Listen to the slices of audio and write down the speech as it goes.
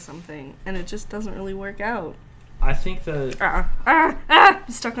something, and it just doesn't really work out. I think that... I'm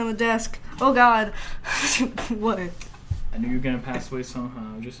stuck on the desk. Oh, God. What? I knew you were going to pass away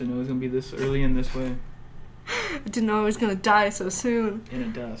somehow. Just didn't know it was going to be this early and this way. I didn't know I was going to die so soon. In a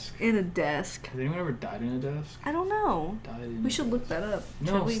desk. In a desk. Has anyone ever died in a desk? I don't know. We should look that up.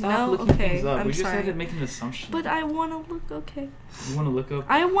 No, we? stop No? looking Okay, things up. I'm We just sorry. had to make an assumption. But I want to look, okay. You want to look up?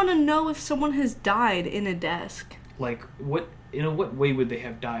 I want to know if someone has died in a desk. Like, what way would they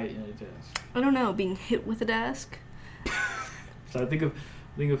have died in a desk? I don't know, being hit with a desk? So I think of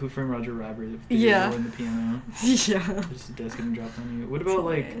Who Framed Roger Rabbit. Yeah. In the piano. Yeah. Just a desk getting dropped on you. What about,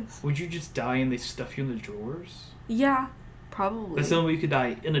 Hilarious. would you just die and they stuff you in the drawers? Yeah, probably. That's the only way you could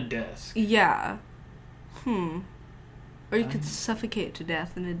die, in a desk. Yeah. Or you could suffocate to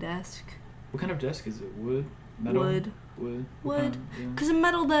death in a desk. What kind of desk is it? Wood? Metal? Wood. Wood. Wood. Yeah. Because a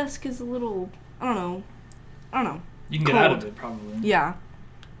metal desk is a little, I don't know. You can get out of it, probably. Yeah.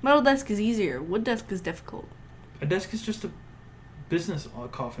 Metal desk is easier. Wood desk is difficult. A desk is just a business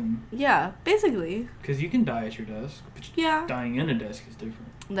coffin. Yeah, basically. Because you can die at your desk, but Yeah. dying in a desk is different.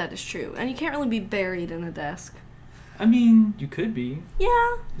 That is true. And you can't really be buried in a desk. I mean, you could be.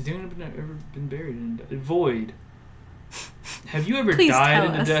 Yeah. Has anyone ever been buried in a desk? Void. Have you ever Please died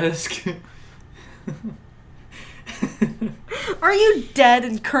tell in a us. desk? Are you dead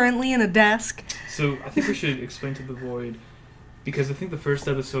and currently in a desk? So, I think we should explain to the Void, because I think the first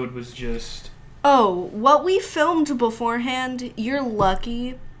episode was just... Oh, what we filmed beforehand, you're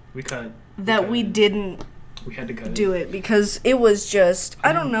lucky We cut. that we didn't We had to cut do it because it was just,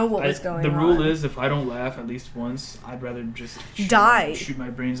 I don't know what was going on. The rule is, if I don't laugh at least once, I'd rather just Die. shoot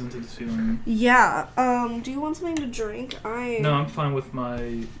my brains into the ceiling. Yeah. Do you want something to drink? No, I'm fine with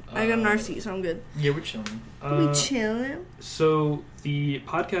my... I got an RC, so I'm good. Yeah, we're chilling. We chilling? So, the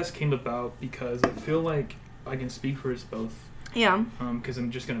podcast came about because I feel like I can speak for us both. Yeah. Because I'm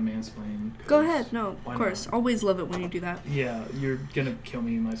just going to mansplain. Go ahead. No, why of course. not? Always love it when you do that. Yeah, you're going to kill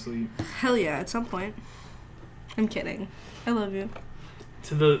me in my sleep. Hell yeah, at some point. I'm kidding. I love you.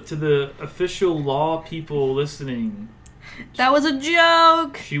 To the official law people listening, That was a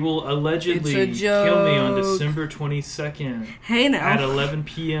joke! she will allegedly It's a kill me on joke. December 22nd Hey now. at 11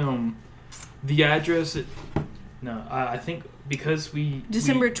 p.m. The address... I think because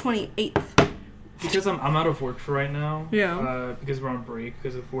December 28th. Because I'm out of work for right now. Yeah. Because we're on break.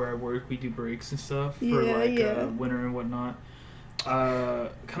 Because of where I work, we do breaks and stuff for Yeah. winter and whatnot.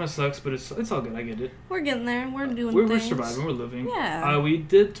 Kind of sucks, but it's all good. I get it. We're getting there. We're doing We're things. surviving. We're living. Yeah. We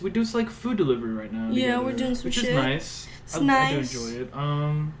do like food delivery right now. Yeah, together, we're doing some which shit. is nice. It's I do nice. enjoy it.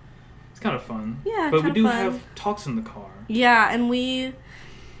 It's kind of fun. Yeah, But we kinda do fun. have talks in the car. Yeah, and we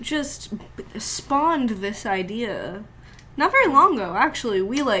just spawned this idea. Not very long ago, actually.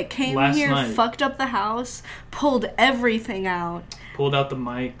 We, came Last here, night. fucked up the house, pulled everything out. Pulled out the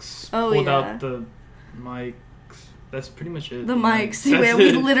mics. Oh, pulled yeah. out the mics. That's pretty much it. The mics. That's we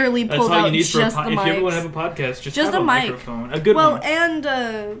it. literally That's pulled all out you need for just the If you ever want mics. to have a podcast, just Just have a a mic. microphone. A good Well, one.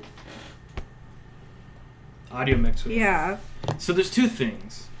 and, Audio mixer. yeah. So there's two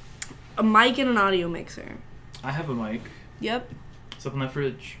things. A mic and an audio mixer. I have a mic. Yep. It's up in that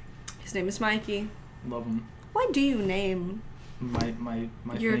fridge. His name is Mikey. Love them. Why do you name My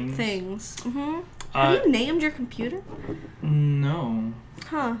your things? Mm-hmm. Have you named your computer? No.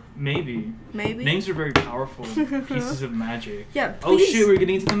 Huh. Maybe. Maybe. Names are very powerful pieces of magic. Yeah, Oh please. shit, we're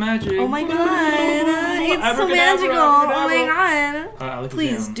getting into the magic. Oh my god. It's so Abracadabra, magical. Oh my abracadabra. god. Alakazam.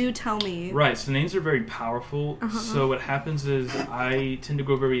 Please do tell me. Right, so names are very powerful. Uh-huh. So what happens is I tend to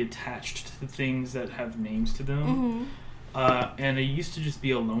grow very attached to things that have names to them. Mm-hmm. And I used to just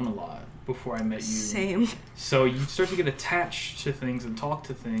be alone a lot before I met you. Same. So you start to get attached to things and talk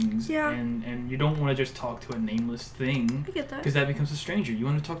to things. Yeah. And you don't want to just talk to a nameless thing. I get that. Because that becomes a stranger. You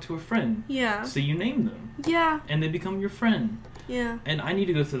want to talk to a friend. Yeah. So you name them. Yeah. And they become your friend. Yeah. And I need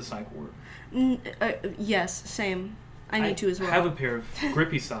to go to the psych ward. Yes, same. I need to as well. I have a pair of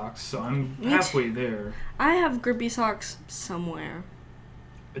grippy socks, so I'm Me halfway there. I have grippy socks somewhere.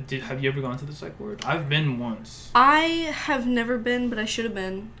 Have you ever gone to the psych ward? I've been once. I have never been, but I should have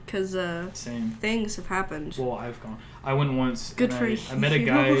been, because Same. things have happened. Well, I've gone. I went once. Good and for I met a you.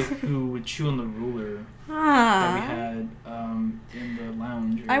 guy who would chew on the ruler that we Ah. had in the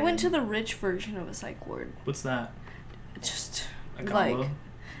lounge. I area. went to the rich version of a psych ward. What's that? Just, A gala?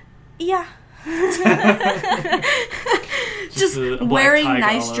 yeah. Just a black wearing tie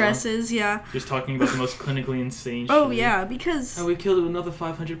nice gala. dresses, yeah. Just talking about the most clinically insane shit. Oh, yeah, because... Oh, we killed another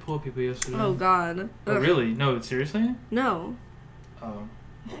 500 poor people yesterday. Oh, God. Oh, Ugh. really? No, seriously? No. Oh.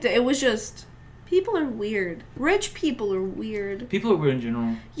 It was just... People are weird. Rich people are weird. People are weird in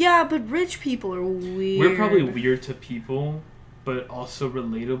general. Yeah, but rich people are weird. We're probably weird to people, but also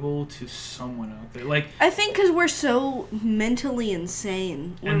relatable to someone out there. Like, I think because we're so mentally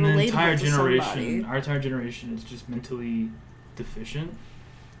insane, we're and the relatable entire to generation, somebody. our entire generation is just mentally deficient.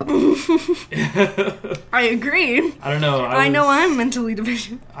 I agree. I don't know. I know I'm mentally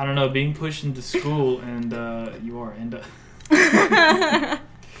deficient. I don't know. Being pushed into school, and you are, and I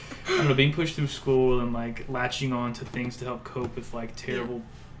don't know. Being pushed through school and like latching on to things to help cope with like terrible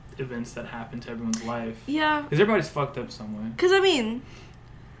events that happen to everyone's life. Yeah. Because everybody's fucked up some way. Because, I mean,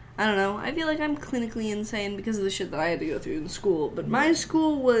 I don't know. I feel like I'm clinically insane because of the shit that I had to go through in school. But my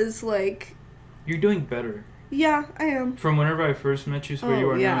school was, like... You're doing better. Yeah, I am. From whenever I first met you to where you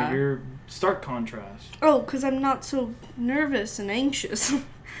are yeah. now, you're stark contrast. Oh, because I'm not so nervous and anxious.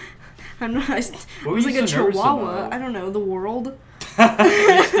 I'm not... I What was were like you a so nervous chihuahua. about? I don't know, the world.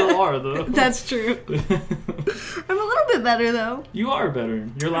 You still are, though. That's true. I'm a little bit better, though. You are better.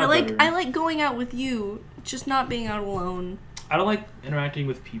 You're a lot better. I like going out with you, just not being out alone. I don't like interacting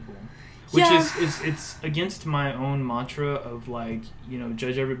with people. Which Yeah. is it's against my own mantra of like, you know,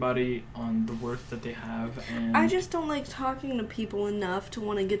 judge everybody on the worth that they have, and I just don't like talking to people enough to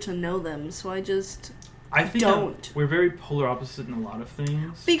want to get to know them, so I just I think don't. we're very polar opposite in a lot of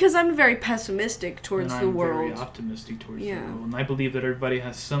things. Because I'm very pessimistic towards and the I'm world. very optimistic towards Yeah. the world, and I believe that everybody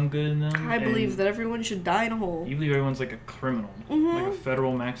has some good in them. I believe and that everyone should die in a hole. you believe everyone's like a criminal, Mhm. like a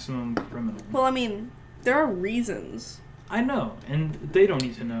federal maximum criminal. Well, I mean, there are reasons. I know, and they don't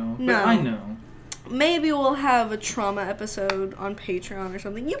need to know, No. but I know. Maybe we'll have a trauma episode on Patreon or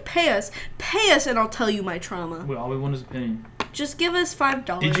something. You pay us, and I'll tell you my trauma. All we want is a penny. Just give us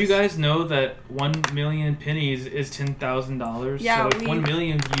 $5. Did you guys know that 1 million pennies is $10,000? Yeah, so if 1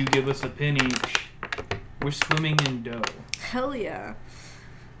 million of you give us a penny, we're swimming in dough. Hell yeah.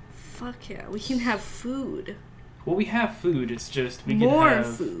 Fuck yeah. We can have food. Well, we have food. It's just we More can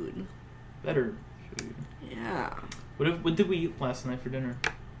have food. better food. Yeah. What did we eat last night for dinner?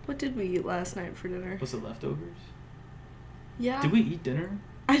 What did we eat last night for dinner? Was it leftovers? Yeah. Did we eat dinner?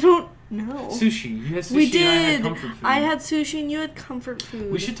 I don't know. Sushi. You had sushi We and I had did. comfort food. I had sushi and you had comfort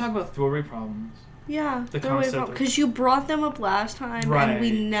food. We should talk about throwaway problems. Yeah. The concept of- Because you brought them up last time Right. and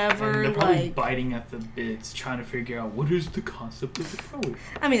we never, And they're probably like... biting at the bits, trying to figure out what is the concept of the throwaway.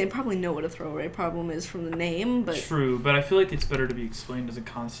 I mean, they probably know what a throwaway problem is from the name, but... True, but I feel like it's better to be explained as a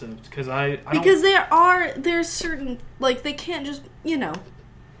concept, because I don't... Because there's certain... Like, they can't just, you know...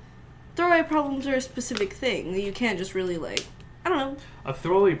 Throwaway problems are a specific thing. You can't just really, like... I don't know. A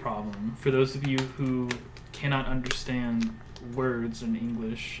throwaway problem, for those of you who cannot understand words in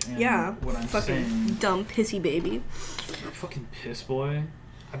English and Yeah. what I'm Fucking saying. dumb pissy baby. Fucking piss boy.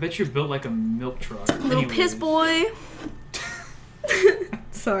 I bet you're built like a milk truck. Little piss boy.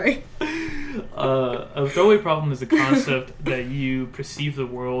 Sorry. A throwaway problem is a concept that you perceive the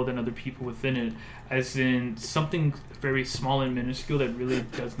world and other people within it as in something very small and minuscule that really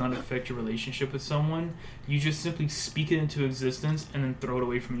does not affect your relationship with someone. You just simply speak it into existence and then throw it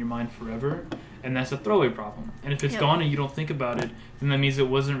away from your mind forever, and that's a throwaway problem. And if it's Yep. gone and you don't think about it, then that means it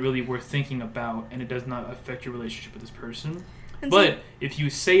wasn't really worth thinking about, and it does not affect your relationship with this person. And But if you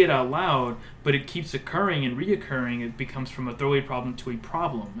say it out loud, but it keeps occurring and reoccurring, it becomes from a throwaway problem to a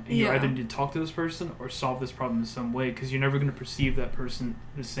problem. And you Yeah. either need to talk to this person or solve this problem in some way, because you're never going to perceive that person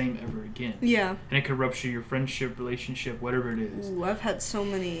the same ever again. Yeah. And it could rupture your friendship, relationship, whatever it is. Ooh, I've had so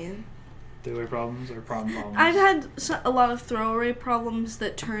many... Throwaway problems or problem problems? I've had a lot of throwaway problems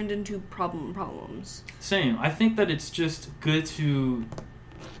that turned into problems. Same. I think that it's just good to...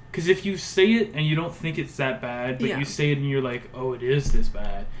 Because if you say it and you don't think it's that bad, but Yeah. you say it and you're like, oh, it is this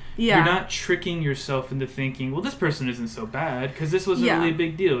bad. Yeah. You're not tricking yourself into thinking, well, this person isn't so bad, because this wasn't Yeah. really a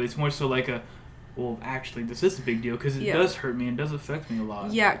big deal. It's more so like a, well, actually, this is a big deal, because it Yeah. does hurt me and does affect me a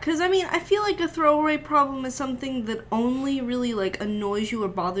lot. Yeah, because, I mean, I feel like a throwaway problem is something that only really, like, annoys you or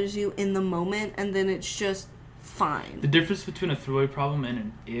bothers you in the moment, and then it's just fine. The difference between a throwaway problem and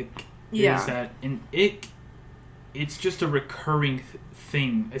an ick Yeah. is that an ick, it's just a recurring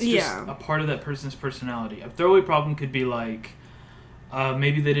thing. It's just Yeah. a part of that person's personality. A throwaway problem could be like,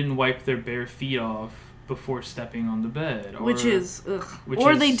 maybe they didn't wipe their bare feet off before stepping on the bed. Or, Which is, ugh. which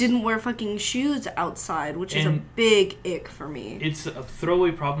Or they is- didn't wear fucking shoes outside, which is a And big ick for me. It's a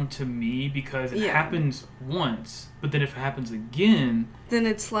throwaway problem to me because it Yeah. happens once, but then if it happens again, Then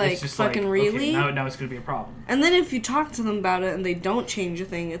it's like, it's just fucking like, really? okay, now it's going to be a problem. And then if you talk to them about it and they don't change a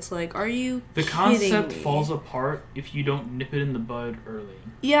thing, it's like, are you The kidding concept me? falls apart if you don't nip it in the bud early.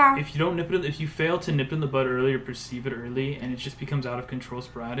 Yeah. If you don't nip it, if you fail to nip it in the bud early or perceive it early, and it just becomes out of control,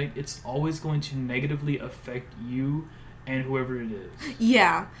 sporadic, it's always going to negatively affect you and whoever it is.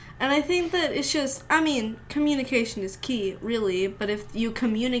 Yeah. And I think that it's just, I mean, communication is key, really, but if you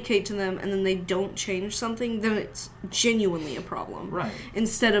communicate to them and then they don't change something, then it's genuinely a problem. Right.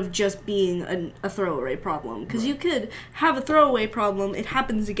 Instead of just being a throwaway problem. Because you could have a throwaway problem, it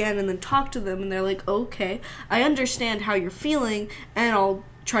happens again, and then talk to them, and they're like, okay, I understand how you're feeling, and I'll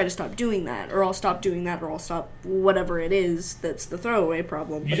try to stop doing that, or I'll stop doing that, or I'll stop whatever it is that's the throwaway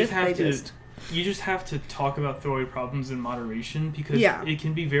problem. You just have to talk about throwaway problems in moderation, because it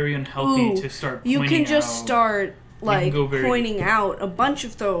can be very unhealthy to start pointing out. You can just start, like, pointing out a bunch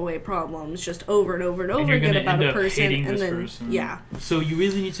of throwaway problems just over and over and over again about a person, and then, So you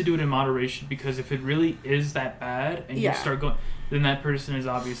really need to do it in moderation, because if it really is that bad, and you start going, then that person is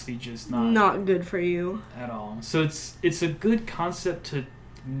obviously just not good for you. At all. So it's a good concept to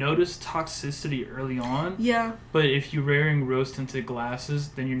notice toxicity early on. Yeah. But if you're wearing rose-tinted glasses,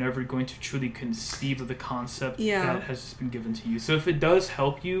 then you're never going to truly conceive of the concept that has just been given to you. So if it does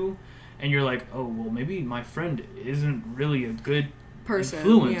help you, and you're like, oh, well, maybe my friend isn't really a good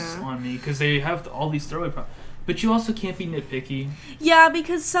influence on me, because they have all these throwaway problems. But you also can't be nitpicky. Yeah,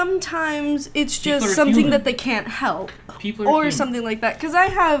 because sometimes it's just something that they can't help. People are human. Something like that. Because I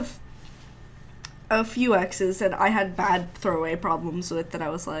have a few exes that I had bad throwaway problems with that I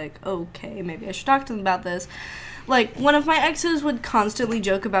was like, okay, maybe I should talk to them about this. Like, one of my exes would constantly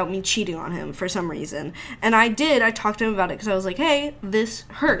joke about me cheating on him for some reason. And I talked to him about it because I was like, hey, this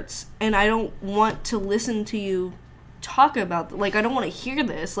hurts. And I don't want to listen to you talk about, like, I don't want to hear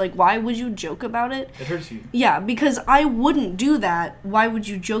this. Like, why would you joke about it? It hurts you. Yeah, because I wouldn't do that. Why would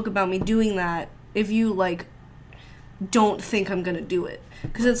you joke about me doing that if you, like, don't think I'm gonna do it?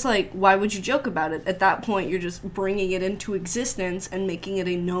 Because it's like, why would you joke about it? At that point, you're just bringing it into existence and making it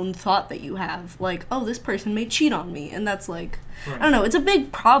a known thought that you have. Like, oh, this person may cheat on me. And that's like, I don't know, it's a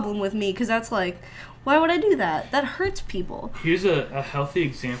big problem with me, because that's like, why would I do that? That hurts people. Here's a healthy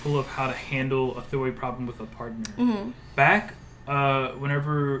example of how to handle a throwaway problem with a partner. Mm-hmm. Back,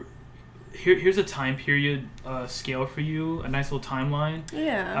 whenever... Here's a time period scale for you, a nice little timeline.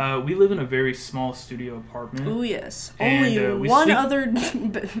 Yeah. We live in a very small studio apartment. Oh yes. And, only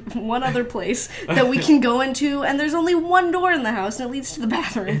one other place that we can go into, and there's only one door in the house, and it leads to the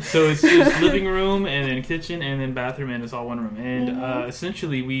bathroom. And so it's just living room, and then kitchen, and then bathroom, and it's all one room. And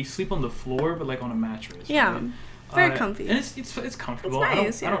essentially, we sleep on the floor, but like on a mattress. Yeah. Right? Very comfy. And it's comfortable.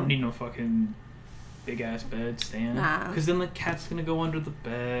 It's nice, I don't need no fucking big ass bed stand, because then the cat's gonna go under the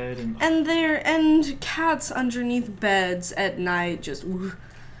bed, and cats underneath beds at night just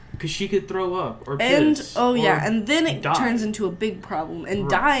because she could throw up or piss, and then it turns into a big problem, and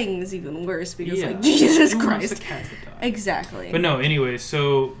dying is even worse, because like, Jesus Christ, the cat to die. Exactly. But no, anyway,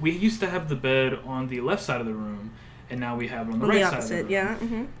 so we used to have the bed on the left side of the room, and now we have it on the right opposite, side of the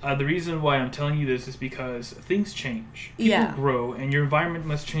room. Yeah. Mm-hmm. The reason why I'm telling you this is because things change. People grow, and your environment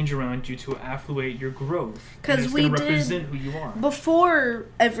must change around you to affluate your growth. Because we represent who you are. Before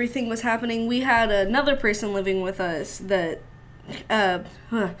everything was happening, we had another person living with us that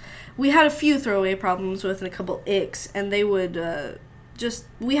we had a few throwaway problems with and a couple icks, and they would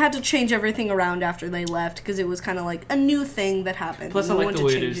we had to change everything around after they left, because it was kind of like a new thing that happened. Plus, I like the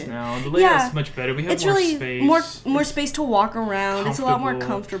way it is now. The layout's much better. We have more space. More space to walk around. It's a lot more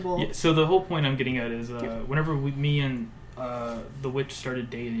comfortable. Yeah, so the whole point I'm getting at is whenever me and the witch started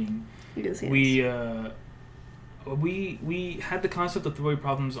dating, we had the concept of throwaway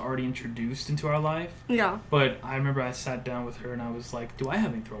problems already introduced into our life. Yeah. But I remember I sat down with her and I was like, do I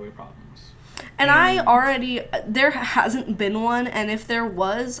have any throwaway problems? And there hasn't been one, and if there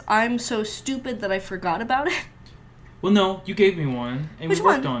was, I'm so stupid that I forgot about it. Well, no, you gave me one, and Which we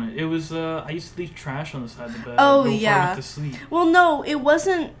worked one? on it. It was, I used to leave trash on the side of the bed before I went to sleep. Well, no, it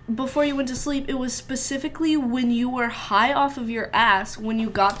wasn't before you went to sleep. It was specifically when you were high off of your ass when you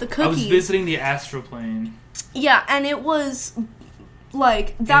got the cookies. I was visiting the astral plane. Yeah, and it was...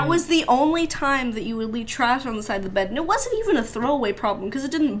 Like, that was the only time that you would leave trash on the side of the bed. And it wasn't even a throwaway problem, because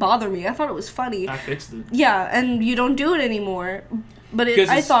it didn't bother me. I thought it was funny. I fixed it. Yeah, and you don't do it anymore. But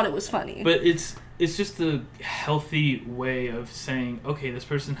I thought it was funny. But it's just a healthy way of saying, okay, this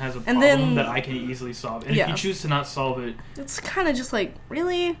person has a problem that I can easily solve. And if you choose to not solve it... It's kind of just like,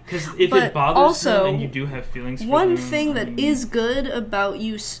 really? Because if it bothers them and you do have feelings for them... One thing that is good about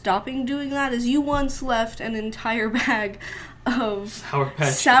you stopping doing that is you once left an entire bag of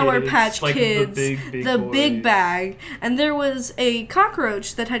Sour Patch Kids, the big bag, and there was a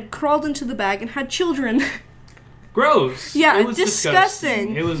cockroach that had crawled into the bag and had children. Gross. Yeah, it was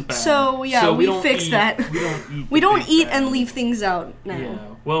disgusting. It was bad. So we fixed that. We don't eat and leave things out now. Yeah.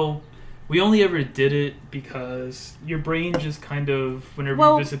 Well, we only ever did it because your brain just kind of, whenever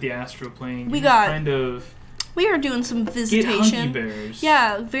you visit the astral plane, We are doing some Get visitation. Huggy Bears.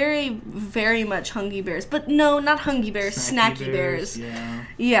 Yeah, very, very much Hungry Bears. But no, not Hungry Bears, Snacky Bears. Yeah.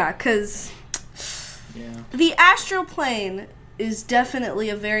 Yeah, because the astral plane is definitely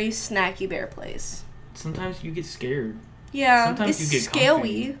a very snacky bear place. Sometimes you get scared. Yeah, Sometimes it's you get scary.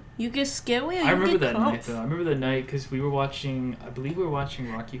 comfy. You get scary. Or I remember you get that night though. I remember that night because we were watching. I believe we were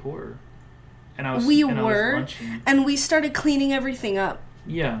watching Rocky Horror, and I was lunching. And we started cleaning everything up.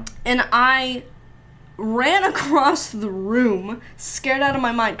 Yeah. And I ran across the room, scared out of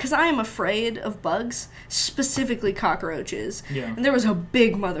my mind, because I am afraid of bugs, specifically cockroaches. Yeah. And there was a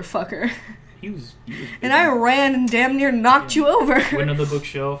big motherfucker. He was and I ran and damn near knocked you over. Went on the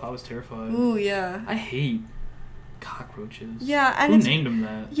bookshelf. I was terrified. Ooh, yeah. I hate cockroaches. Yeah, and who named them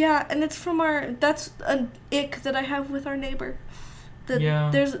that? Yeah, and it's from that's an ick that I have with our neighbor.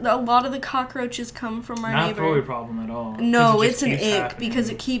 There's a lot of the cockroaches come from our neighbor. Not a throwaway problem at all. No, it's an ick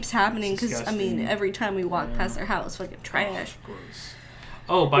because it keeps happening. Because I mean, every time we walk past their house, fucking trash. Of course.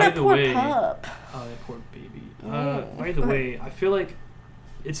 Oh, by the way, pup. Oh, that poor baby. By the way, I feel like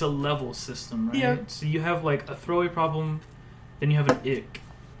it's a level system, right? Yeah. So you have like a throwaway problem, then you have an ick.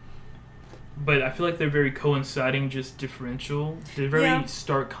 But I feel like they're very coinciding, just differential. They're very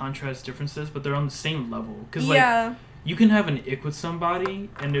stark contrast differences, but they're on the same level. Because like, you can have an ick with somebody,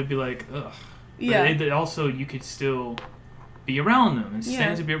 and it'd be like, ugh. Yeah. But also, you could still be around them and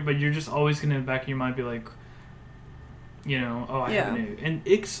stand to be, but you're just always going to, in the back of your mind, be like, you know, oh, I have an ick. And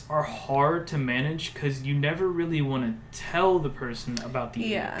icks are hard to manage because you never really want to tell the person about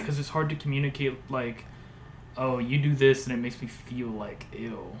the ick. Because it's hard to communicate, like, oh, you do this and it makes me feel like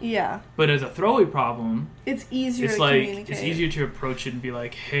ew. Yeah. But as a throwaway problem, it's easier to communicate. It's easier to approach it and be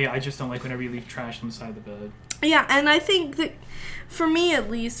like, hey, I just don't like whenever you leave trash on the side of the bed. Yeah, and I think that, for me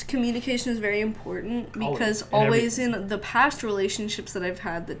at least, communication is very important because always in the past relationships that I've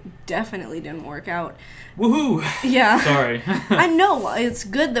had that definitely didn't work out. Woohoo! Yeah. Sorry. I know, it's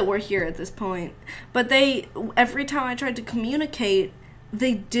good that we're here at this point. But every time I tried to communicate,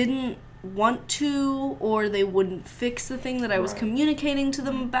 they didn't want to, or they wouldn't fix the thing that I was communicating to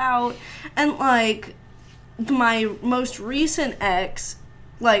them about. And, like, my most recent ex,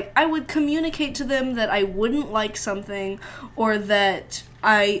 like, I would communicate to them that I wouldn't like something, or that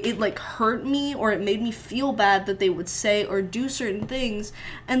it, like, hurt me, or it made me feel bad that they would say or do certain things,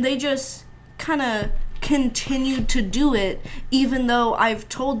 and they just kind of continued to do it, even though I've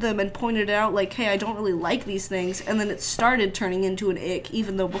told them and pointed out, like, hey, I don't really like these things, and then it started turning into an ick,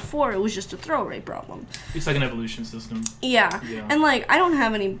 even though before it was just a throwaway problem. It's like an evolution system. Yeah. And, like, I don't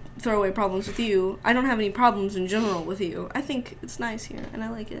have any throwaway problems with you. I don't have any problems in general with you. I think it's nice here, and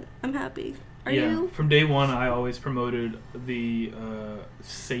I like it. I'm happy. Are you? From day one, I always promoted the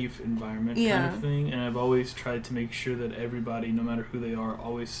safe environment kind of thing, and I've always tried to make sure that everybody, no matter who they are,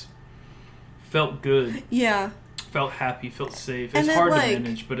 always felt good. Yeah. Felt happy, felt safe. It's hard to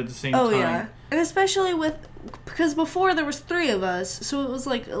manage, but at the same time. Oh, yeah. And especially because before there was 3 of us, so it was,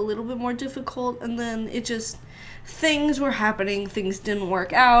 like, a little bit more difficult, and then it just, things were happening, things didn't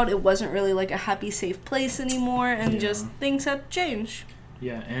work out, it wasn't really, like, a happy, safe place anymore, and just things had to change.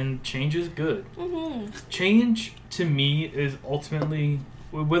 Yeah, and change is good. Mm-hmm. Change, to me, is ultimately,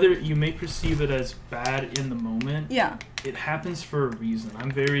 whether you may perceive it as bad in the moment, it happens for a reason.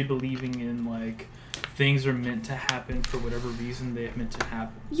 I'm very believing in, like, things are meant to happen for whatever reason they're meant to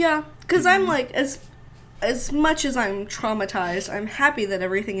happen. Yeah, because I'm, like, as much as I'm traumatized, I'm happy that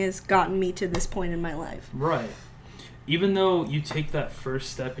everything has gotten me to this point in my life. Right. Even though you take that first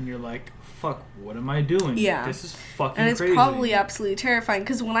step and you're like, fuck, what am I doing? Yeah. This is fucking crazy. And it's probably absolutely terrifying,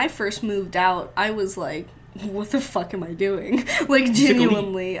 because when I first moved out, I was like, what the fuck am I doing? Like,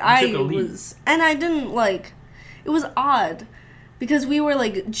 genuinely. I was... And I didn't, like... It was odd, because we were,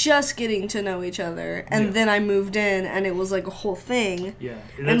 like, just getting to know each other, and then I moved in, and it was, like, a whole thing. Yeah.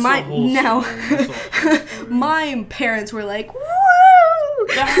 And my parents were like, woo!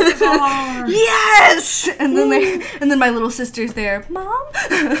 Yes! And then my little sister's there, Mom?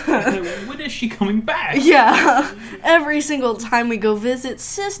 When is she coming back? Yeah. Every single time we go visit,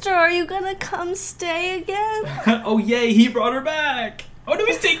 sister, are you gonna come stay again? Oh yay, he brought her back. Oh no,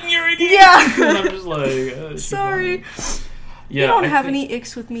 he's taking her again. Yeah. And I'm just like, sorry. Yeah, you don't have any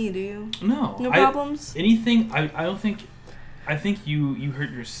icks with me, do you? No. No problems? Anything, I don't think... I think you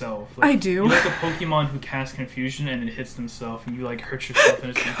hurt yourself. Like, I do. You're like a Pokemon who casts confusion and it hits themselves, and you like hurt yourself in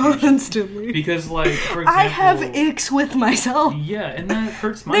its confusion. Constantly. Because, like, for example, I have icks with myself. Yeah, and that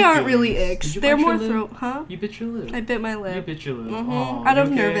hurts my They aren't feelings. really icks. They're more throat, huh? You bit your lip. I bit my lip. You bit your lip. Mm-hmm. Oh, out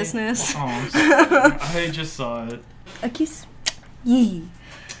of nervousness. Oh, I'm sorry. I just saw it. A kiss. Yee.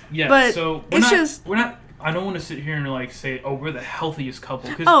 Yeah, but so we're not I don't want to sit here and like say, oh, we're the healthiest couple.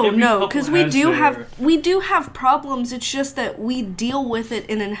 Oh no, because we do have problems. It's just that we deal with it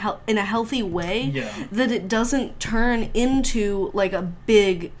in a healthy way. Yeah. That it doesn't turn into like a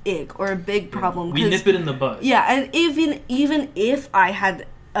big ick or a big problem. We nip it in the bud. Yeah, and even if I had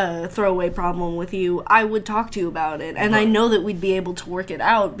a throwaway problem with you, I would talk to you about it, and I know that we'd be able to work it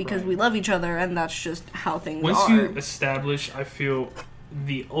out because we love each other, and that's just how things are. Once you establish, I feel,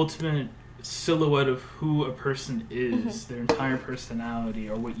 the ultimate silhouette of who a person is, their entire personality,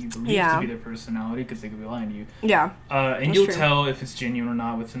 or what you believe to be their personality, because they could be lying to you. Yeah. And you'll tell if it's genuine or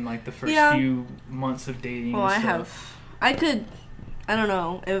not within like the first few months of dating. Well, I don't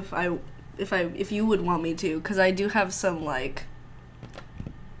know if you would want me to, because I do have some like,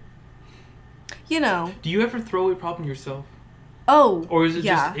 you know. Do you ever throw away problem yourself? Oh, or is it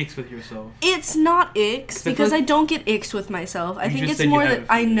just icks with yourself? It's not icks, because I don't get icks with myself. I think it's more that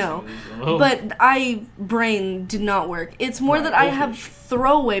I know. But brain did not work. It's more that I have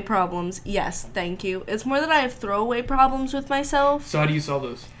throwaway problems. Yes, thank you. It's more that I have throwaway problems with myself. So how do you solve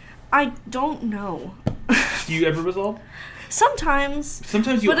those? I don't know. Do you ever resolve? Sometimes.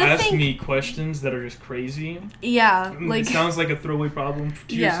 Sometimes you ask me questions that are just crazy. Yeah. Like, it sounds like a throwaway problem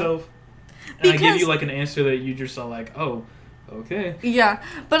to yourself. And I give you like an answer that you just are like, oh, okay. Yeah,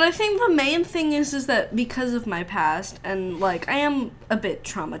 but I think the main thing is that because of my past, and like I am a bit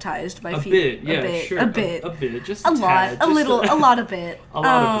traumatized by a bit, just a lot, tad, a little, a lot of it. A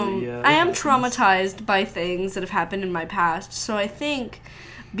lot of it, yeah. I am traumatized by things that have happened in my past, so I think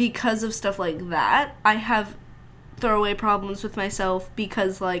because of stuff like that, I have throwaway problems with myself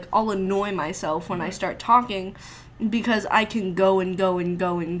because like I'll annoy myself when I start talking. Because I can go and go and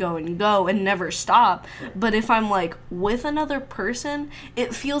go and go and go and never stop. But if I'm, like, with another person,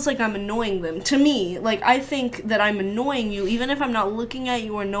 it feels like I'm annoying them. To me, like, I think that I'm annoying you, even if I'm not looking at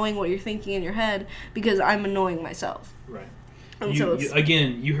you or knowing what you're thinking in your head, because I'm annoying myself. Right. And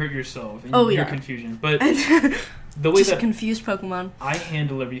again, you hurt yourself in your confusion. But the way just that confused Pokemon. I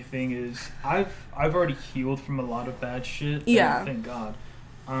handle everything is I've already healed from a lot of bad shit. Yeah. Thank God.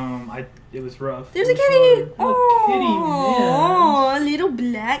 It was rough. There's a kitty! Oh, kitty, man. Little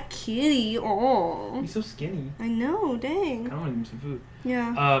black kitty. Oh, he's so skinny. I know, dang. I want to give him some food.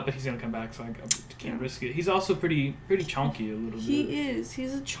 Yeah. But he's gonna come back, so I can't risk it. He's also pretty chunky a little bit. He is.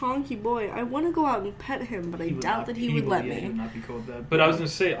 He's a chunky boy. I want to go out and pet him, but I doubt that he would let me. He would not be cool with that. But I was gonna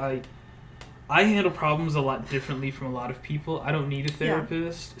say, I handle problems a lot differently from a lot of people. I don't need a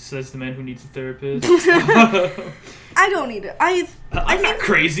therapist, says the man who needs a therapist. I don't need it. I'm not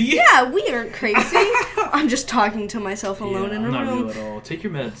crazy. Yeah, we aren't crazy. I'm just talking to myself alone in a room. I'm not real at all. Take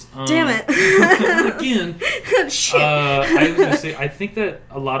your meds. Damn it. Again. Shit. I was going to say, I think that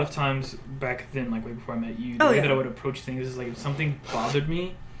a lot of times back then, like way before I met you, the way that I would approach things is like if something bothered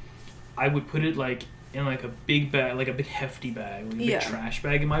me, I would put it like in like a big bag, like a big hefty bag, like a big trash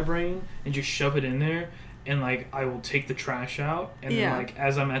bag in my brain, and just shove it in there, and like I will take the trash out, and then like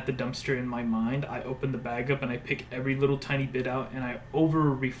as I'm at the dumpster in my mind, I open the bag up and I pick every little tiny bit out, and I over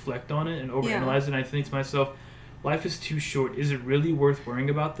reflect on it and overanalyze it, and I think to myself, life is too short. Is it really worth worrying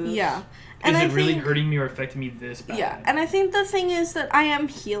about this? Yeah. Is it really hurting me or affecting me this bad? Yeah, and I think the thing is that I am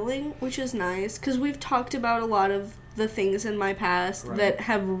healing, which is nice, because we've talked about a lot of the things in my past that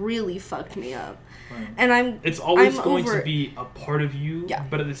have really fucked me up. Right. And it's always going to be a part of you,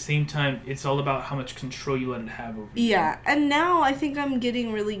 but at the same time, it's all about how much control you let it have over you. Yeah, and now I think I'm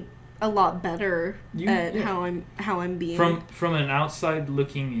getting really a lot better at how I'm being. From an outside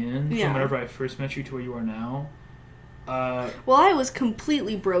looking in, from whenever I first met you to where you are now. Well, I was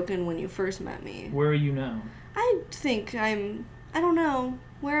completely broken when you first met me. Where are you now? I think I don't know.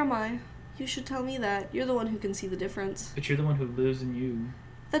 Where am I? You should tell me that. You're the one who can see the difference. But you're the one who lives in you.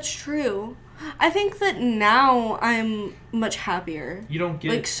 That's true. I think that now I'm much happier. You don't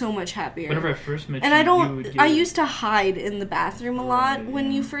get... Like, so much happier. Whenever I first met you, I used to hide in the bathroom a lot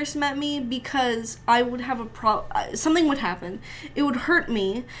when you first met me because I would have something would happen. It would hurt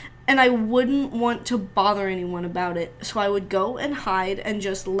me, and I wouldn't want to bother anyone about it. So I would go and hide and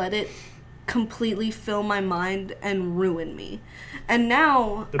just let it completely fill my mind and ruin me. And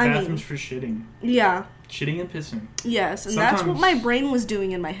now... The bathroom's for shitting. Yeah. Shitting and pissing. Yes, and that's what my brain was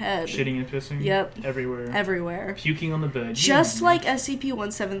doing in my head. Shitting and pissing? Yep. Everywhere. Puking on the bed. Just like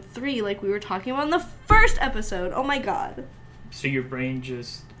SCP-173, like we were talking about in the first episode. Oh my god. So your brain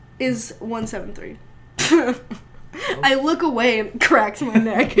just... is 173. I look away and it cracks my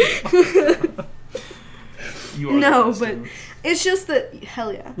neck. You are but it's just that...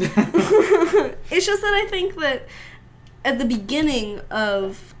 Hell yeah. It's just that I think that at the beginning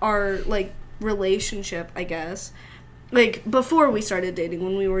of our, like, relationship, I guess, like before we started dating,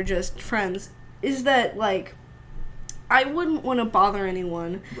 when we were just friends, is that, like, I wouldn't want to bother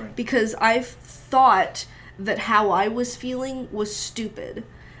anyone Right. because I've thought that how I was feeling was stupid.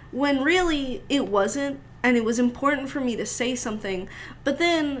 When really it wasn't, and it was important for me to say something. But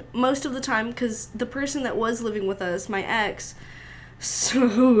then, most of the time, because the person that was living with us, my ex,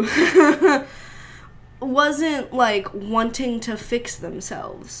 so wasn't, like, wanting to fix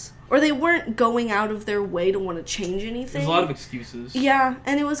themselves. Or they weren't going out of their way to want to change anything. There's a lot of excuses. Yeah,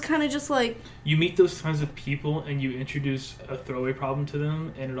 and it was kind of just like... You meet those kinds of people and you introduce a throwaway problem to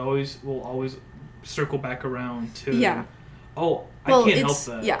them, and it will always circle back around to... Yeah. Oh, Well, I can't help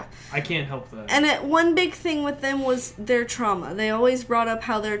that. Yeah. I can't help that. And one big thing with them was their trauma. They always brought up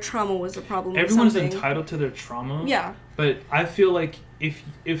how their trauma was a problem. Everyone's entitled to their trauma. Yeah. But I feel like if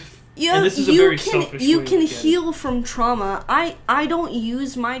Yeah, and this is a very selfish you way can to look at heal it. from trauma. I don't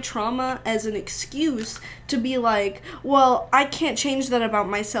use my trauma as an excuse to be like, well, I can't change that about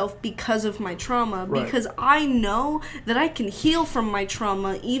myself because of my trauma. Right. Because I know that I can heal from my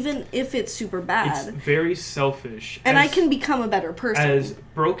trauma even if it's super bad. It's very selfish. And I can become a better person. As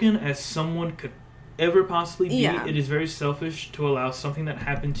broken as someone could ever possibly be, Yeah. it is very selfish to allow something that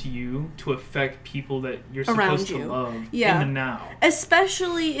happened to you to affect people that you're Around supposed you. to love Yeah. in the now.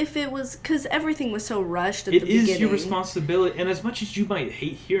 Especially if it was, because everything was so rushed at the It beginning. is your responsibility, and as much as you might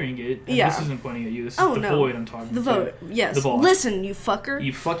hate hearing it, and Yeah. this isn't pointing at you, this is Oh, the no. void I'm talking The to. vote, yes. The boss. Listen, you fucker.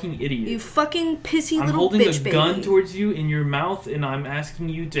 You fucking idiot. You fucking pissy I'm little holding bitch a baby. gun towards you in your mouth, and I'm asking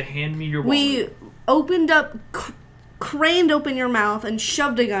you to hand me your wallet. We opened up, craned open your mouth and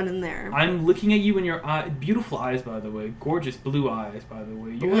shoved a gun in there. I'm looking at you in your eye. Beautiful eyes, by the way. Gorgeous blue eyes, by the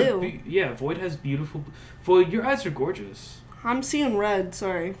way. You have Blue? yeah, Void has beautiful... Void, your eyes are gorgeous. I'm seeing red,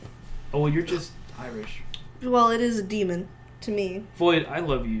 sorry. Oh, well, you're just Irish. Well, it is a demon to me. Void, I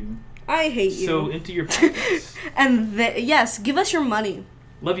love you. I hate you. So, into your pockets. And yes, give us your money.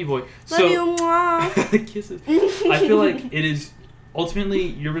 Love you, Void. Love So, you, mwah. kisses. I feel like it is ultimately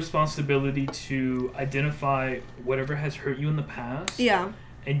your responsibility to identify whatever has hurt you in the past. Yeah.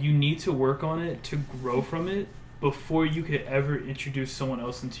 And you need to work on it to grow from it before you could ever introduce someone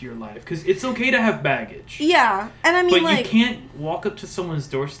else into your life. Because it's okay to have baggage. Yeah, and I mean, But like, you can't walk up to someone's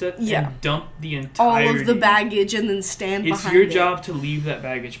doorstep Yeah. and dump the all entirety. of the baggage and then stand It's behind your it. job to leave that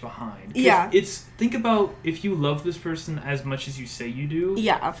baggage behind. 'Cause Yeah. think about if you love this person as much as you say you do.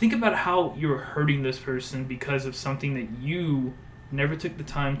 Yeah. Think about how you're hurting this person because of something that you never took the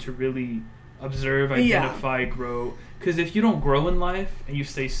time to really observe, identify, grow. Because if you don't grow in life and you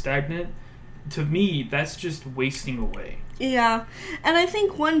stay stagnant, to me, that's just wasting away. Yeah, and I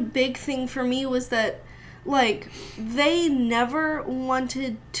think one big thing for me was that, like, they never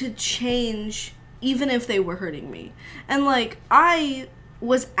wanted to change even if they were hurting me. And, like, I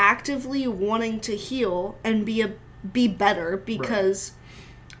was actively wanting to heal and be better because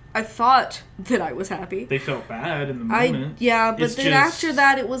I thought that I was happy. They felt bad in the moment. But It's then just- after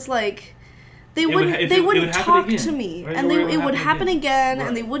that it was like they would wouldn't happen talk again, to me, right? and it would happen again, Right.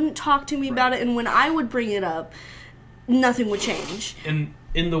 and they wouldn't talk to me about it, and when I would bring it up, nothing would change. And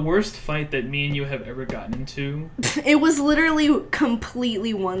in the worst fight that me and you have ever gotten into, It was literally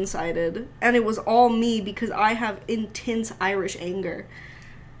completely one-sided, and it was all me because I have intense Irish anger.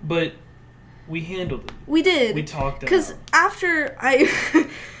 but we handled it. We did. We talked it Because out. after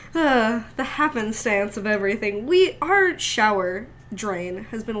the happenstance of everything, our shower drain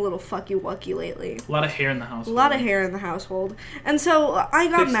has been a little fucky-wucky lately. A lot of hair in the house. A lot of hair in the household. And so I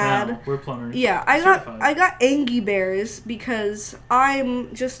got Fixed mad. now. We're plumbers. Yeah, Certified. I got angry bears because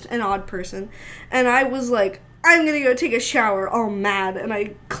I'm just an odd person. And I was like, I'm gonna go take a shower, all mad. And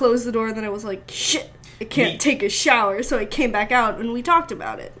I closed the door, and then I was like, shit, I can't take a shower. So I came back out, and we talked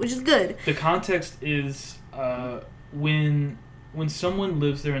about it, which is good. The context is when someone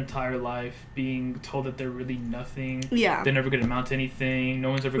lives their entire life being told that they're really nothing, Yeah. they're never going to amount to anything, no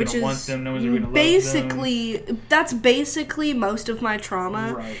one's ever going Which to want is them, no one's ever going to love them. that's basically most of my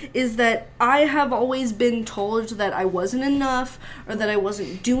trauma, Right. is that I have always been told that I wasn't enough, or that I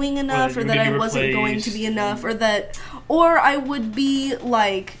wasn't doing enough, that or you that would I be wasn't going to replaced. be enough, or I would be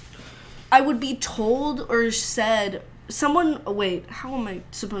like, I would be told or said, wait, how am I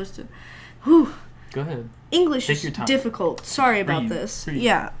supposed to, whew. Go ahead. English Take is your time. difficult. Sorry about Breathe. this. Breathe.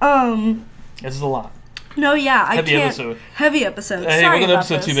 Yeah. This is a lot. No, yeah, I Heavy can't. episode. Heavy episode. Hey, Sorry welcome to about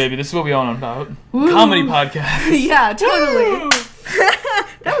episode this. 2, baby. This is what we on about. Woo. Comedy podcast. Yeah, totally.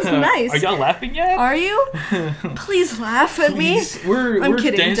 That was nice. Are y'all laughing yet? Are you? Please laugh at Please. me. We're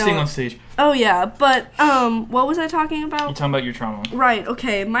kidding, dancing don't. on stage. Oh yeah, but what was I talking You're about? talking about your trauma. Right.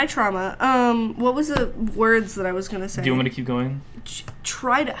 Okay, my trauma. What was the words that I was gonna say? Do you want me to keep going?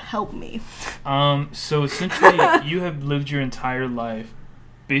 Try to help me. So essentially, you have lived your entire life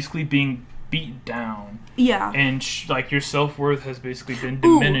basically being beat down. Yeah. And like your self-worth has basically been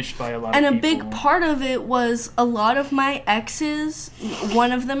diminished by a lot of people. And a big part of it was a lot of my exes,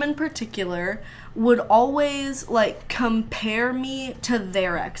 one of them in particular, would always like compare me to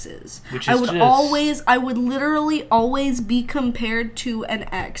their exes. Which is I would literally always be compared to an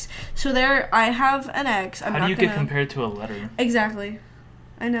ex. So I have an ex. How do you get compared to a letter? Exactly.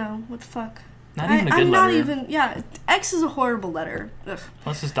 I know. What the fuck? Not even a good I'm letter. not even. Yeah, X is a horrible letter. Ugh.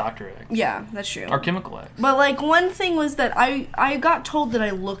 Unless it's Dr. X. Yeah, that's true. Or Chemical X. But like one thing was that I got told that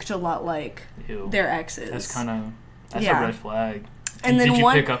I looked a lot like Ew. their exes. That's a red flag. And did then you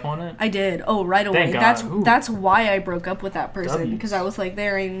pick up on it? I did. Oh, right away. Thank God. That's why I broke up with that person, because W's. I was like,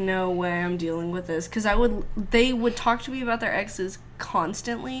 there ain't no way I'm dealing with this. Because they would talk to me about their exes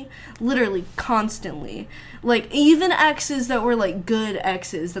constantly, literally constantly. Like even exes that were like good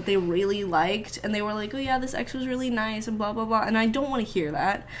exes that they really liked, and they were like, oh yeah, this ex was really nice and blah blah blah. And I don't want to hear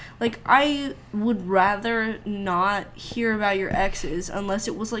that. Like I would rather not hear about your exes unless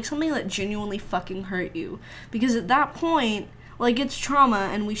it was like something that genuinely fucking hurt you, because at that point, like, it's trauma,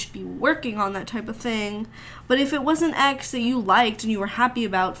 and we should be working on that type of thing. But if it was an ex that you liked and you were happy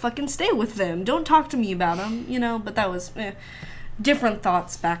about, fucking stay with them. Don't talk to me about them, you know? But that was different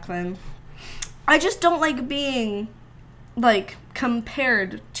thoughts back then. I just don't like being, like,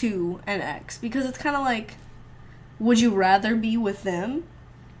 compared to an ex. Because it's kind of like, would you rather be with them?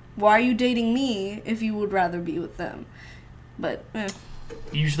 Why are you dating me if you would rather be with them? But,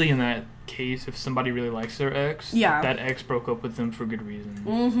 Usually in that case, if somebody really likes their ex, that ex broke up with them for good reason.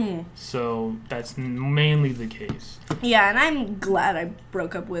 Mm-hmm. So that's mainly the case. Yeah, and I'm glad I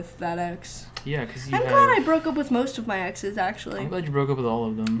broke up with that ex. Yeah, because I'm glad I broke up with most of my exes, actually. I'm glad you broke up with all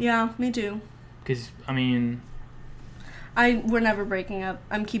of them. Yeah, me too. Because, I mean... We're never breaking up.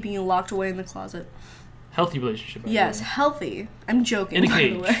 I'm keeping you locked away in the closet. Healthy relationship. Yes, healthy. I'm joking, in a by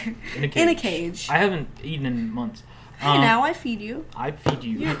cage. the way. In a cage. I haven't eaten in months. Hey, now I feed you. I feed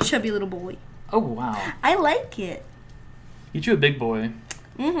you. You're a chubby little boy. Oh, wow. I like it. Get you a big boy.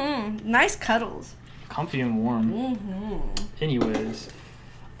 Mm-hmm. Nice cuddles. Comfy and warm. Mm-hmm. Anyways,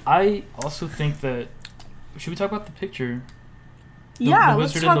 I also think that... Should we talk about the picture? Yeah,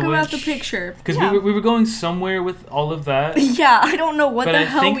 let's talk about the picture. Because we were going somewhere with all of that. Yeah, I don't know what the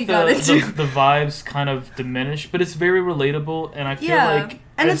hell we got into. The vibes kind of diminished, but it's very relatable, and I feel like...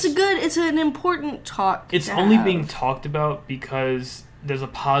 And it's an important talk. It's only being talked about because there's a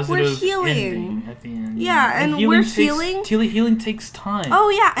positive ending at the end. Yeah, and we're healing. Healing takes time. Oh,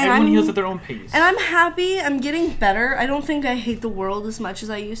 yeah. And everyone heals at their own pace. And I'm happy. I'm getting better. I don't think I hate the world as much as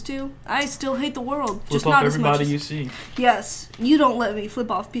I used to. I still hate the world. Flip off everybody you see. Yes. You don't let me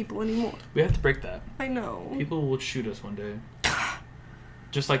flip off people anymore. We have to break that. I know. People will shoot us one day.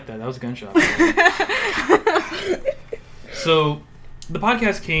 Just like that. That was a gunshot. So... The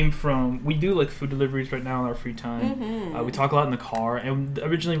podcast came from, we do like food deliveries right now in our free time. Mm-hmm. We talk a lot in the car, and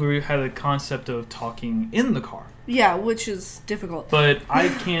originally we had a concept of talking in the car. Yeah, which is difficult. But I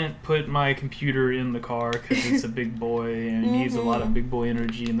can't put my computer in the car because it's a big boy and it needs a lot of big boy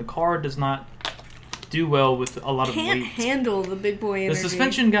energy, and the car does not do well with a lot of weight. Can't handle the big boy energy. The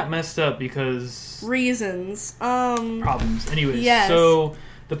suspension got messed up because... Reasons. Problems. Anyways, yes. So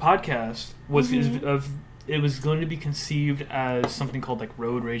the podcast was it was going to be conceived as something called like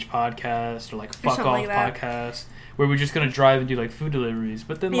Road Rage Podcast or like Fuck Off Podcast, where we're just going to drive and do like food deliveries.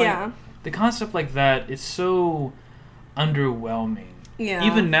 But then like the concept like that is so underwhelming. Yeah.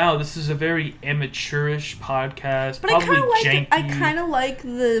 Even now, this is a very amateurish podcast. But probably I janky. kind of like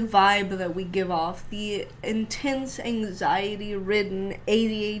the vibe that we give off. The intense, anxiety-ridden,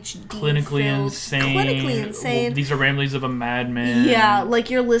 ADHD Clinically insane. These are ramblings of a madman. Yeah, like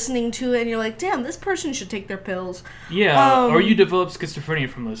you're listening to it and you're like, damn, this person should take their pills. Yeah, or you develop schizophrenia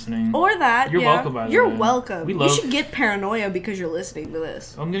from listening. Or that, You're welcome, by the way. You're welcome. You should get paranoia because you're listening to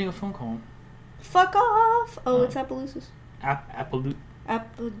this. I'm getting a phone call. Fuck off. Oh, it's Appaloosa's.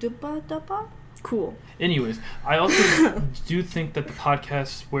 Cool. Anyways, I also do think that the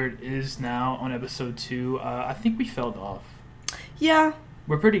podcast where it is now on episode 2, I think we fell off. Yeah.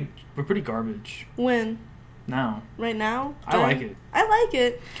 We're pretty garbage. When? Now. Right now? I like it. I like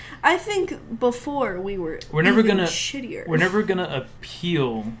it. I think before we're never gonna shittier. We're never gonna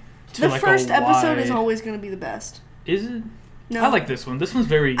appeal to the like first a episode is always gonna be the best. Is it? No. I like this one. This one's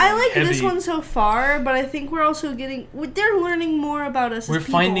very I like heavy. this one so far, but I think we're also they're learning more about us as people. We're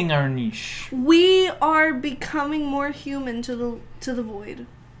finding our niche. We are becoming more human to the void.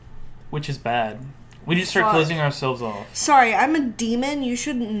 Which is bad. We need to start closing ourselves off. Sorry, I'm a demon. You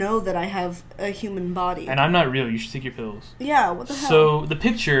shouldn't know that I have a human body. And I'm not real. You should take your pills. Yeah, what the hell? So the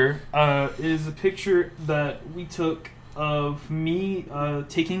picture is a picture that we took of me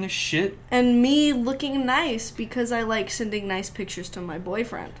taking a shit. And me looking nice because I like sending nice pictures to my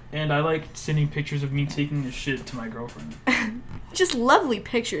boyfriend. And I like sending pictures of me taking a shit to my girlfriend. Just lovely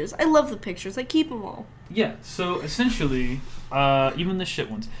pictures. I love the pictures. I keep them all. Yeah, so essentially, even the shit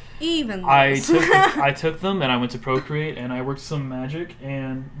ones. Even I took them and I went to Procreate and I worked some magic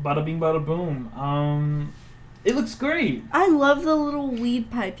and bada bing bada boom. It looks great. I love the little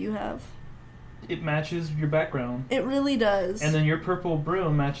weed pipe you have. It matches your background. It really does. And then your purple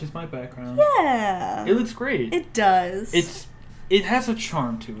broom matches my background. Yeah. It looks great. It does. It has a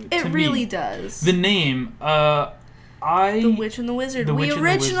charm to it. It really does. The name, The Witch and the Wizard. We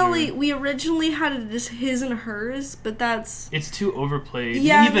originally had it as his and hers, but it's too overplayed.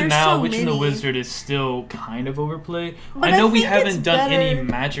 Yeah, even now, so Witch and the many. Wizard is still kind of overplayed. But I know I we think haven't it's done any better-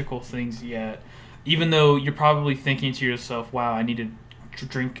 magical things yet. Even though you're probably thinking to yourself, "Wow, I need to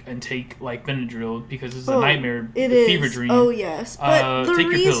drink and take like Benadryl because it's a nightmare, fever dream." Oh yes, but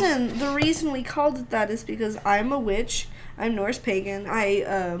take your pills. the reason we called it that is because I'm a witch. I'm Norse pagan.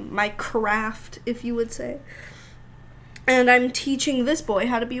 My craft, if you would say, and I'm teaching this boy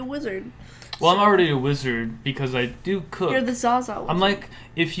how to be a wizard. Well, I'm already a wizard because I do cook. You're the Zaza wizard. I'm like,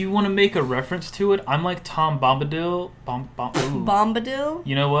 if you want to make a reference to it, I'm like Tom Bombadil. Ooh. Bombadil.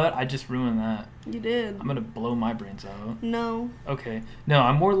 You know what? I just ruined that. You did. I'm gonna blow my brains out. No. Okay. No,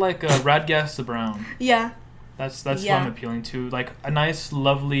 I'm more like Radgast the Brown. Yeah. That's what Yeah. I'm appealing to. Like a nice,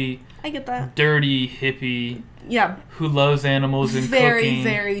 lovely, I get that. dirty hippie Yeah. who loves animals and Very, cooking.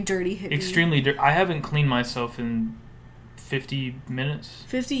 very dirty hippie. Extremely dirty. I haven't cleaned myself in 50 minutes.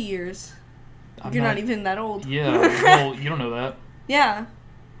 50 years. I'm You're not even that old. Yeah. Well, you don't know that. Yeah.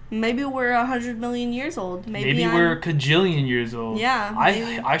 Maybe we're 100 million years old. Maybe we're a cajillion years old. Yeah.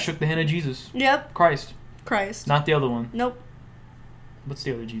 Maybe. I shook the hand of Jesus. Yep. Christ. Not the other one. Nope. What's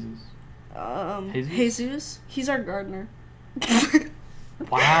the other Jesus? Jesus. He's our gardener.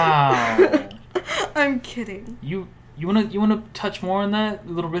 Wow. I'm kidding. You wanna touch more on that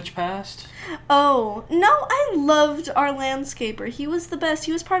little rich past? Oh, no, I loved our landscaper. He was the best.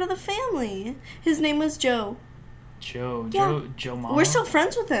 He was part of the family. His name was Joe. Joe Mama. We're still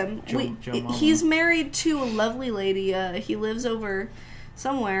friends with him. Joe Mama. He's married to a lovely lady. He lives over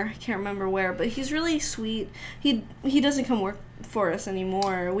somewhere. I can't remember where, but he's really sweet. He doesn't come work for us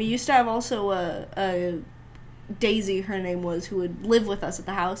anymore. We used to have also a Daisy, her name was, who would live with us at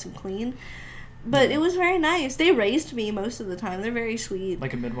the house and clean. But it was very nice. They raised me most of the time. They're very sweet.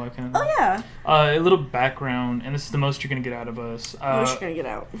 Like a midwife kind of thing? Oh, yeah. A little background, and this is the most you're going to get out of us. Most you're going to get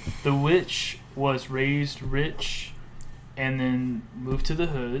out. The witch was raised rich and then moved to the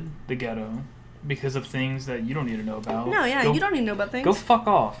hood, the ghetto, because of things that you don't need to know about. No, yeah, you don't need to know about things. Go fuck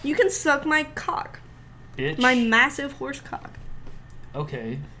off. You can suck my cock. Bitch. My massive horse cock.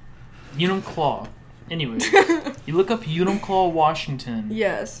 Okay. Enumclaw. Anyway, you look up Enumclaw, Washington.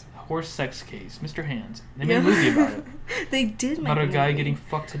 Yes. Horse sex case, Mr. Hands. They made a movie about it. They did make about a guy movie. Getting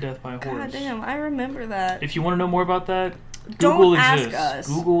fucked to death by a horse. God damn, I remember that. If you want to know more about that, Don't Google ask exists. us.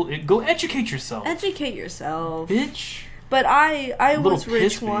 Google it. Go educate yourself. Educate yourself. Bitch. But I was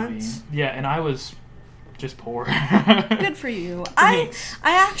rich baby. once. Yeah, and I was just poor. Good for you. I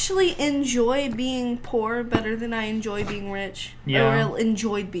actually enjoy being poor better than I enjoy being rich. Yeah. Or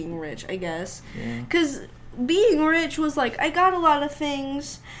enjoyed being rich, I guess. Yeah. Because being rich was like, I got a lot of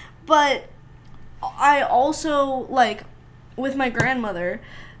things, but I also, like, with my grandmother,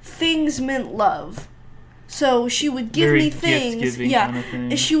 things meant love. So she would give me things. Yeah. Kind of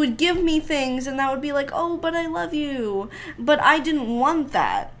thing. She would give me things, and that would be like, oh, but I love you. But I didn't want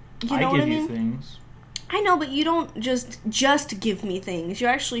that. You know what I mean? I give you things. I know, but you don't just give me things. You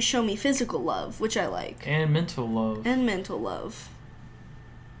actually show me physical love, which I like. And mental love. And mental love.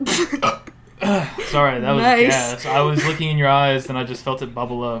 Sorry, that was nice. gas. I was looking in your eyes and I just felt it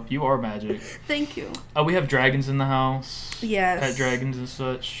bubble up. You are magic. Thank you. We have dragons in the house. Yes. Pet dragons and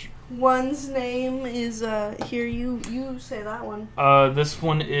such. One's name is, here, you say that one. This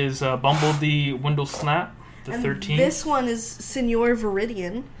one is Bumblebee Windlesnap, the 13th. This one is Senor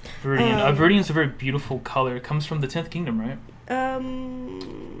Viridian. Viridian's a very beautiful color. It comes from the 10th Kingdom, right?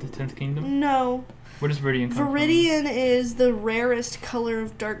 The 10th Kingdom? No. Where does Viridian come from? Viridian is the rarest color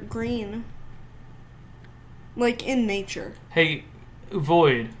of dark green. Like, in nature. Hey,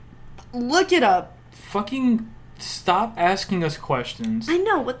 Void. Look it up. Fucking stop asking us questions. I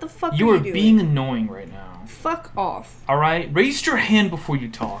know, what the fuck you are are you doing? being annoying right now. Fuck off. Alright? Raise your hand before you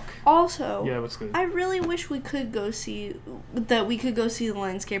talk. Also, yeah, what's good? I really wish we could go see the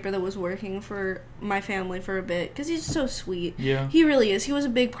landscaper that was working for my family for a bit, because he's so sweet. Yeah. He really is. He was a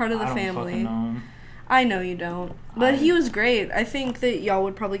big part of the family. I don't fucking know him. I know you don't. But he was great. I think that y'all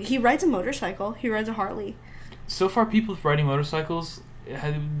would probably... He rides a motorcycle. He rides a Harley. so far people riding motorcycles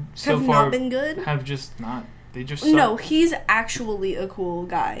have not been good. Have just not. They just suck. No, he's actually a cool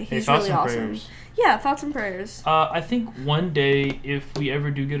guy. He's thoughts really and awesome. prayers. Yeah, thoughts and prayers. I think one day, if we ever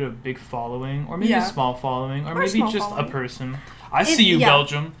do get a big following, or maybe a small following, or maybe just following. a person. I see you,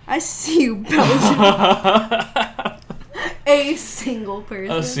 Belgium. I see you, Belgium. A single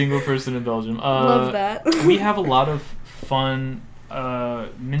person. A single person in Belgium. Love that. We have a lot of fun,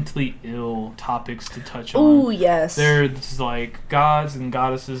 mentally ill topics to touch on. Oh, yes. There's like gods and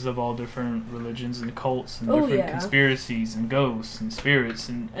goddesses of all different religions and cults and different conspiracies and ghosts and spirits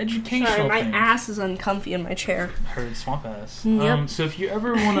and educational Sorry, my things. ass is uncomfy in my chair. Heard swamp ass. Yep. So if you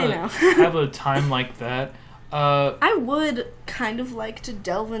ever want to have a time like that, I would kind of like to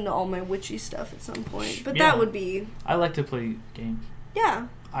delve into all my witchy stuff at some point, but that would be... I like to play games. Yeah.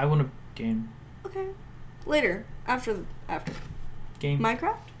 I want to game. Okay. Later. After. Game.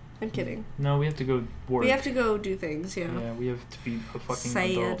 Minecraft? I'm kidding. No, we have to go work. We have to go do things, yeah. Yeah, we have to be a fucking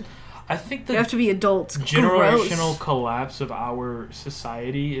Sad. adult. I think the We have to be adults. generational collapse of our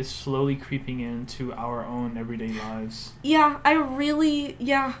society is slowly creeping into our own everyday lives. Yeah,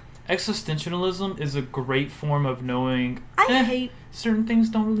 yeah. Existentialism is a great form of knowing I hate... certain things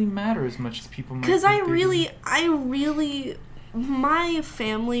don't really matter as much as people might Because think I really... My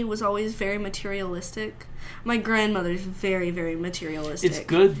family was always very materialistic. My grandmother's very, very materialistic. It's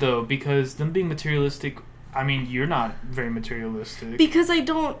good, though, because them being materialistic... I mean, you're not very materialistic. Because I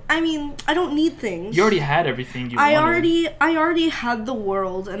don't need things. You already had everything you wanted. I already had the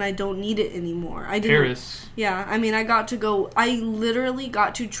world, and I don't need it anymore. I didn't. Paris. Yeah, I mean, I literally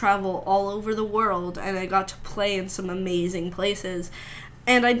got to travel all over the world, and I got to play in some amazing places,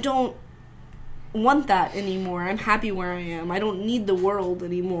 and I don't want that anymore. I'm happy where I am. I don't need the world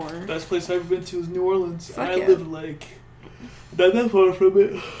anymore. Best place I've ever been to is New Orleans. Fuck I yeah. live like... not that far from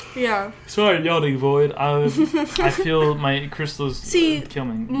it. Yeah. Sorry, I'm yawning, Void. I feel my crystals kill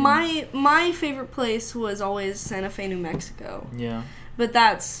me. My favorite place was always Santa Fe, New Mexico. Yeah. But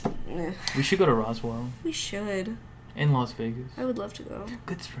that's... We should go to Roswell. We should. In Las Vegas. I would love to go.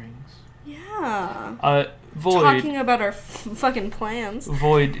 Good Springs. Yeah. Void. Talking about our fucking plans.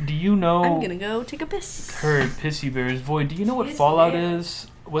 Void, do you know... I'm gonna go take a piss. Heard Pissy Bears. Void, do you know what Pissy Fallout Bears. is?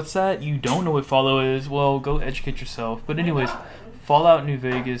 What's that? You don't know what Fallout is? Well, go educate yourself. But anyways, Fallout New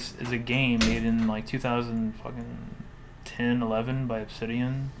Vegas is a game made in like 2010, 11 by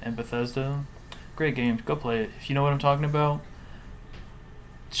Obsidian and Bethesda. Great game. Go play it. If you know what I'm talking about,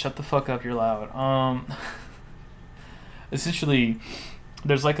 shut the fuck up. You're loud. Essentially,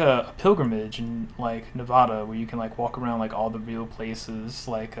 there's like a pilgrimage in like Nevada where you can like walk around like all the real places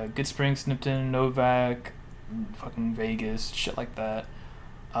like Good Springs, Snipton, Novak, fucking Vegas, shit like that.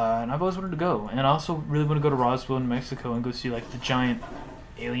 And I've always wanted to go. And I also really want to go to Roswell, New Mexico, and go see like the giant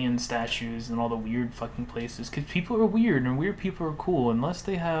alien statues and all the weird fucking places. Because people are weird, and weird people are cool. Unless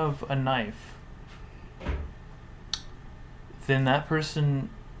they have a knife, then that person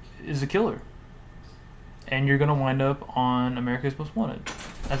is a killer. And you're going to wind up on America's Most Wanted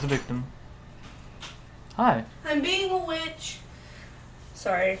as a victim. Hi. I'm being a witch.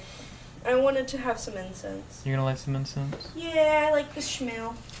 Sorry. I wanted to have some incense. You're going to light some incense? Yeah, I like the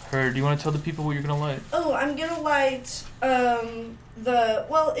smell. Heard. Do you want to tell the people what you're going to light? Oh, I'm going to light,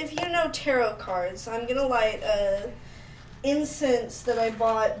 well, if you know tarot cards, I'm going to light, incense that I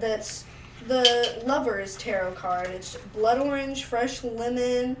bought that's the Lover's tarot card. It's blood orange, fresh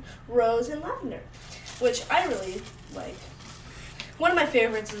lemon, rose, and lavender, which I really like. One of my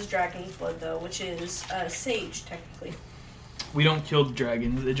favorites is Dragon's Blood, though, which is sage, technically. We don't kill the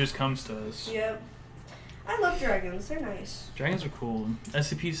dragons. It just comes to us. Yep. I love dragons. They're nice. Dragons are cool.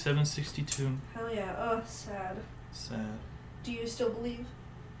 SCP-762. Hell yeah. Oh, sad. Sad. Do you still believe?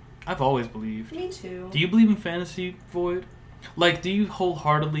 I've always believed. Me too. Do you believe in fantasy, Void? Like, do you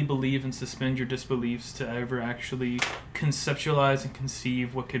wholeheartedly believe and suspend your disbeliefs to ever actually conceptualize and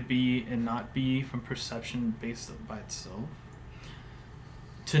conceive what could be and not be from perception based by itself?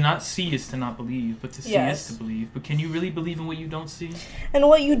 To not see is to not believe, but to see is to believe. But can you really believe in what you don't see? And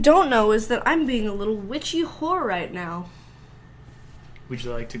what you don't know is that I'm being a little witchy whore right now. Would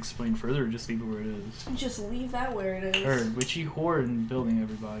you like to explain further or just leave it where it is? Just leave that where it is. Heard. Witchy whore in the building,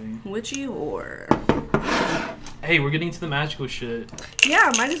 everybody. Witchy whore. Hey, we're getting to the magical shit.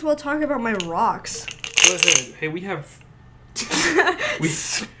 Yeah, might as well talk about my rocks. Go ahead. Hey, we have... we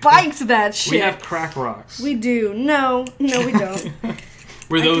spiked that shit. We have crack rocks. We do. No, we don't.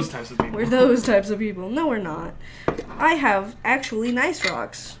 We're those types of people. We're those types of people. No, we're not. I have actually nice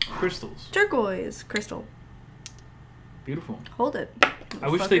rocks. Crystals. Turquoise. Crystal. Beautiful. Hold it. I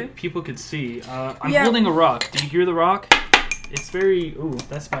wish that people could see. I'm holding a rock. Do you hear the rock? It's very... Ooh,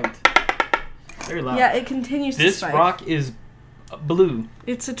 that spiked. very loud. Yeah, it continues to This spike. rock is blue.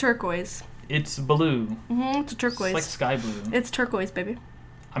 It's a turquoise. It's blue. It's a turquoise. It's like sky blue. It's turquoise, baby.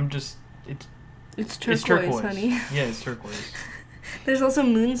 It's turquoise, honey. Yeah, it's turquoise. There's also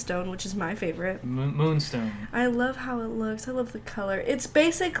moonstone, which is my favorite. Moonstone. I love how it looks. I love the color. It's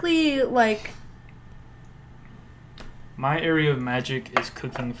basically like... My area of magic is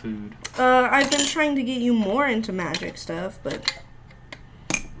cooking food. I've been trying to get you more into magic stuff, but...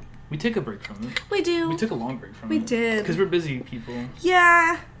 We take a break from it. We do. We took a long break from it. We did. Because we're busy people.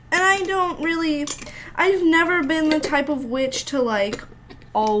 Yeah, and I don't really... I've never been the type of witch to, like,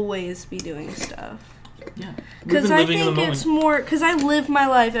 always be doing stuff. Yeah. Because I think it's more... Because I live my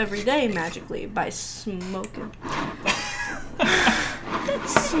life every day magically by smoking.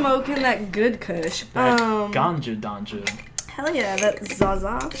 Smoking that good kush. Ganja danja. Hell yeah, that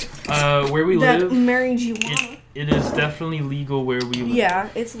Zaza. Where we that live... That marijuana. It is definitely legal where we live. Yeah,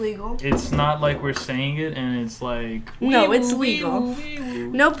 it's legal. It's not like we're saying it and it's like... No, it's legal.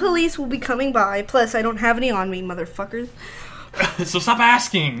 No police will be coming by. Plus, I don't have any on me, motherfuckers. So stop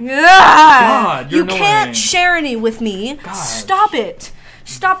asking. God, you're you annoying. Can't share any with me. God. Stop it.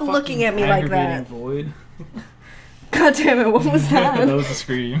 Stop looking at me like that. Void. God damn it, what was that? That was a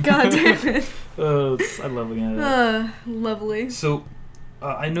scream. God damn it. I love looking at it. Lovely. So,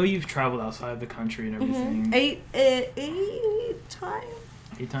 I know you've traveled outside of the country and everything. 8 times?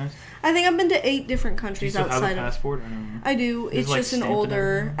 8 times? I think I've been to 8 different countries outside of... Do you still have a passport or no? I do. It's like just an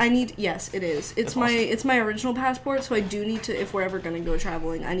older... I need... Yes, it is. It's awesome. It's my original passport, so I do need to... If we're ever going to go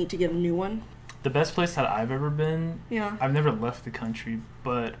traveling, I need to get a new one. The best place that I've ever been... Yeah. I've never left the country,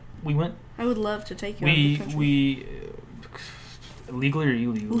 but we went... I would love to take you out of the country. We... Legally or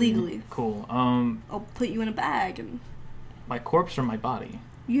illegally? Legally. Cool. I'll put you in a bag and... My corpse or my body?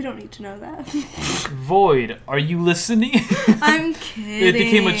 You don't need to know that. Void, are you listening? I'm kidding. It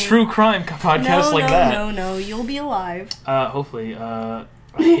became a true crime podcast that. No, you'll be alive. Hopefully. I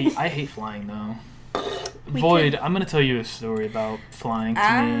hate flying though. Void, I'm gonna tell you a story about flying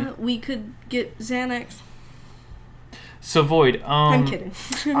to me. We could get Xanax. So Void, I'm kidding.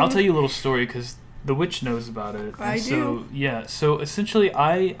 I'll tell you a little story because the witch knows about it. I do. So yeah, so essentially,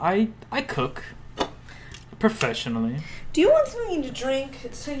 I cook professionally. Do you want something to drink,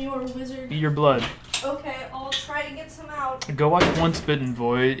 Senor Wizard? Your blood. Okay, I'll try to get some out. Go watch Once Bitten,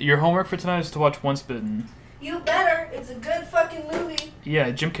 Void. Your homework for tonight is to watch Once Bitten. You better. It's a good fucking movie. Yeah,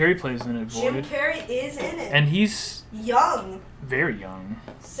 Jim Carrey plays in it, Void. Jim Carrey is in it. And he's young. Very young.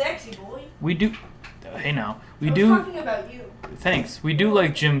 Sexy boy. We do. Hey now, I was talking about you. Thanks. We do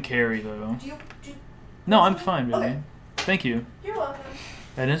like Jim Carrey though. Do you no, I'm fine, really. Okay. Thank you. You're welcome.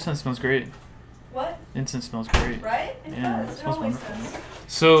 That incense smells great. What? Incense smells great. Right? It Yeah, does. it It smells always wonderful. does.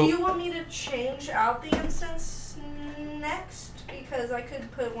 So. Do you want me to change out the incense next? Because I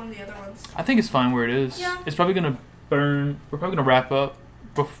could put one of the other ones. I think it's fine where it is. Yeah. It's probably gonna burn. We're probably gonna wrap up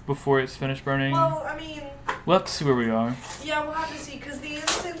before it's finished burning. Well, I mean. We'll have to see where we are. Yeah, we'll have to see because the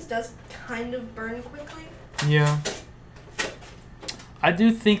incense does kind of burn quickly. Yeah. I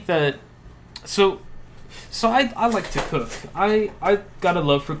do think that. So I like to cook. I got a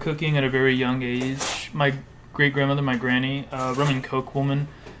love for cooking at a very young age. My great grandmother, my granny, rum and coke woman.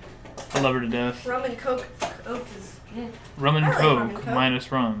 I love her to death. Rum and coke. Coke is. Rum and I like coke, rum and coke.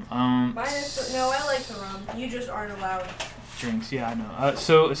 minus rum. No, I like the rum. You just aren't allowed. Drinks, yeah, I know.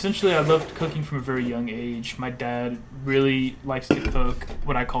 So essentially, I loved cooking from a very young age. My dad really likes to cook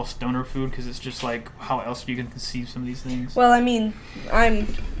what I call stoner food because it's just like how else you can conceive some of these things. Well, I mean,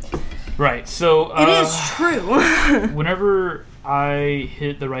 Right. So it is true. Whenever I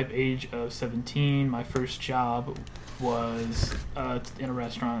hit the ripe age of 17, my first job was in a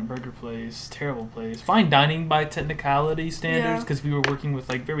restaurant, burger place, terrible place, fine dining by technicality standards because we were working with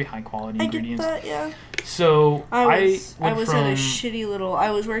like very high quality ingredients. I get that, yeah. So I was at a shitty little. I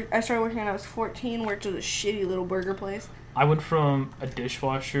started working when I was 14. Worked at a shitty little burger place. I went from a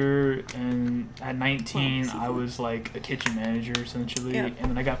dishwasher, and at 19, I was like a kitchen manager essentially, and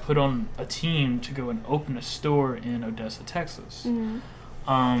then I got put on a team to go and open a store in Odessa, Texas. Mm-hmm.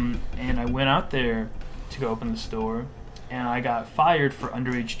 And I went out there to go open the store, and I got fired for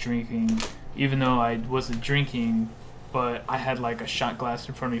underage drinking, even though I wasn't drinking, but I had like a shot glass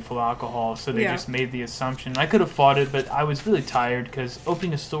in front of me full of alcohol, so they just made the assumption. I could have fought it, but I was really tired because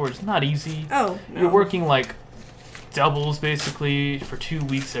opening a store is not easy. Oh, no. You're working like doubles basically for 2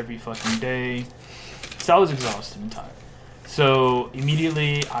 weeks every fucking day. So I was exhausted and tired. So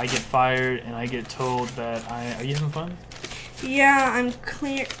immediately I get fired and I get told that are you having fun? Yeah, I'm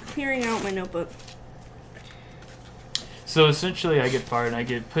clearing out my notebook. So essentially I get fired and I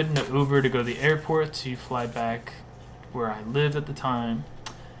get put in an Uber to go to the airport to fly back where I lived at the time.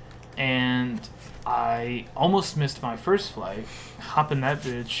 and I almost missed my first flight. Hop in that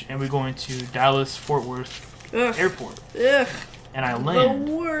bitch, and we're going to Dallas Fort Worth Airport. Ugh. And I land.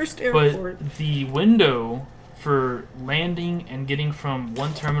 The worst airport. But the window for landing and getting from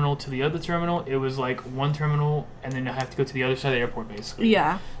one terminal to the other terminal, it was like one terminal, and then I have to go to the other side of the airport, basically.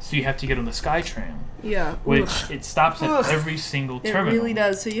 Yeah. So you have to get on the SkyTram. Yeah. Which it stops at every single terminal. It really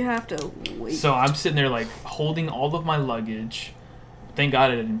does. So you have to wait. So I'm sitting there like holding all of my luggage. Thank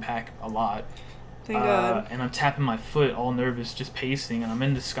God I didn't pack a lot. Thank God. And I'm tapping my foot, all nervous, just pacing, and I'm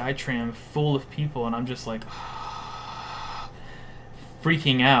in the SkyTram full of people, and I'm just like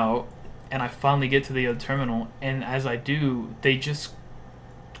freaking out. And I finally get to the other terminal, and as I do, they just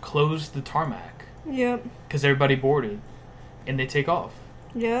close the tarmac. Yep. Because everybody boarded, and they take off.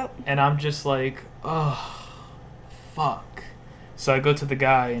 Yep. And I'm just like, oh, fuck. So I go to the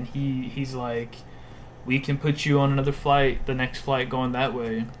guy, and he's like, we can put you on another flight, the next flight going that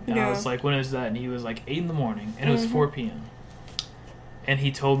way. And I was like, when is that? And he was like, 8 in the morning, and it was 4 p.m. And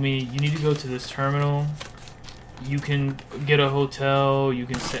he told me, you need to go to this terminal. You can get a hotel. You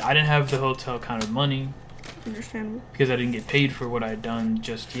can stay. I didn't have the hotel kind of money. Understandable. Because I didn't get paid for what I had done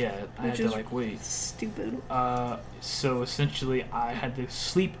just yet. I had to like wait. Stupid. So essentially, I had to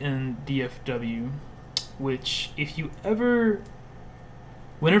sleep in DFW, which if you ever,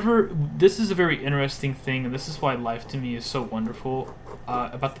 whenever, this is a very interesting thing, and this is why life to me is so wonderful,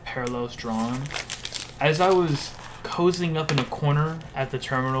 about the parallels drawn. As I was cozying up in a corner at the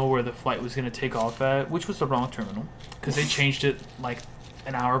terminal where the flight was going to take off at, which was the wrong terminal, because they changed it like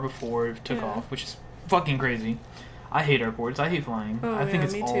an hour before it took off, which is fucking crazy. I hate airports. I hate flying. I think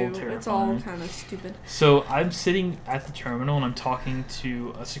it's all terrifying. It's all kind of stupid. So I'm sitting at the terminal and I'm talking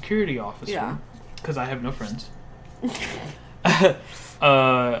to a security officer because I have no friends.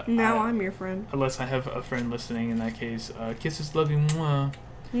 I'm your friend. Unless I have a friend listening. In that case, kisses, love you, mwah.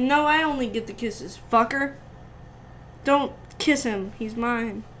 No, I only get the kisses, fucker. Don't kiss him. He's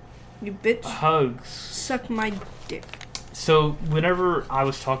mine. You bitch. Hugs. Suck my dick. So whenever I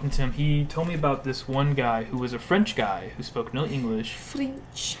was talking to him, he told me about this one guy who was a French guy who spoke no English.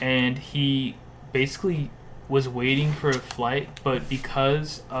 French. And he basically was waiting for a flight, but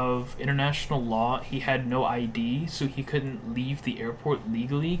because of international law, he had no ID, so he couldn't leave the airport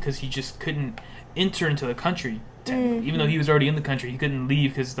legally because he just couldn't enter into the country. Even though he was already in the country, he couldn't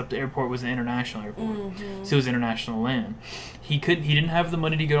leave because the airport was an international airport. So it was international land. He didn't have the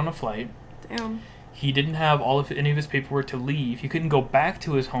money to get on a flight. Damn. He didn't have any of his paperwork to leave. He couldn't go back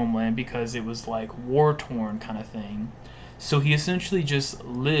to his homeland because it was like war-torn kind of thing. So he essentially just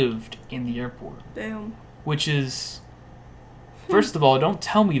lived in the airport. Damn. Which is, first of all, don't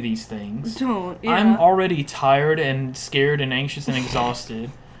tell me these things. Don't, yeah. I'm already tired and scared and anxious and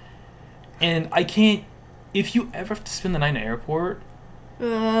exhausted. And I can't, if you ever have to spend the night in an airport,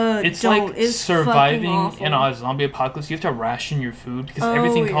 it's like surviving in a zombie apocalypse. You have to ration your food because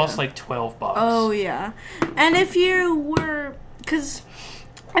everything costs like $12. Oh, yeah. And if you were, because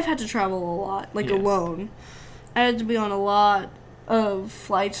I've had to travel a lot, alone. I had to be on a lot of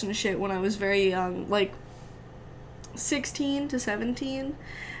flights and shit when I was very young, like 16 to 17.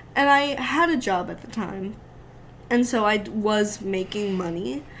 And I had a job at the time. And so I was making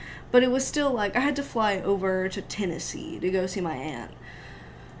money. But it was still like, I had to fly over to Tennessee to go see my aunt.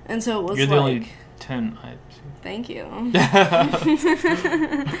 And so it was You're the only 10 I see. Thank you.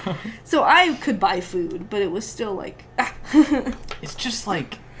 So I could buy food, but it was still like... It's just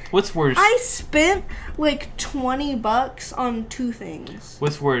like, what's worse? I spent like $20 on 2 things.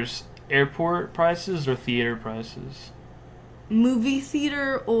 What's worse, airport prices or theater prices? Movie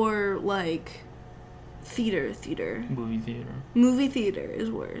theater or like... Theater. Movie theater. Movie theater is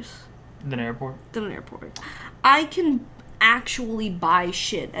worse. Than airport? Than an airport. I can actually buy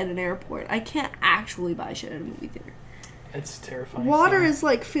shit at an airport. I can't actually buy shit at a movie theater. It's terrifying. Water is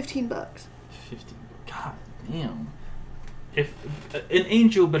like $15. 50. God damn. If an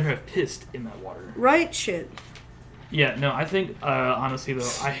angel better have pissed in that water. Right shit. Yeah, no, I think, honestly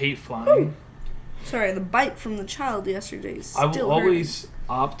though, I hate flying. Ooh. Sorry, the bite from the child yesterday is still I will always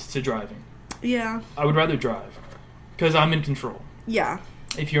opt to driving. Yeah. I would rather drive. Because I'm in control. Yeah.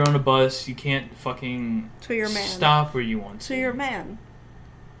 If you're on a bus, you can't fucking so you're a man. Stop where you want to. So you're a man.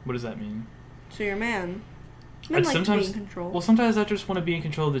 What does that mean? So you're a man. Men like to be in control. Well, sometimes I just want to be in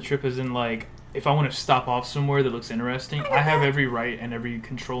control of the trip, as in, like, if I want to stop off somewhere that looks interesting, I have every right and every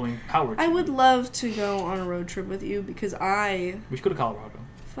controlling power to. I would love to go on a road trip with you because We should go to Colorado.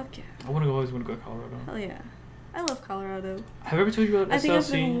 Fuck yeah. I always want to go to Colorado. Hell yeah. I love Colorado. Have I ever told you about SLC? I think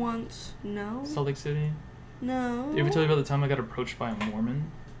I've been once. No. Salt Lake City? No. Did I ever tell you about the time I got approached by a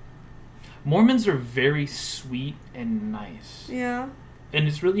Mormon? Mormons are very sweet and nice. Yeah. and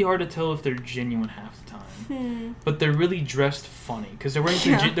it's really hard to tell if they're genuine half the time. But they're really dressed funny because they're wearing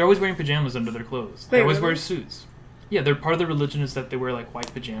they're always wearing pajamas under their clothes. They always wear suits. Yeah, they're part of the religion is that they wear like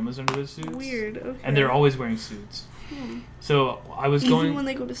white pajamas under their suits. Weird. Okay. And they're always wearing suits. So I was going. Even when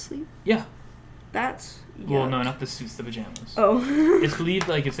they go to sleep. Yeah. That's. Well, no, not the suits, the pajamas. Oh. It's believed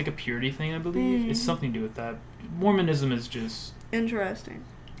like it's like a purity thing. I believe it's something to do with that. Mormonism is just interesting.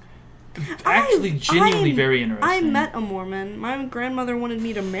 Actually, genuinely very interesting. I met a Mormon. My grandmother wanted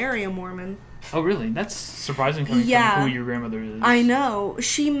me to marry a Mormon. Oh, really? That's surprising coming from who your grandmother is. I know.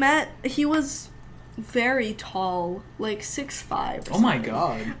 He was very tall, like 6'5". Oh my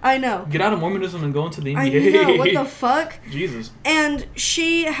god. I know. Get out of Mormonism and go into the NBA. I know. What the fuck? Jesus. And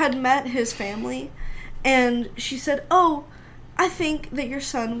she had met his family, and she said, "Oh, I think that your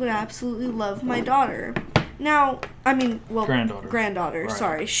son would absolutely love my daughter." Now, I mean, well, granddaughter. Right.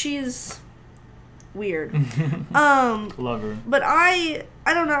 Sorry, she's weird. Love her. But I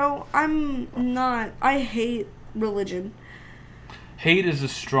don't know. I hate religion. Hate is a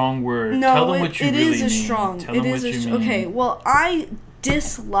strong word. No, Tell them what you really mean. It is a strong. Okay, well, I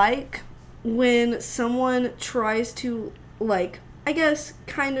dislike when someone tries to, like, I guess,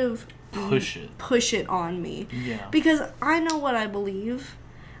 kind of push it on me. Yeah. Because I know what I believe,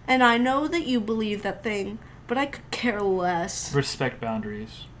 and I know that you believe that thing, but I could care less. Respect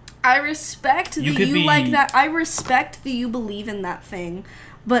boundaries. I respect that you like that. I respect that you believe in that thing,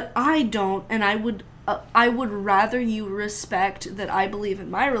 but I don't, and I would rather you respect that I believe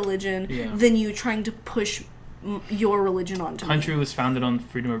in my religion than you trying to push your religion onto me. Country was founded on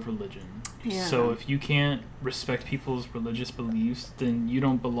freedom of religion. Yeah. So if you can't respect people's religious beliefs, then you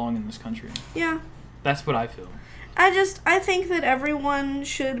don't belong in this country. Yeah. That's what I feel. I think that everyone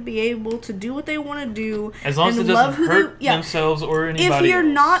should be able to do what they want to do. As long as it doesn't hurt themselves or anybody else. If you're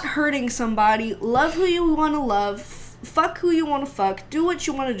not hurting somebody, love who you want to love, fuck who you want to fuck, do what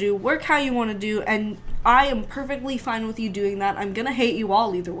you want to do, work how you want to do, and I am perfectly fine with you doing that. I'm gonna hate you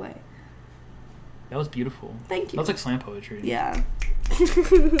all either way. That was beautiful. Thank you. That was like slam poetry. Yeah.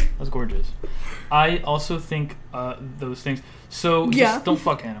 That was gorgeous. I also think those things. So just don't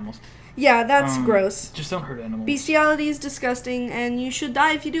fuck animals. Yeah, that's gross. Just don't hurt animals. Bestiality is disgusting, and you should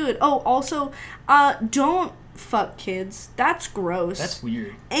die if you do it. Oh, also, don't fuck kids. That's gross. That's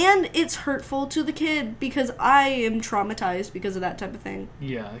weird. And it's hurtful to the kid, because I am traumatized because of that type of thing.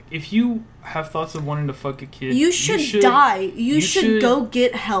 Yeah. If you have thoughts of wanting to fuck a kid, you should die. You should go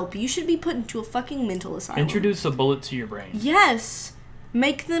get help. You should be put into a fucking mental asylum. Introduce a bullet to your brain. Yes.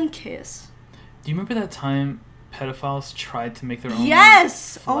 Make them kiss. Do you remember that time pedophiles tried to make their own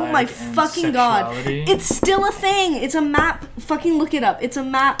Oh my fucking god. It's still a thing. It's a map. Fucking look it up. It's a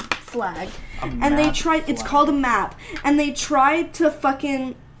map flag. It's called a map. And they tried to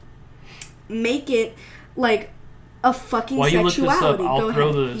fucking make it like a fucking While you sexuality. look this up, I'll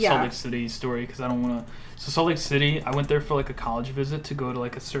throw the Salt Lake City story because I don't want to. So Salt Lake City, I went there for like a college visit to go to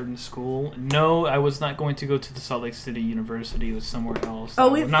like a certain school. No, I was not going to go to the Salt Lake City University. It was somewhere else.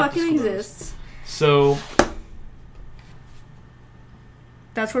 Oh, it fucking exists. So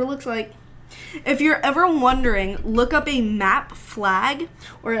that's what it looks like. If you're ever wondering, look up a map flag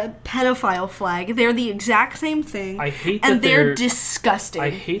or a pedophile flag. They're the exact same thing. I hate that they're disgusting.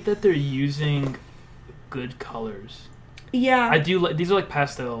 I hate that they're using good colors. Yeah. I do like these are like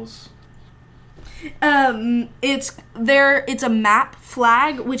pastels. It's a map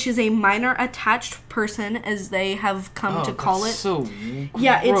flag, which is a minor attached person, as they have come to call it. So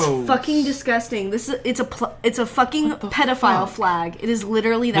yeah, it's fucking disgusting. It's a fucking pedophile flag. It is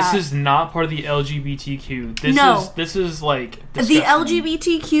literally that. This is not part of the LGBTQ. This is like disgusting. The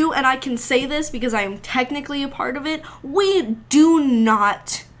LGBTQ, and I can say this because I am technically a part of it. We do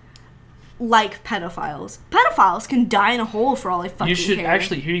not like pedophiles. Pedophiles can die in a hole for all I fucking care. You should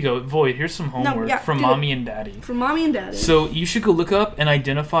actually, here you go, Void, here's some homework from Mommy and Daddy. From Mommy and Daddy. So you should go look up and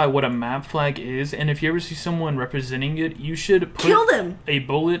identify what a map flag is, and if you ever see someone representing it, you should kill them. A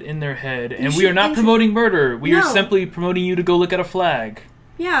bullet in their head. And we are not promoting murder. We are simply promoting you to go look at a flag.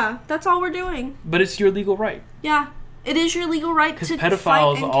 Yeah, that's all we're doing. But it's your legal right. Yeah. It is your legal right to pedophiles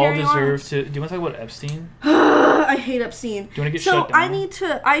fight and all carry deserve on. to. Do you want to talk about Epstein? I hate Epstein. Do you want to get shut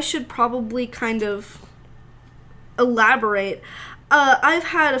down? I should probably kind of elaborate. I've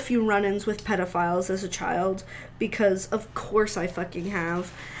had a few run-ins with pedophiles as a child because of course I fucking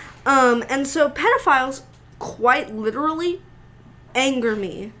have. And so pedophiles quite literally anger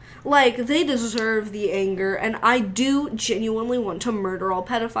me. Like, they deserve the anger, and I do genuinely want to murder all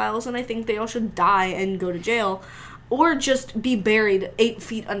pedophiles, and I think they all should die and go to jail. Or just be buried 8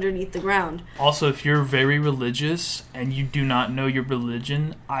 feet underneath the ground. Also, if you're very religious and you do not know your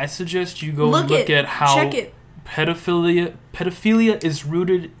religion, I suggest you go look at how pedophilia is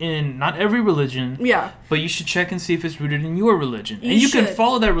rooted in not every religion. Yeah. But you should check and see if it's rooted in your religion. And you should. can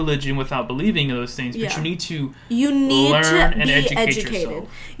follow that religion without believing in those things, but Yeah. you need to learn to and be educated. yourself.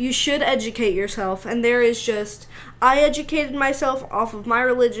 You should educate yourself, and there is just I educated myself off of my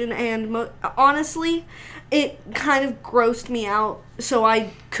religion, and honestly, it kind of grossed me out, so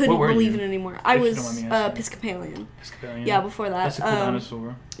I couldn't believe it anymore. I If you was don't mind me asking. Episcopalian. Episcopalian. Yeah, before that. That's a cool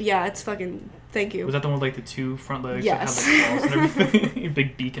dinosaur. Yeah, it's fucking. Thank you. Was that the one with like the two front legs Yes. that have like claws and everything?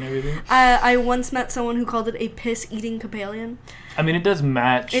 Big beak and everything? I once met someone who called it a piss-eating Capalian. I mean, it does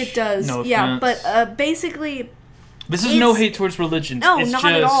match. It does, No yeah. offense. But basically, this is no hate towards religion. no, it's not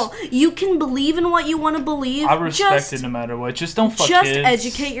just, at all. You can believe in what you want to believe. I respect it no matter what. Just don't fuck just kids.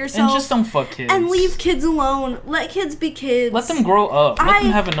 educate yourself. And just don't fuck kids. And leave kids alone. Let kids be kids. Let them grow up. Let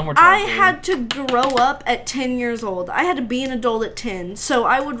them have a normal I childhood. had to grow up at 10 years old. I had to be an adult at 10. So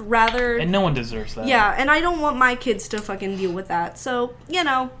I would rather... And no one deserves that. Yeah, and I don't want my kids to fucking deal with that. So,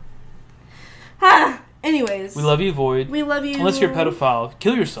 anyways. We love you, Void. We love you. Unless you're a pedophile.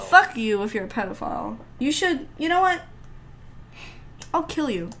 Kill yourself. Fuck you if you're a pedophile. You should... You know what? I'll kill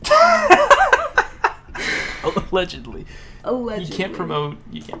you. Allegedly. Allegedly. You can't promote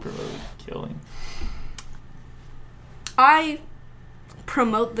killing. I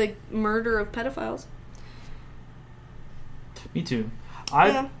promote the murder of pedophiles. Me too.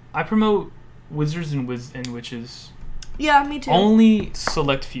 Yeah. I promote wizards and witches. Yeah, me too. Only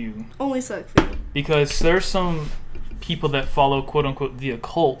select few. Only select few. Because there's some people that follow quote unquote the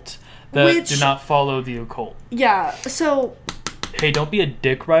occult that do not follow the occult. Yeah, so... Hey, don't be a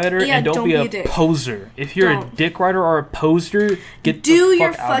dick rider and don't be a dick. poser. If you're a dick rider or a poser, get Do the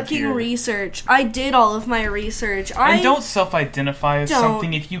your fuck out of fucking here. research. I did all of my research. And don't self-identify as Don't.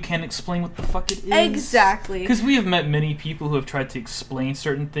 something if you can't explain what the fuck it is. Exactly. Because we have met many people who have tried to explain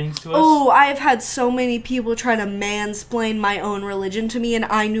certain things to us. Oh, I've had so many people try to mansplain my own religion to me, and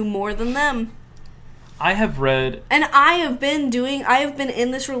I knew more than them. I have read... And I have been in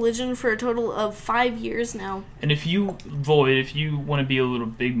this religion for a total of 5 years now. And if you want to be a little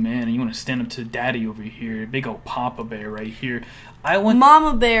big man and you want to stand up to daddy over here, big old Papa Bear right here,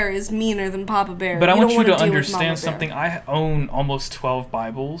 Mama Bear is meaner than Papa Bear. But I want you to deal with Mama understand Bear. something. I own almost 12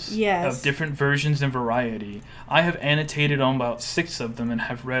 Bibles of different versions and variety. I have annotated on about 6 of them and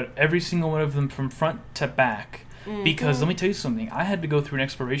have read every single one of them from front to back. Because let me tell you something, I had to go through an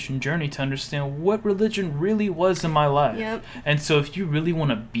exploration journey to understand what religion really was in my life. Yep. And so if you really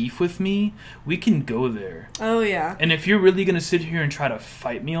want to beef with me, we can go there. Oh, yeah. And if you're really going to sit here and try to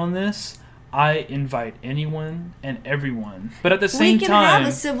fight me on this, I invite anyone and everyone. But at the same time... We can have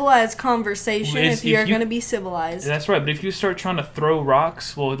a civilized conversation if you're going to be civilized. That's right, but if you start trying to throw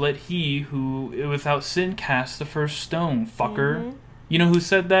rocks, well, let he who without sin cast the first stone, fucker. Mm-hmm. You know who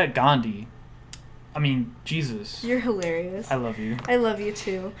said that? Gandhi. I mean, Jesus. You're hilarious. I love you. I love you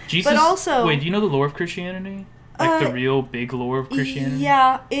too. Jesus. But also... Wait, do you know the lore of Christianity? Like the real big lore of Christianity?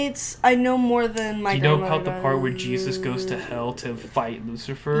 Yeah, I know more than my grandmother. Do you know about the part where Jesus goes to hell to fight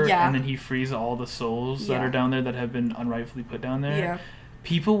Lucifer? Yeah. And then he frees all the souls that are down there that have been unrightfully put down there? Yeah.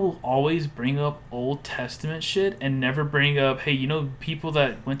 People will always bring up Old Testament shit and never bring up, hey, you know people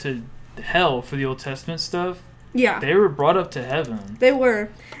that went to hell for the Old Testament stuff? Yeah. They were brought up to heaven. They were.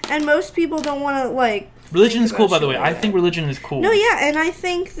 And most people don't want to, like... Religion is cool, by the way. I think religion is cool. No, yeah, and I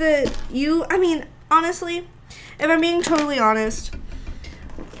think that honestly, if I'm being totally honest,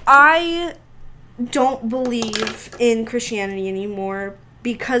 I don't believe in Christianity anymore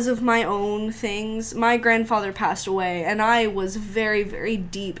because of my own things. My grandfather passed away, and I was very, very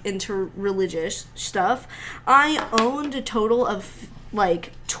deep into religious stuff. I owned a total of,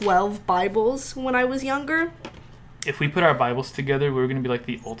 12 Bibles when I was younger. If we put our Bibles together, we're going to be like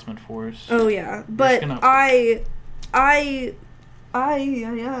the ultimate force. Oh, yeah. But I...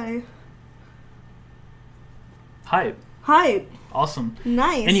 Hype. Awesome.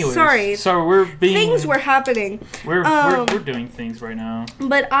 Nice. Anyways, sorry. So we're being... Things were happening. We're doing things right now.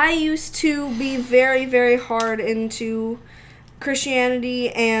 But I used to be very, very hard into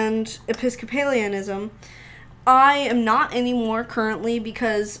Christianity and Episcopalianism. I am not anymore currently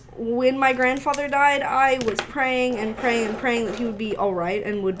because when my grandfather died, I was praying and praying and praying that he would be alright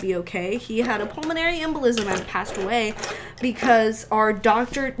and would be okay. He had a pulmonary embolism and passed away because our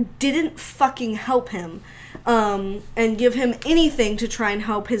doctor didn't fucking help him and give him anything to try and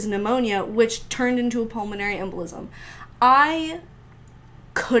help his pneumonia, which turned into a pulmonary embolism. I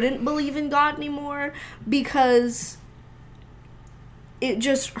couldn't believe in God anymore because it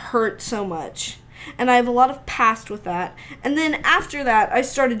just hurt so much. And I have a lot of past with that. And then after that, I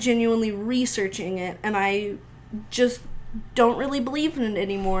started genuinely researching it, and I just don't really believe in it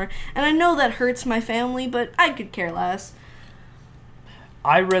anymore. And I know that hurts my family, but I could care less.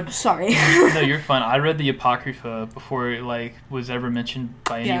 I read... Sorry. No, you're fine. I read the Apocrypha before it, like, was ever mentioned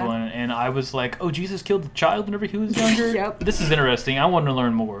by anyone, and I was like, oh, Jesus killed a child whenever he was younger? Yep. This is interesting. I want to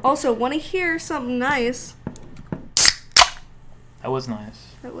learn more. Also, want to hear something nice? That was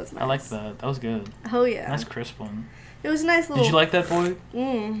nice. That was nice. I like that. That was good. Oh, yeah. Nice crisp one. It was a nice little... Did you like that, boy?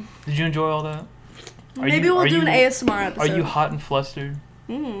 Mm. Did you enjoy all that? Maybe we'll do an ASMR episode. Are you hot and flustered?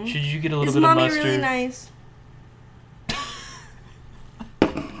 Mm. Should you get a little Is bit of mommy mustard? really nice?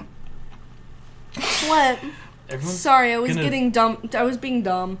 What? Everyone's Sorry, I was gonna- getting dumb. I was being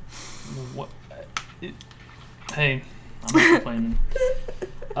dumb. What? Hey, I'm not complaining.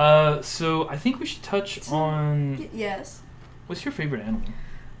 So I think we should touch on... Yes. What's your favorite animal?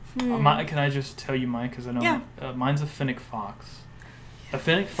 Can I just tell you mine? Because I know Yeah. mine's a fennec fox. A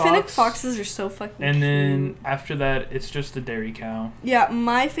fennec fox. Fennec foxes are so fucking cute. And then after that, it's just a dairy cow. Yeah,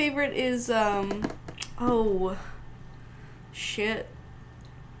 my favorite is, oh, shit.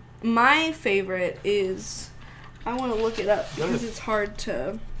 My favorite is, I want to look it up Go because ahead. it's hard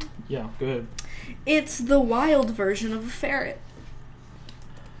to, Yeah, go ahead. it's the wild version of a ferret.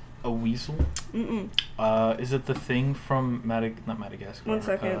 A weasel? Mm-mm. Is it the thing from not Madagascar? 1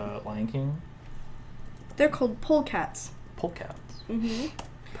 second. Lion King? They're called polecats. Polecats. Mm-hmm.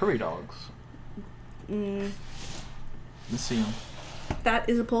 Prairie dogs. Mm, Let's see 'em. that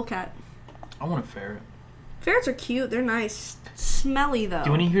is a polecat. I want a ferret. Ferrets are cute. They're nice. Smelly, though. Do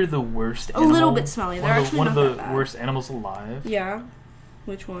you want to hear the worst A animal? little bit smelly. They're actually one not of that the bad. worst animals alive. Yeah.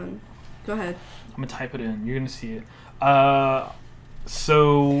 Which one? Go ahead. I'm gonna type it in. You're gonna see it.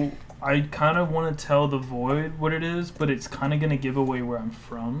 So I kind of want to tell the Void what it is, but it's kind of gonna give away where I'm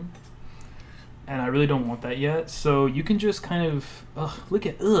from, and I really don't want that yet. So you can just kind of look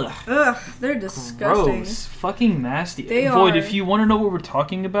at Ugh, they're disgusting. gross, fucking nasty. They Void, are. if you want to know what we're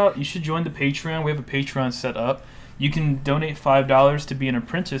talking about, you should join the Patreon. We have a Patreon set up. You can donate $5 to be an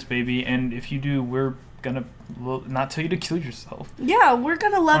apprentice, baby, and if you do, we're gonna not tell you to kill yourself. Yeah, we're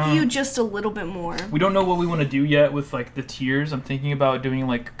gonna love you just a little bit more. We don't know what we want to do yet with like the tiers. I'm thinking about doing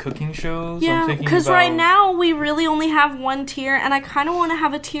like cooking shows. Yeah, I'm because right now we really only have one tier, and I kind of want to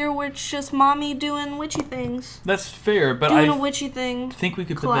have a tier where it's just mommy doing witchy things. That's fair, but Doing a I witchy thing. think we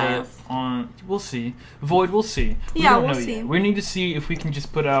could put that class. on. We'll see. Void, we'll see. We Yeah, don't we'll know see. Yet. We need to see if we can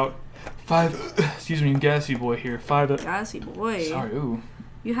just put out 5. Excuse me, gassy boy here. 5. Gassy boy. Sorry, ooh.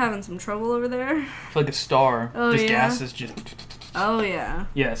 You having some trouble over there? I feel like a star. Oh, just yeah? gases just. Oh, yeah.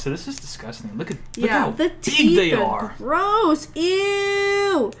 Yeah, so this is disgusting. Look Yeah, how the big teeth they are are. gross.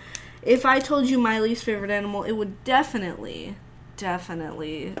 Ew. If I told you my least favorite animal, it would definitely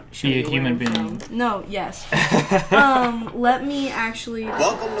show Be a you where human I'm being. from. No, yes. Let me actually...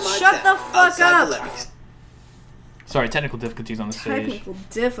 Welcome to my Shut town, the fuck outside up! the levees. Sorry, technical difficulties on the stage. Technical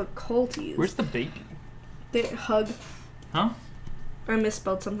difficulties. Where's the baby? They hug. Huh? I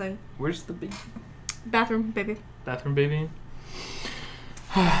misspelled something. Where's the baby? Bathroom, baby. Bathroom baby?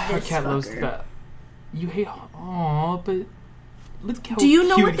 Our This cat loves the fucker. bath. You hate. Aw, but look how Do you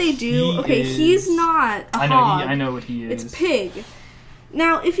know what cute they do? he Okay, he's is. not a I know. hog. I know what he is. It's pig.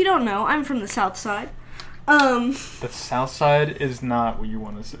 Now, if you don't know, I'm from the south side. The south side is not what you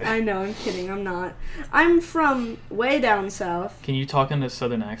want to say. I know, I'm kidding, I'm not. I'm from way down south. Can you talk in a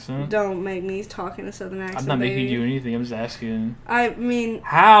southern accent? Don't make me talk in a southern accent, I'm not making baby. you do anything. I'm just asking. I mean,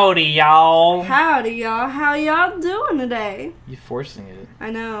 Howdy, y'all. howdy, y'all. How y'all doing today? You're forcing it. I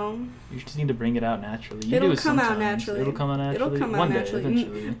know. You just need to bring it out naturally. You It'll do it come out sometimes. naturally. It'll come out naturally. It'll come out One day, naturally.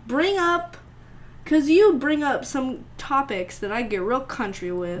 eventually. Bring up, because you bring up some topics that I get real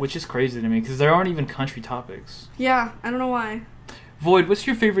country with. Which is crazy to me because there aren't even country topics. Yeah, I don't know why. Void, what's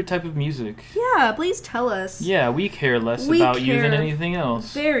your favorite type of music? Yeah, please tell us. Yeah, we care less We about you than care anything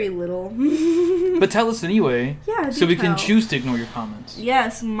else. Very little. But tell us anyway. Yeah, do So we can tell. choose to ignore your comments.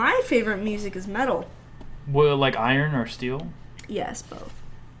 Yes, my favorite music is metal. Well, like iron or steel? Yes, both.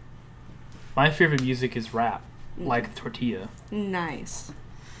 My favorite music is rap, like tortilla. Nice.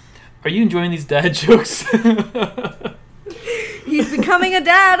 Are you enjoying these dad jokes? He's becoming a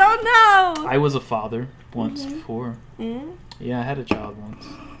dad. Oh no! I was a father once before. Mm? Yeah, I had a child once.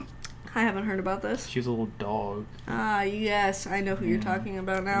 I haven't heard about this. She was a little dog. Ah, yes, I know who you're talking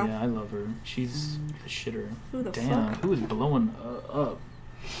about now. Yeah, I love her. She's a shitter. Who the Damn, fuck? who is blowing up?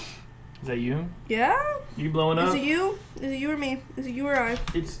 Is that you? Yeah? You blowing up? Is it you? Is it you or me? Is it you or I?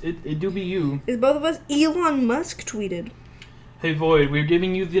 It do be you. Is both of us? Elon Musk tweeted. Hey Void, we're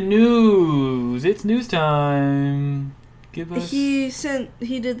giving you the news. It's news time. Give us. He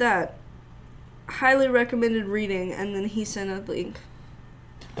did that. Highly recommended reading, and then he sent a link.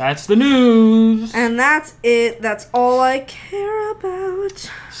 That's the news. And that's it. That's all I care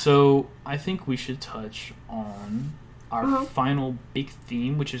about. So I think we should touch on our final big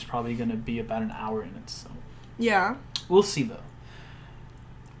theme, which is probably going to be about an hour in itself. Yeah. We'll see, though.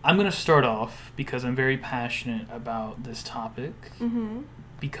 I'm going to start off because I'm very passionate about this topic. Mm-hmm.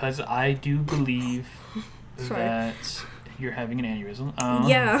 Because I do believe that you're having an aneurysm.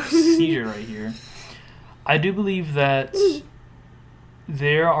 Yeah. Seizure right here. I do believe that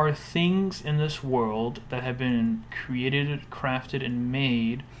there are things in this world that have been created, crafted, and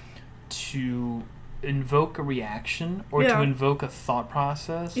made to invoke a reaction or to invoke a thought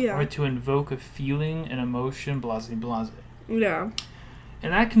process or to invoke a feeling, an emotion, blase, blase. Yeah.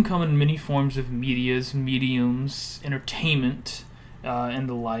 And that can come in many forms of mediums, entertainment, and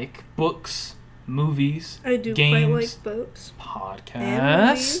the like. Books, movies, I do games, quite like books.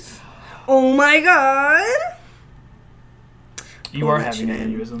 Podcasts. Oh my god! You are having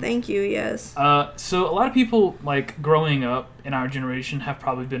an aneurysm. Thank you, yes. So a lot of people, like, growing up in our generation have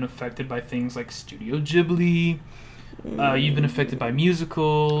probably been affected by things like Studio Ghibli. You've been affected by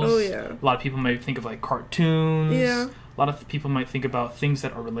musicals. Oh, yeah. A lot of people might think of, like, cartoons. Yeah. A lot of people might think about things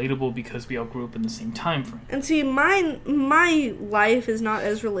that are relatable because we all grew up in the same time frame. And see, my life is not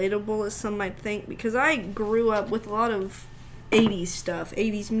as relatable as some might think because I grew up with a lot of 80s stuff.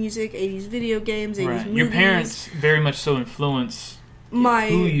 80s music, 80s video games, 80s movies. Your parents very much so influence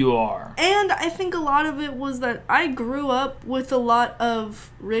who you are. And I think a lot of it was that I grew up with a lot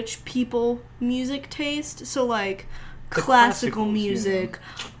of rich people music taste. So, like, classical music,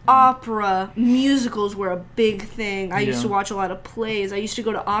 opera, musicals were a big thing. I used to watch a lot of plays. I used to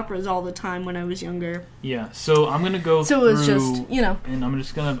go to operas all the time when I was younger. Yeah, so I'm gonna go through, it was just, and I'm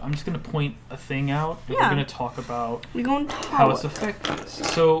just gonna point a thing out, and we're gonna talk about how it's affected us.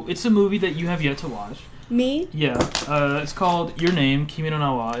 So it's a movie that you have yet to watch. Me? Yeah, it's called Your Name, Kimi no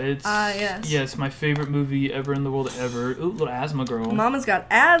Na wa. It's yes. Yeah, it's my favorite movie ever in the world ever. Ooh, little asthma girl. Mama's got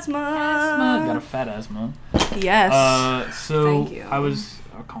asthma. Got a fat asthma. Yes. So Thank you.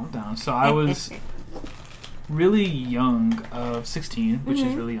 calm down. So I was really young, 16, which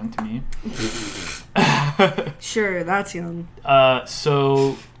is really young to me. Sure, that's young.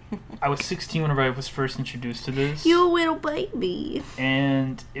 So I was 16 whenever I was first introduced to this. You little baby.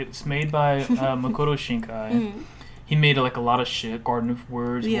 And it was made by Makoto Shinkai. He made like a lot of shit. Garden of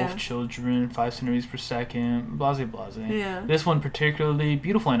Words, Wolf Children, 5 centimeters per second, blase blase. Yeah. This one particularly,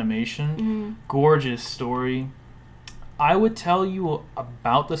 beautiful animation, gorgeous story. I would tell you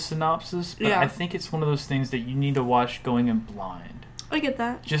about the synopsis, but I think it's one of those things that you need to watch going in blind. I get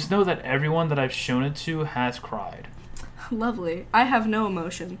that. Just know that everyone that I've shown it to has cried. Lovely. I have no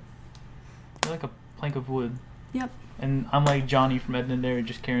emotion. You're like a plank of wood. Yep. And I'm like Johnny from Ed and Eddy,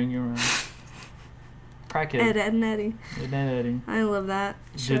 just carrying you around. Crackhead. Ed and Eddy. Ed and Eddy. I love that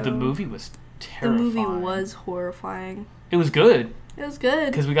show. Dude, the movie was terrifying. The movie was horrifying. It was good. It was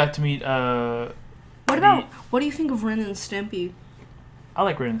good. Because we got to meet, what do you think of Ren and Stimpy? I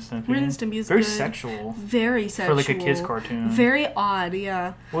like Ren and Stimpy. Ren and Stimpy is very good. Sexual. Very sexual. For like a kid's cartoon. Very odd,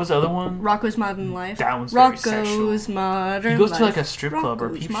 yeah. What was the other one? Rocko's Modern Life. That one's very sexual. Rocko's Modern Life. He goes to like a strip club or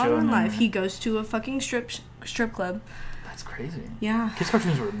peep show. Modern Life. He goes to a fucking strip club. That's crazy. Yeah. Kids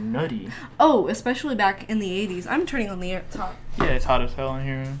cartoons were nutty. Oh, especially back in the 80s. I'm turning on the air. It's hot. Yeah, it's hot as hell in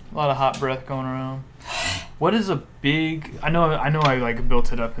here. A lot of hot breath going around. What is a big... I know I like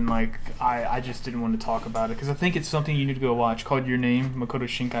built it up and like I just didn't want to talk about it because I think it's something you need to go watch called Your Name, Makoto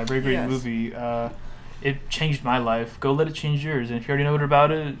Shinkai. Very great movie. It changed my life. Go let it change yours. And if you already know about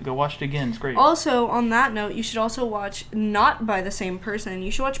it, go watch it again. It's great. Also, on that note, you should also watch, not by the same person,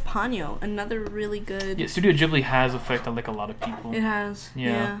 you should watch Ponyo, another really good... Yeah, Studio Ghibli has affected like a lot of people. It has.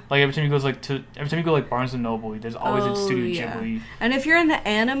 Yeah. Like every time you go like Barnes & Noble, there's always a Studio Ghibli. And if you're into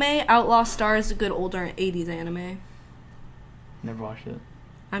anime, Outlaw Star is a good older 80s anime. Never watched it.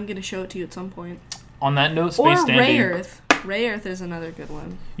 I'm going to show it to you at some point. On that note, Space Dandy. Ray Earth. Ray Earth is another good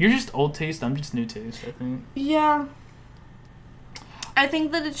one. You're just old taste, I'm just new taste, I think. Yeah. I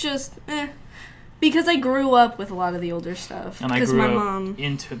think that it's just, because I grew up with a lot of the older stuff. And I grew up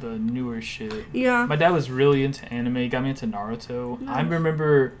into the newer shit. Yeah. My dad was really into anime. He got me into Naruto. Nice. I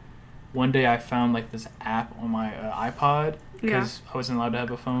remember one day I found like this app on my iPod because I wasn't allowed to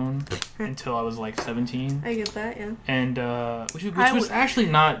have a phone until I was like 17. I get that, yeah. And which was actually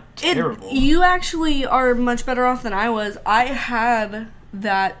not terrible. You actually are much better off than I was. I had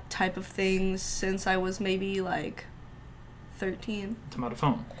that type of thing since I was maybe like 13. About a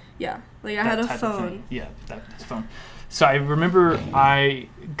phone. Yeah, like I had a phone. Yeah, that's phone. So I remember I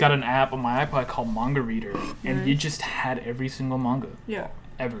got an app on my iPod called Manga Reader, and it just had every single manga. Yeah.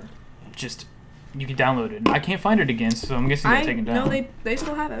 Ever. Just You can download it. I can't find it again, so I'm guessing they're taken down. No, they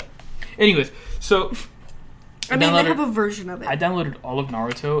still have it. Anyways, so I mean, they have a version of it. I downloaded all of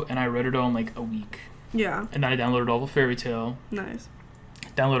Naruto, and I read it all in like a week. Yeah. And then I downloaded all of Fairy Tail. Nice.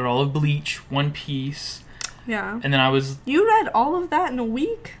 Downloaded all of Bleach, One Piece. Yeah. And then You read all of that in a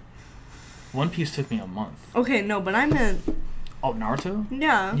week? One Piece took me a month. Okay, no, but I meant... Oh, Naruto?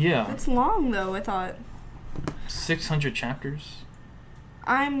 Yeah. Yeah. It's long, though, I thought. 600 chapters.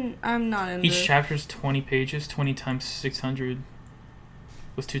 I'm not into... Each chapter's 20 pages. 20 times 600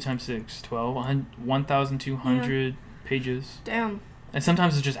 was 2 times 6. 12. 1,200 pages. Damn. And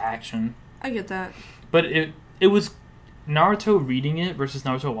sometimes it's just action. I get that. But it was Naruto reading it versus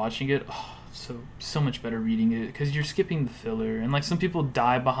Naruto watching it. Oh, so much better reading it because you're skipping the filler. And like some people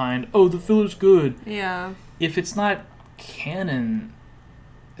die behind, oh, the filler's good. Yeah. If it's not canon,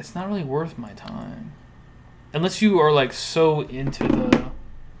 it's not really worth my time. Unless you are like so into the...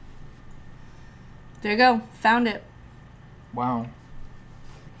 There you go. Found it. Wow.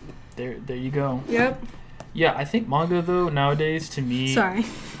 There you go. Yep. Yeah, I think manga though nowadays to me... Sorry.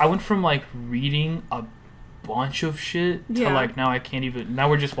 I went from like reading a bunch of shit to like now I can't even... Now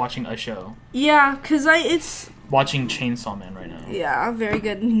we're just watching a show. Yeah, because it's... Watching Chainsaw Man right now. Yeah, very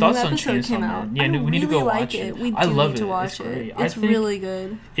good. New Thoughts on episode Chainsaw came Man? out. Yeah, we need to go watch it. We I love need to it. watch It's great. it. I It's think really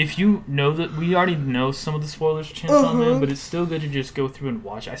good. If you know that... We already know some of the spoilers for Chainsaw Man, but it's still good to just go through and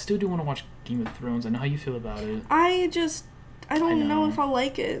watch. I still do want to watch Game of Thrones. I know how you feel about it. I don't know if I'll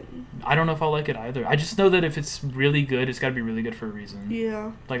like it. I don't know if I'll like it either. I just know that if it's really good, it's got to be really good for a reason.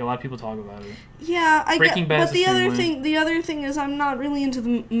 Yeah. Like a lot of people talk about it. Yeah, I Breaking get. Bad's But the same the other thing is, I'm not really into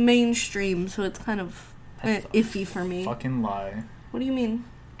the mainstream, so it's kind of iffy for me. Fucking lie. What do you mean?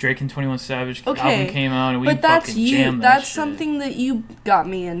 Drake and 21 Savage album Okay, came out, and we but that's fucking you. jammed That's shit. something that you got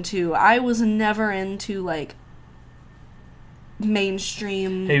me into. I was never into like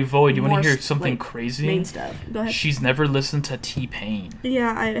mainstream. Hey, Void, you want more to hear something like, crazy? main stuff. Go ahead. She's never listened to T-Pain.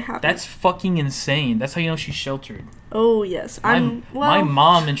 Yeah, I have. That's fucking insane. That's how you know she's sheltered. Oh yes, my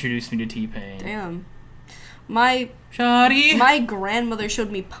mom introduced me to T-Pain. Damn. My Shawty. my grandmother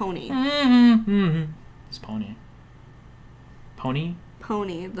showed me Pony. It's Pony. Pony?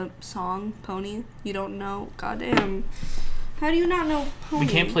 Pony, the song Pony. You don't know? Goddamn. How do you not know Pony?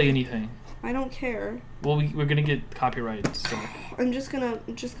 We can't play anything. I don't care. Well, we're gonna get copyright stuff. I'm just gonna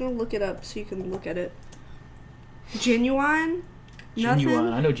look it up so you can look at it. Genuine? Genuine.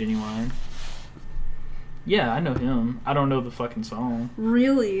 Nothing? I know Genuine. Yeah, I know him. I don't know the fucking song.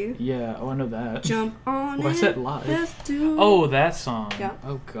 Really? Yeah, oh, I know that. Jump on Well, I it. said live. Let's do it. Oh, that song. Yeah.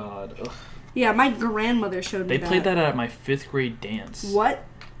 Oh, God. Ugh. Yeah, my grandmother showed me They that. played that at my 5th grade dance. What?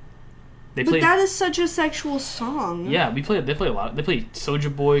 They But played. that is such a sexual song. Yeah, they played a lot. They played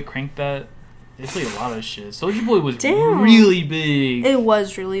Soulja Boy, Crank That. They played a lot of shit. Soulja Boy was Damn. really big. It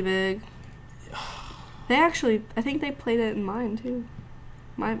was really big. They actually, I think they played it in mine too.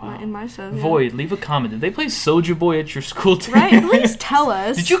 In my stuff. Yeah. Void, leave a comment. Did they play Soulja Boy at your school dance? Right? Please tell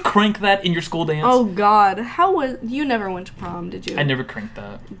us. Did you crank that in your school dance? Oh God, how was you never went to prom? Did you? I never cranked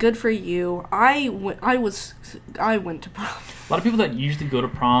that. Good for you. I went to prom. A lot of people that usually go to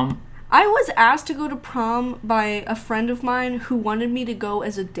prom. I was asked to go to prom by a friend of mine who wanted me to go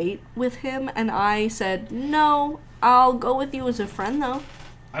as a date with him, and I said no. I'll go with you as a friend though.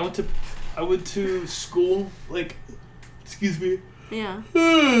 I went to school like, excuse me. Yeah.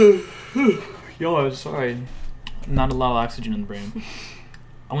 Yo, I'm sorry. Not a lot of oxygen in the brain.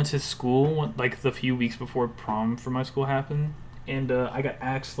 I went to school like the few weeks before prom for my school happened, and I got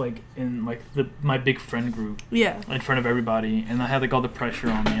asked like in like my big friend group. Yeah. In front of everybody, and I had like all the pressure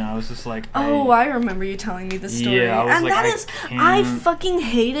on me. I was just like, oh, I remember you telling me the story. Yeah, I was and like, that I is, can't. I fucking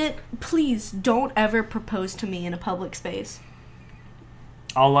hate it. Please don't ever propose to me in a public space.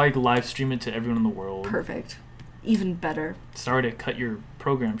 I'll like live stream it to everyone in the world. Perfect. Even better. Sorry to cut your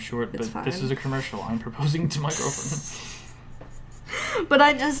program short, It's but this fine. is a commercial. I'm proposing to my girlfriend. But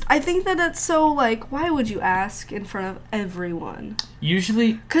I think that it's so, like, why would you ask in front of everyone?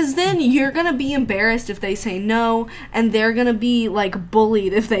 Usually... Because then you're going to be embarrassed if they say no, and they're going to be, like,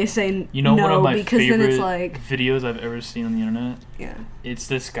 bullied if they say You know no, one of my because favorite then it's like... videos I've ever seen on the internet? Yeah. It's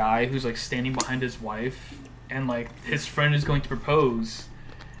this guy who's, like, standing behind his wife, and, like, his friend is going to propose,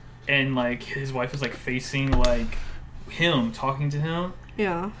 and, like, his wife is, like, facing, like, him, talking to him.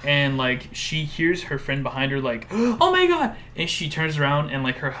 Yeah. And, like, she hears her friend behind her, like, oh my god! And she turns around, and,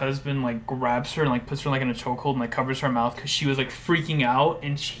 like, her husband, like, grabs her and, like, puts her, like, in a chokehold and, like, covers her mouth because she was, like, freaking out.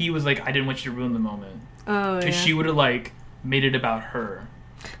 And he was like, I didn't want you to ruin the moment. Oh, yeah. Because she would have, like, made it about her.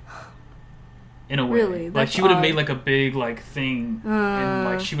 In a way. Really? Like, That's she would have odd. made, like, a big, like, thing. And,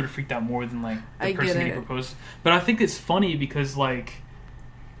 like, she would have freaked out more than, like, the I person get getting it. proposed. But I think it's funny because, like...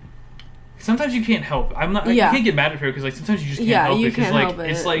 sometimes you can't help it. You can't get mad at her because like sometimes you just can't help it. You can't like help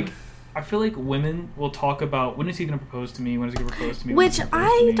it. it's like I feel like women will talk about when is he gonna propose to me? When is he gonna propose to me? Which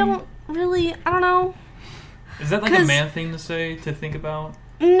I don't know. Is that like a man thing to say, to think about?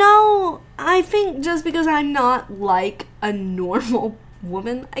 No, I think just because I'm not like a normal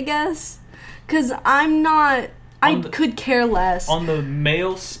woman, I guess. Because I'm not... could care less. On the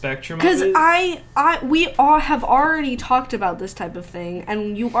male spectrum of Because it? we all have already talked about this type of thing,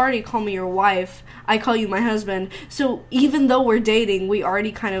 and you already call me your wife, I call you my husband, so even though we're dating, we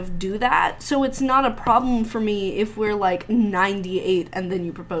already kind of do that, so it's not a problem for me if we're like 98 and then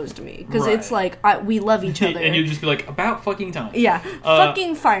you propose to me, because it's like, we love each other. And you just be like, about fucking time. Yeah,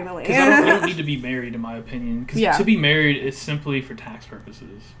 fucking finally. Because you don't need to be married, in my opinion, because to be married is simply for tax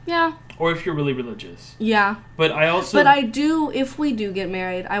purposes. Yeah. Or if you're really religious. Yeah. But I do, if we do get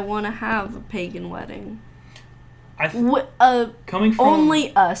married, I want to have a pagan wedding. Coming from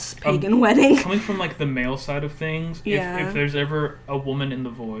only us pagan wedding. Coming from like the male side of things, if there's ever a woman in the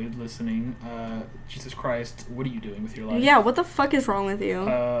void listening, Jesus Christ, what are you doing with your life? Yeah, what the fuck is wrong with you?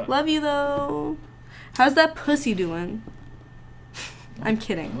 Love you though. How's that pussy doing? I'm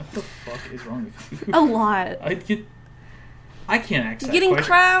kidding. What the fuck is wrong with you? A lot. I can't access that getting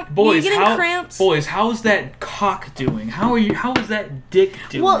cramps. Boys, cramps? Boys, how's that cock doing? How is that dick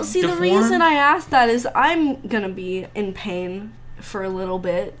doing? Well, see, Deformed? The reason I asked that is I'm gonna be in pain for a little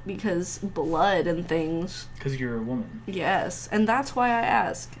bit because blood and things. Because you're a woman. Yes, and that's why I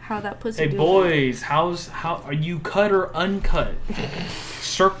ask how that pussy doing. Hey, boys, how are you cut or uncut?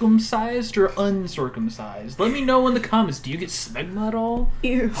 Circumcised or uncircumcised? Let me know in the comments. Do you get smegma at all?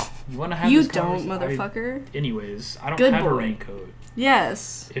 Ew. You want to have you this don't, motherfucker. Anyways, I don't have a raincoat.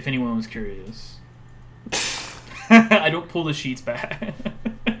 Yes. If anyone was curious. I don't pull the sheets back.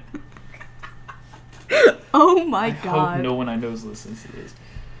 Oh my god. I hope no one I know listens to this.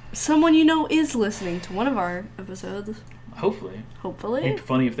 Someone you know is listening to one of our episodes. Hopefully. It'd be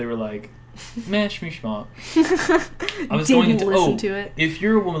funny if they were like, man, shmee. I was going to listen to it. If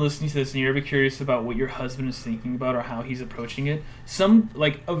you're a woman listening to this and you're ever curious about what your husband is thinking about or how he's approaching it,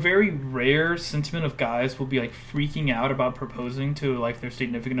 a very rare sentiment of guys will be like freaking out about proposing to like their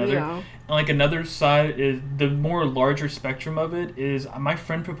significant other. Yeah. And like another side is the more larger spectrum of it is my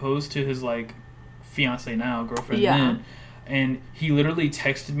friend proposed to his like fiance now, girlfriend then. And he literally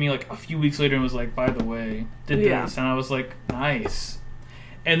texted me like a few weeks later and was like, by the way, did this. And I was like, nice.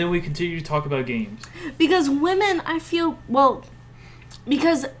 And then we continued to talk about games. Because women, I feel,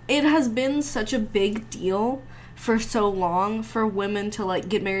 because it has been such a big deal for so long for women to like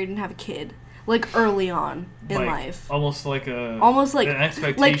get married and have a kid. Like early on in life. Almost like an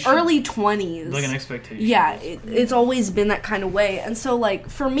expectation. Like early 20s. Like an expectation. Yeah, it's always been that kind of way. And so like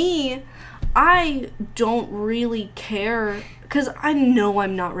for me, I don't really care because I know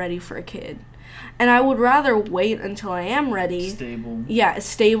I'm not ready for a kid. And I would rather wait until I am ready. Stable. Yeah,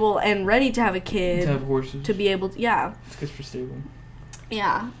 stable and ready to have a kid. To have horses. To be able to, yeah. It's good for stable.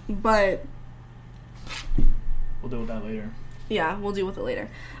 Yeah, but... We'll deal with that later. Yeah, we'll deal with it later.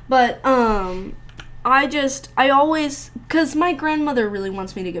 But, I always, because my grandmother really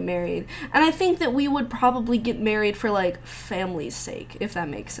wants me to get married, and I think that we would probably get married for, like, family's sake, if that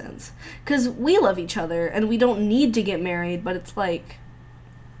makes sense. Because we love each other, and we don't need to get married, but it's like,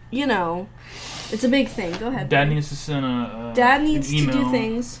 you know, it's a big thing. Go ahead. Dad needs to send Dad needs to do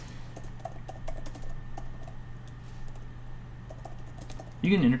things.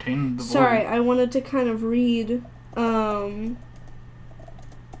 You can entertain the Sorry, I wanted to kind of read,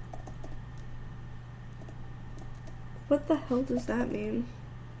 what the hell does that mean?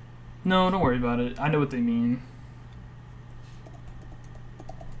 No, don't worry about it. I know what they mean.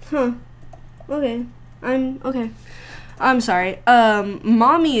 Huh. Okay. I'm sorry.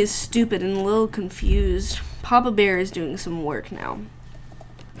 Mommy is stupid and a little confused. Papa Bear is doing some work now.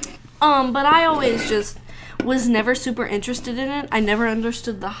 But I always just was never super interested in it. I never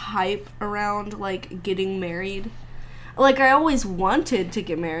understood the hype around, like, getting married. Like, I always wanted to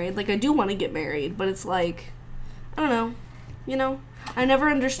get married. Like, I do want to get married, but it's like, I don't know. You know? I never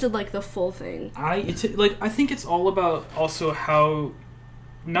understood, like, the full thing. I think it's all about also how,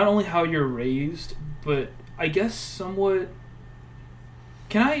 not only how you're raised, but I guess somewhat...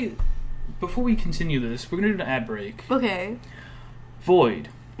 Before we continue this, we're going to do an ad break. Okay. Void.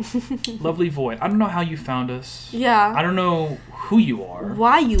 Lovely Void. I don't know how you found us. Yeah. I don't know who you are.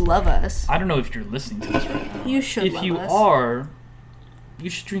 Why you love us. I don't know if you're listening to this right now. You should love us. If you are, you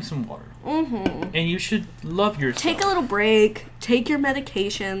should drink some water. Mm-hmm. And you should love yourself. Take a little break. Take your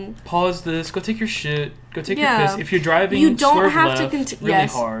medication. Pause this. Go take your shit. Go take your piss. If you're driving, you don't swerve have left to really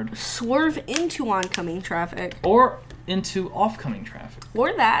hard. Swerve into oncoming traffic. Or into off-coming traffic.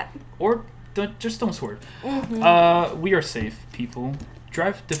 Or that. Or just don't swerve. Mm-hmm. We are safe, people.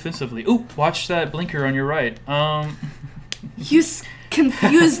 Drive defensively. Ooh, watch that blinker on your right. You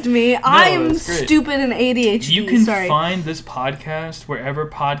confused me. I am that's great. stupid and ADHD. You can Sorry. find this podcast wherever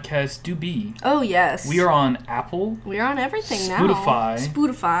podcasts do be. Oh, yes. We are on Apple, We're on everything Spotify, now.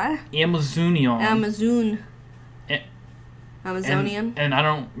 Spotify. Amazonian. Amazonian. And I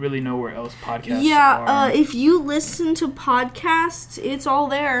don't really know where else podcasts Yeah, are. if you listen to podcasts, it's all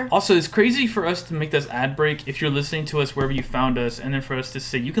there. Also, it's crazy for us to make this ad break if you're listening to us wherever you found us, and then for us to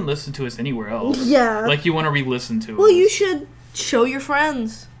say you can listen to us anywhere else. Yeah. Like you want to re-listen to us. Well, you should show your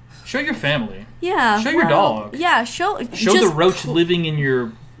friends. Show your family. Yeah. Show your dog. Yeah, show the just roach living in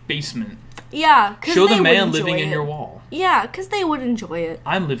your basement. Yeah, Show the man living in your wall. Yeah, because they would enjoy it.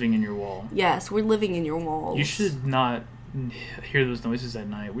 I'm living in your wall. Yes, we're living in your walls. You should not hear those noises at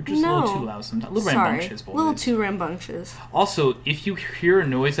night. We're just a little too loud sometimes. A little rambunctious, boys. A little too rambunctious. Also, if you hear a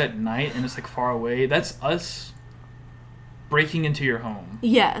noise at night and it's like far away, that's us breaking into your home.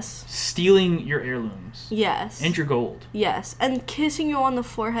 Yes. Stealing your heirlooms. Yes. And your gold. Yes. And kissing you on the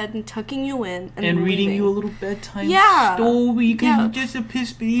forehead and tucking you in. And reading you a little bedtime Yeah. story because Yeah. you're just a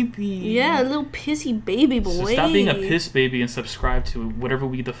piss baby. Yeah, a little pissy baby boy. So stop being a piss baby and subscribe to whatever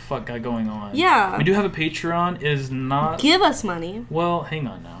we the fuck got going on. Yeah. We do have a Patreon. It is not... Give us money. Well, hang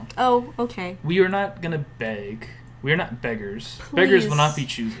on now. Oh, okay. We are not going to beg. We are not beggars. Beggars will not be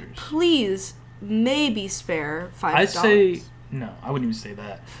choosers. Please, maybe spare $5. I'd say... No, I wouldn't even say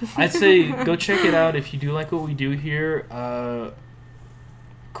that. I'd say go check it out if you do like what we do here.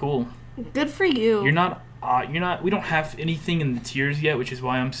 Cool. Good for you. You're not... we don't have anything in the tiers yet, which is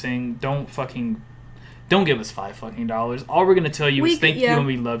why I'm saying don't give us $5 All we're gonna tell you is thank you and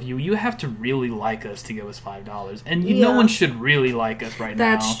we love you. You have to really like us to give us $5, and no one should really like us right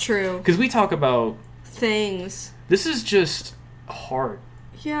now. That's true. Because we talk about things. This is just hard.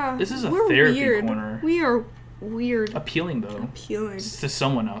 Yeah. This is a we're therapy weird. corner. We are weird. Appealing though. Appealing to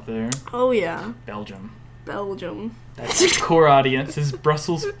someone out there. Oh yeah. Belgium. That's the core audience is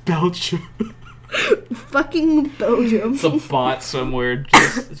Brussels, Belgium. Fucking Belgium. It's a bot somewhere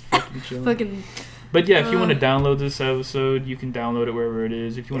just fucking chilling. Fucking. But yeah, if you want to download this episode, you can download it wherever it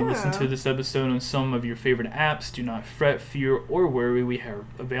is. If you want to listen to this episode on some of your favorite apps, do not fret, fear, or worry. We are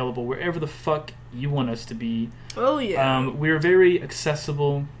available wherever the fuck you want us to be. Oh yeah. We're very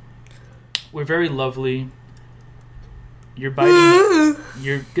accessible. We're very lovely. You're biting.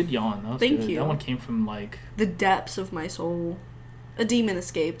 You're good yawn. That was Thank good. you. That one came from like the depths of my soul. A demon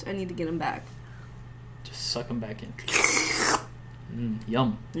escaped. I need to get him back. Just suck him back in.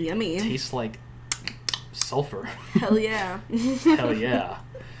 Yum. Yummy. Tastes like sulfur. Hell yeah. Hell yeah.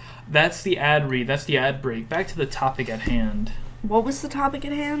 That's the ad read. That's the ad break. Back to the topic at hand. What was the topic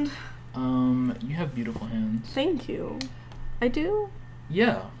at hand? You have beautiful hands. Thank you. I do?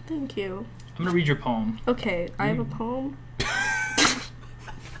 Yeah. Thank you. I'm gonna read your poem. Okay, I have a poem.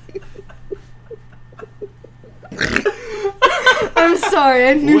 I'm sorry,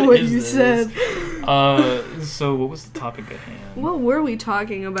 I knew what you said. So what was the topic at hand? What were we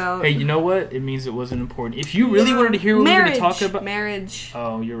talking about? Hey, you know what? It means it wasn't important. If you really wanted to hear what we were going to talk about... Marriage.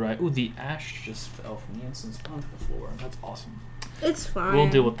 Oh, you're right. Ooh, the ash just fell from the incense onto the floor. That's awesome. It's fine. We'll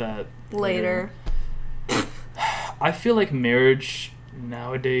deal with that later. I feel like marriage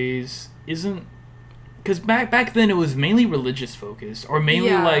nowadays isn't... Because back then it was mainly religious focused. Or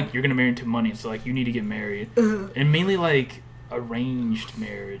mainly like, you're going to marry into money. So like, you need to get married. And mainly like, arranged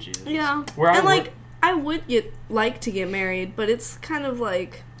marriages. Yeah. I would like to get married, but it's kind of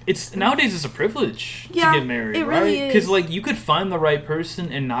like... Nowadays it's a privilege to get married, it right? Really is. Because like you could find the right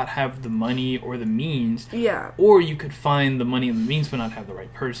person and not have the money or the means. Yeah. Or you could find the money and the means but not have the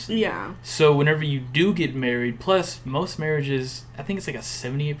right person. Yeah. So whenever you do get married, plus most marriages, I think it's like a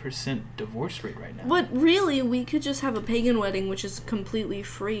 78% divorce rate right now. But really, we could just have a pagan wedding, which is completely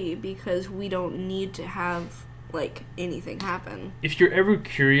free because we don't need to have like anything happen. If you're ever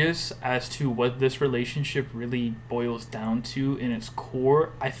curious as to what this relationship really boils down to in its core,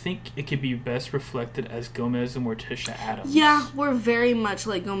 I think it could be best reflected as Gomez and Morticia Addams. Yeah, we're very much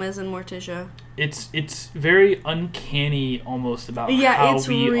like Gomez and Morticia. It's very uncanny almost about how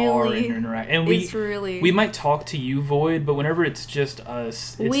we are and interact. And we might talk to you, Void, but whenever it's just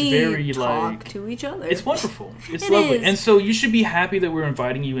us, it's very talk to each other. It's wonderful. It's lovely. Is. And so you should be happy that we're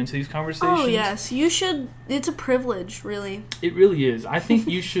inviting you into these conversations. Oh yes, you should. It's a privilege, really. It really is. I think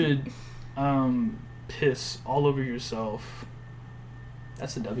you should piss all over yourself.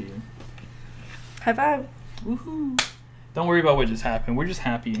 That's a W. High five. Woohoo. Don't worry about what just happened. We're just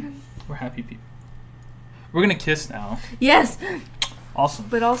happy. We're happy people. We're gonna kiss now. Yes. Awesome.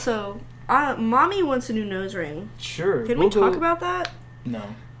 But also, Mommy wants a new nose ring. Sure. Can we talk about that? No.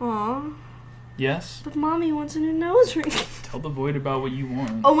 Aw. Yes? But Mommy wants a new nose ring. Tell the void about what you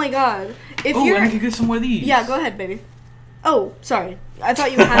want. Oh my god. If and you're... I can get some more of these. Yeah, go ahead, baby. Oh, sorry. I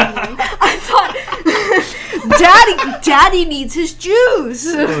thought you had one. I thought... Daddy needs his juice.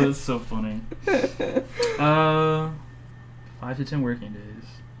 Oh, that's so funny. 5 to 10 working days.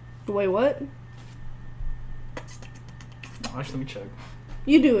 Wait, what? Actually, let me check.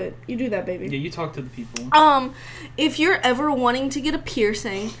 You do it. You do that, baby. Yeah, you talk to the people. If you're ever wanting to get a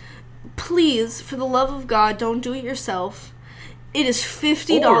piercing, please, for the love of God, don't do it yourself. It is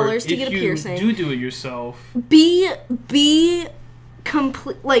 $50 to get a piercing. If you do it yourself, be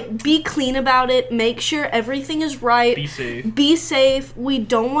complete, like, be clean about it. Make sure everything is right. be safe. Be safe. We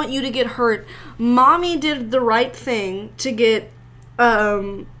don't want you to get hurt. Mommy did the right thing to get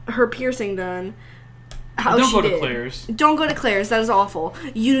her piercing done. Don't go to Claire's. Don't go to Claire's. That is awful.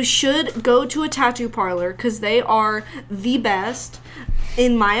 You should go to a tattoo parlor because they are the best,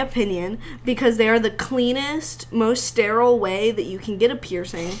 in my opinion, because they are the cleanest, most sterile way that you can get a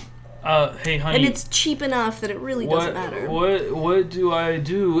piercing. Hey, honey. And it's cheap enough that it really doesn't matter. What do I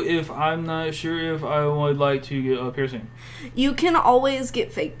do if I'm not sure if I would like to get a piercing? You can always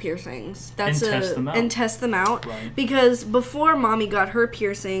get fake piercings. Test them out. And test them out. Right. Because before Mommy got her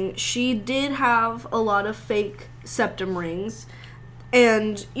piercing, she did have a lot of fake septum rings.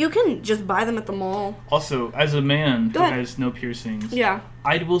 And you can just buy them at the mall. Also, as a man who ahead. has no piercings, Yeah.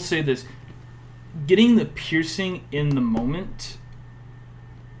 I will say this. Getting the piercing in the moment...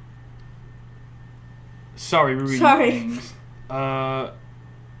 Sorry, we're reading things. What?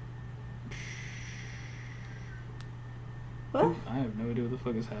 I have no idea what the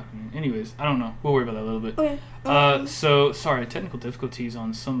fuck is happening. Anyways, I don't know. We'll worry about that a little bit. Okay. So, sorry, technical difficulties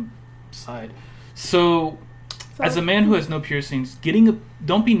on some side. So, as a man who has no piercings,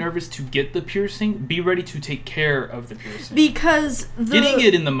 don't be nervous to get the piercing. Be ready to take care of the piercing. Because getting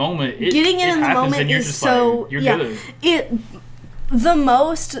it in the moment, it happens and you're is just so... like, you're good. The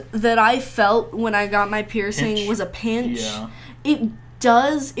most that I felt when I got my piercing was a pinch. Yeah.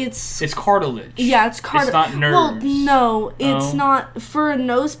 It's cartilage. Yeah, it's cartilage. It's not nerves. Well, no, it's not. For a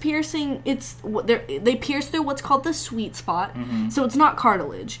nose piercing, they pierce through what's called the sweet spot. Mm-hmm. So it's not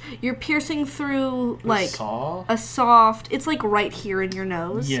cartilage. You're piercing through like a soft. It's like right here in your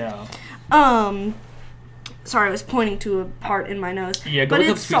nose. Yeah. Sorry, I was pointing to a part in my nose. Yeah, but look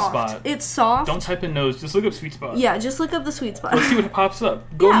up it's sweet soft. spot. It's soft. Don't type in nose. Just look up sweet spot. Yeah, just look up the sweet spot. Let's see what pops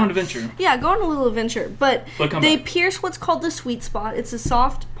up. Go on an adventure. Yeah, go on a little adventure. But they pierce what's called the sweet spot. It's a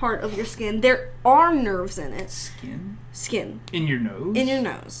soft part of your skin. There are nerves in it. Skin. In your nose? In your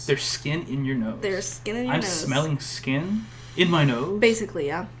nose. There's skin in your nose. There's skin in your nose. I'm smelling skin in my nose? Basically,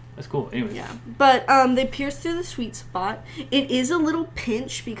 yeah. That's cool. Anyway. Yeah. But they pierce through the sweet spot. It is a little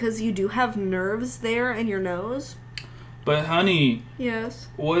pinch because you do have nerves there in your nose. But honey, yes.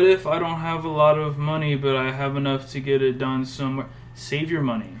 What if I don't have a lot of money, but I have enough to get it done somewhere? Save your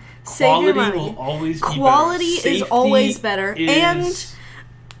money. Save your money. Will always be Quality better. is always better. And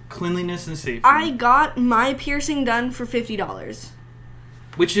cleanliness and safety. I got my piercing done for $50.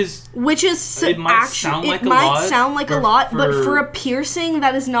 Which is it might sound like a lot, but for a piercing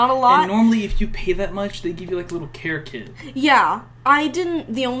that is not a lot. And normally if you pay that much, they give you like a little care kit. Yeah.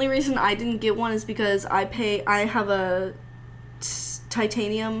 The only reason I didn't get one is because I have a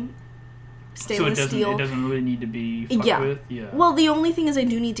titanium stainless steel. It doesn't really need to be fucked with. Yeah. Well, the only thing is I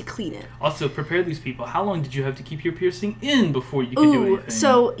do need to clean it. Also, prepare these people. How long did you have to keep your piercing in before you could do anything?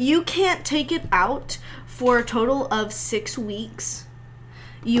 So you can't take it out for a total of 6 weeks.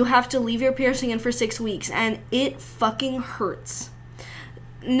 You have to leave your piercing in for 6 weeks, and it fucking hurts.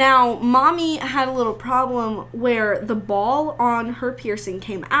 Now, Mommy had a little problem where the ball on her piercing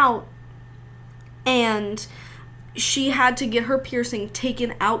came out, and she had to get her piercing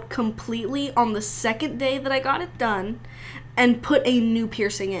taken out completely on the second day that I got it done, and put a new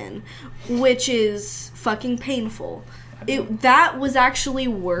piercing in, which is fucking painful. That was actually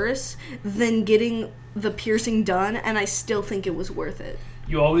worse than getting the piercing done, and I still think it was worth it.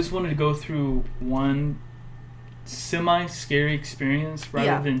 You always wanted to go through one semi-scary experience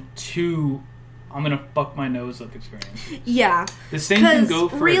rather than two I'm gonna fuck my nose up experiences. Yeah. The same can go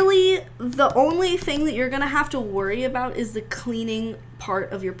for... really, the only thing that you're gonna have to worry about is the cleaning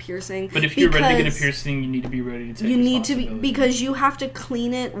part of your piercing. But if you're ready to get a piercing, you need to be ready to take responsibility. Because you have to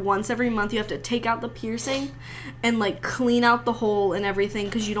clean it once every month. You have to take out the piercing and, like, clean out the hole and everything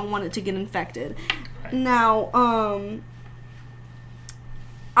because you don't want it to get infected. Right. Now,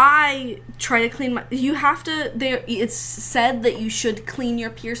 I try to clean my... You have to... It's said that you should clean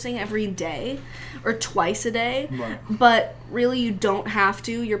your piercing every day or twice a day. Right. But really, you don't have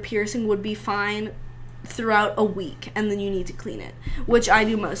to. Your piercing would be fine throughout a week, and then you need to clean it, which I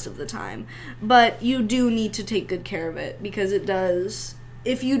do most of the time. But you do need to take good care of it, because it does...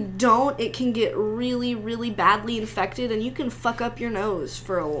 If you don't, it can get really, really badly infected, and you can fuck up your nose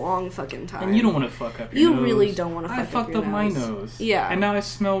for a long fucking time. And you don't want to fuck up your nose. You really don't want to fuck up your nose. I fucked up my nose. Yeah. And now I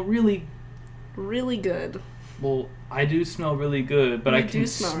smell really... Really good. Well, I do smell really good, but I can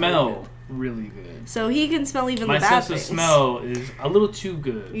smell really good. So he can smell even my the bad things. My things. sense of smell is a little too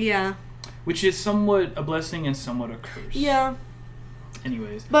good. Yeah. Which is somewhat a blessing and somewhat a curse. Yeah.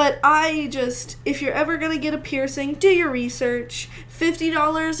 Anyways. But if you're ever going to get a piercing, do your research.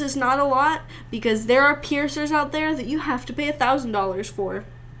 $50 is not a lot, because there are piercers out there that you have to pay $1,000 for.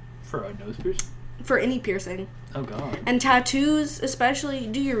 For a nose piercing? For any piercing. Oh, God. And tattoos, especially,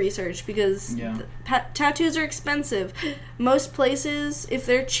 do your research, because tattoos are expensive. Most places, if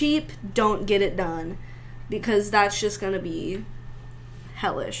they're cheap, don't get it done, because that's just going to be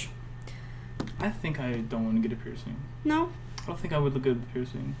hellish. I think I don't want to get a piercing. No? I don't think I would look good with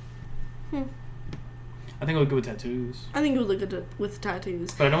piercing. I think I would go with tattoos. I think you would look good with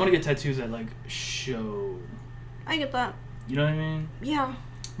tattoos. But I don't want to get tattoos that, like, show. I get that. You know what I mean? Yeah.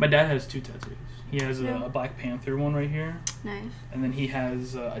 My dad has 2 tattoos. He has a Black Panther one right here. Nice. And then he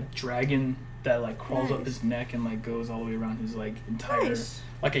has a dragon that, like, crawls up his neck and, like, goes all the way around his, like, entire...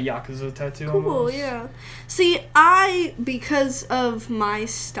 Like a Yakuza tattoo Cool, almost. Yeah. See, because of my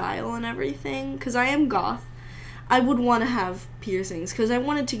style and everything, because I am goth, I would want to have piercings, because I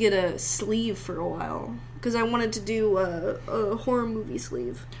wanted to get a sleeve for a while, because I wanted to do a horror movie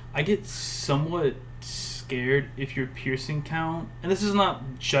sleeve. I get somewhat scared if your piercing count, and this is not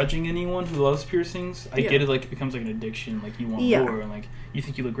judging anyone who loves piercings. I get it, like, it becomes like an addiction, like you want more, and like you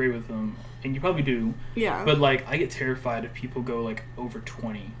think you look great with them, and you probably do. Yeah. But like, I get terrified if people go like over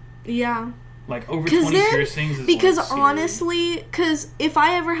 20. Yeah. Like over 20 piercings is because like, honestly, because if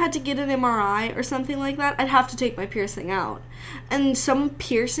I ever had to get an MRI or something like that, I'd have to take my piercing out, and some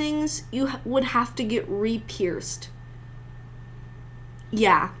piercings you would have to get re-pierced.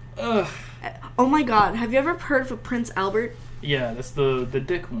 Yeah. Ugh. Oh my God! Have you ever heard of a Prince Albert? Yeah, that's the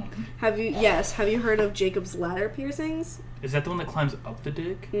dick one. Have you? Yes. Have you heard of Jacob's Ladder piercings? Is that the one that climbs up the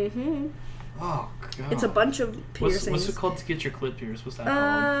dick? Mm-hmm. Oh God. It's a bunch of piercings. What's it called to get your clit pierced? What's that called?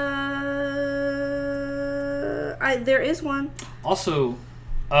 There is one. Also,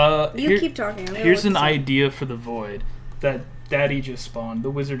 you keep talking. Here's an idea for the void that Daddy just spawned.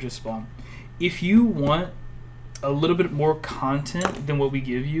 The wizard just spawned. If you want a little bit more content than what we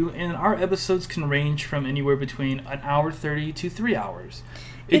give you, and our episodes can range from anywhere between an hour 30 to 3 hours.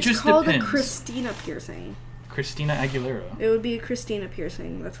 It's just called depends. A Christina piercing. Christina Aguilera. It would be a Christina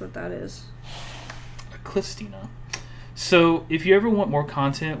piercing. That's what that is. A Christina. So if you ever want more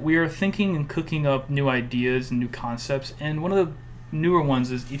content, we are thinking and cooking up new ideas and new concepts. And one of the newer ones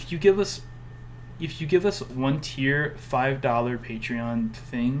is if you give us one tier $5 Patreon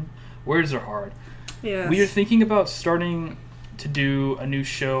thing, words are hard. Yes. We are thinking about starting to do a new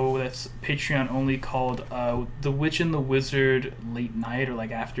show that's Patreon only called The Witch and the Wizard Late Night, or like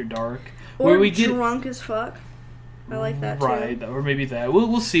After Dark. Or where we drunk as fuck. I like that too. Right, or maybe that.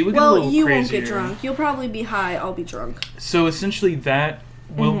 We'll see. We'll get a little you crazier. Won't get drunk. You'll probably be high. I'll be drunk. So essentially that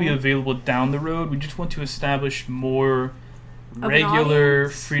will be available down the road. We just want to establish more regular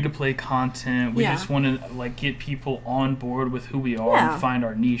free-to-play content. We just want to like get people on board with who we are and find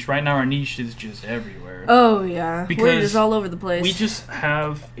our niche. Right now our niche is just everywhere. Oh yeah. Because we're just all over the place. We just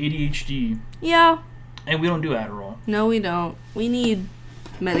have ADHD. Yeah. And we don't do Adderall. No, we don't. We need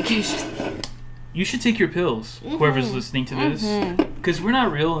medication. You should take your pills, whoever's listening to this. Because we're not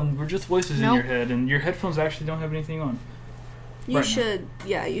real and we're just voices in your head, and your headphones actually don't have anything on. You should.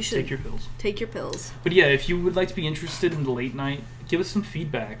 Yeah, you should. Take your pills. Take your pills. But yeah, if you would like to be interested in the late night, give us some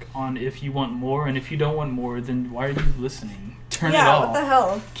feedback on if you want more, and if you don't want more, then why are you listening? Turn it off. Yeah, what the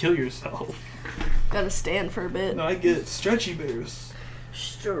hell? Kill yourself. Gotta stand for a bit. No, I get it. Stretchy bears.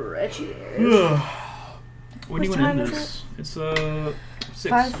 Stretchy bears. When do you want to end this? It's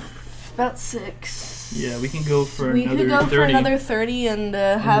 6. About 6. Yeah, we can go for another 30. We could go 30. for another 30 and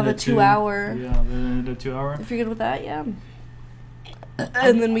have a 2 hour. Yeah, then a 2 hour. If you're good with that, yeah.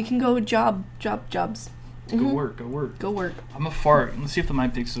 And then we can go jobs. Go work. Go work. I'm a fart. Let's see if the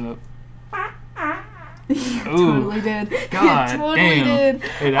mic picks it up. Totally did. God totally damn. did.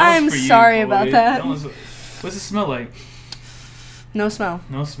 Hey, I'm sorry about that. What's it smell like? No smell.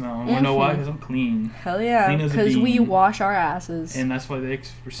 No smell. You know why? Because I'm clean. Hell yeah. Because we wash our asses. And that's why they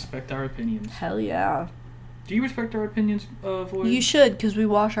respect our opinions. Hell yeah. Do you respect our opinions, Void? You should, because we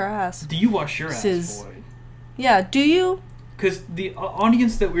wash our ass. Do you wash your ass, Void? Yeah, do you? Because the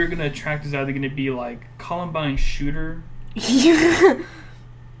audience that we're going to attract is either going to be like Columbine shooter.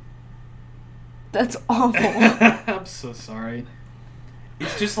 That's awful. I'm so sorry.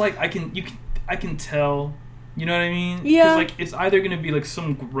 It's just like I can tell. You know what I mean? Yeah. Because like it's either going to be like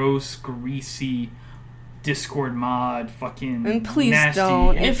some gross, greasy Discord mod, fucking and please nasty.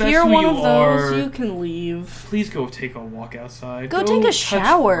 don't. And if that's you're who one you of those, are, you can leave. please go take a walk outside. Go take a touch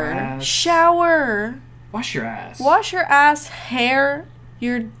shower. grass. Shower. Wash your ass. Wash your ass, hair,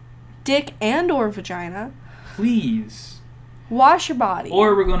 your dick and or vagina. Please. Wash your body.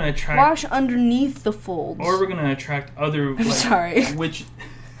 Or we're gonna attract. Wash underneath the folds. Or we're gonna attract other. I'm sorry. Which.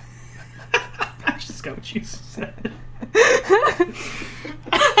 I just got what you said.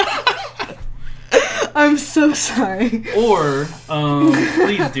 I'm so sorry. Or,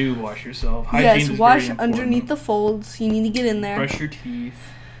 please do wash yourself. Hygiene Yes, is wash very underneath important. the folds. You need to get in there. Brush your teeth.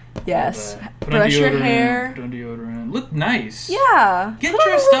 Yes. all that. Put Brush on your deodorant, hair. Put on deodorant. Look nice. Yeah. Get Put on a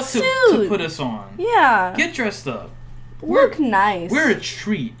dressed little up to suit. put us on. Yeah. Get dressed up. Look nice. We're a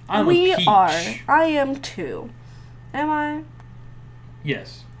treat. I'm we a peach. are. I am too. Am I?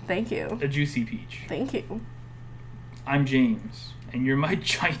 Yes. Thank you. A juicy peach. Thank you. I'm James, and you're my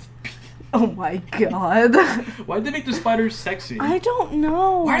giant peach. Oh my god. Why'd they make the spiders sexy? I don't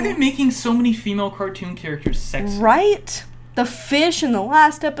know. Why are they making so many female cartoon characters sexy? Right? The fish in the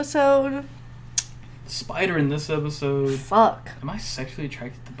last episode. Spider in this episode. Fuck. Am I sexually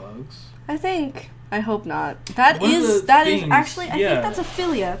attracted to bugs? I think. I hope not. That One of is the things- actually I yeah. think that's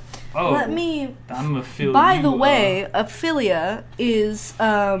aphilia. Oh. Let me I'm a feel. By you, the way, aphilia is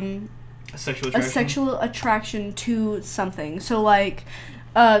a sexual a attraction. sexual attraction to something. So like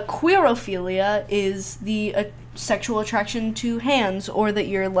queerophilia is the sexual attraction to hands, or that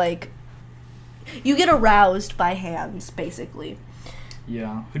you're like you get aroused by hands basically.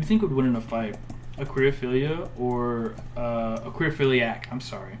 Yeah. Who do you think would win in a fight? A queerophilia or a queerophiliac? I'm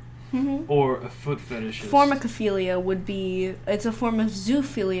sorry. Mm-hmm. Or a foot fetishist. Formicophilia would be, it's a form of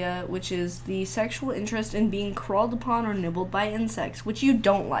zoophilia, which is the sexual interest in being crawled upon or nibbled by insects, which you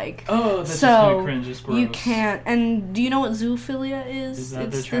don't like. Oh, that's just So kind gross. It's gross. you can't. And do you know what zoophilia is? Is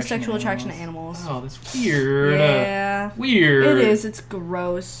that It's the sexual attraction to animals. Oh, that's weird. Yeah. Weird. It is. It's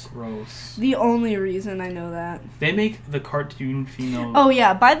gross. Gross. The only reason I know that. They make the cartoon female. Oh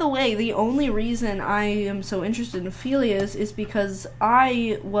yeah, by the way, the only reason I am so interested in philias is because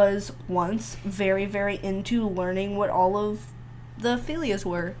I was once very, very into learning what all of the philias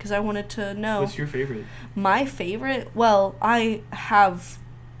were, because I wanted to know. What's your favorite? My favorite? Well, I have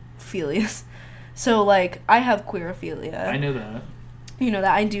philias. So, like, I have queerophilia. I know that. You know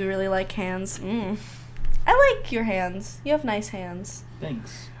that I do really like hands. I like your hands. You have nice hands.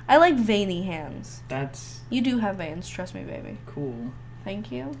 Thanks. I like veiny hands. That's You do have veins, trust me, baby. cool.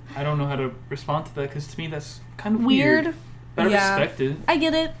 Thank you. I don't know how to respond to that because to me that's kind of Weird. weird. But Yeah. I respect it. I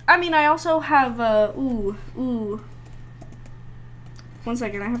get it. I mean, I also have, ooh. 1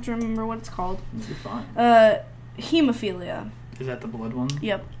 second, I have to remember what it's called. You're fine. Hemophilia. Is that the blood one?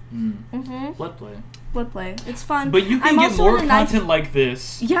 Yep. Mm-hmm. Blood play. Blood play. It's fun. But you can I'm get also more in the ninth- content like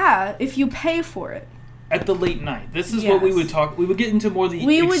this Yeah, if you pay for it. at the late night. This is what we Yes. would talk. We would get into more of the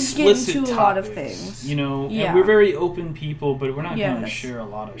We would get explicit into a lot of topics, things. You know, Yeah. and we're very open people, but we're not going to Yes. share a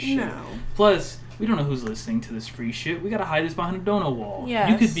lot of shit. No. Plus, we don't know who's listening to this free shit. We got to hide this behind a donut wall. You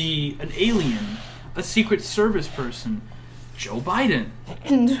Yes. could be an alien, a Secret Service person, Joe Biden.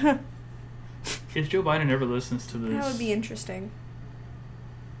 If Joe Biden ever listens to this, That would be interesting.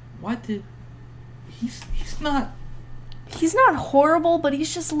 what did he's not He's not horrible, but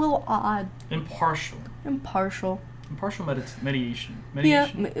he's just a little odd. impartial. Impartial. Impartial mediation. Yeah,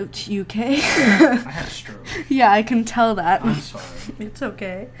 Mediation. UK. I had a stroke. Yeah, I can tell that. I'm sorry. It's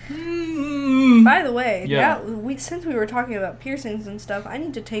okay. Mm. By the way, Yeah. since we were talking about piercings and stuff, I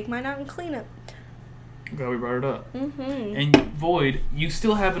need to take mine out and clean it. Glad we brought it up. Mm-hmm. And Void, you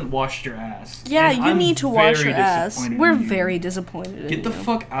still haven't washed your ass. Yeah, And you I'm need to wash very your ass. disappointed We're in you. very disappointed Get in the you.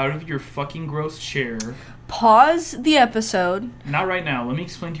 fuck out of your fucking gross chair. Pause the episode. Not right now. Let me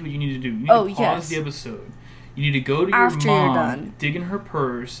explain to you what you need to do. You need Oh, to pause yes. the episode. You need to go to your After you're mom, done. dig in her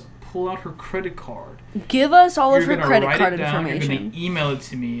purse, pull out her credit card. Give us all of You're her gonna credit write card it down, information. You're going to email it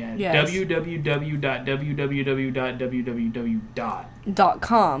to me at Yes. www.www.www.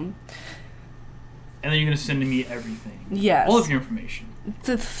 .com. And then you're going to send to me everything. Yes. All of your information.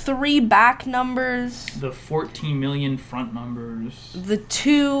 The 3 back numbers. The 14 million front numbers. The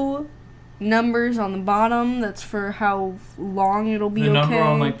 2 numbers on the bottom. That's for how long it'll be. The number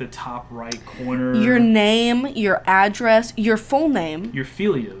on like the top right corner. Your name, your address, your full name. Your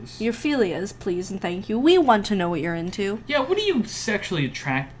philias. Your philias, please and thank you. We want to know what you're into. Yeah, what do you sexually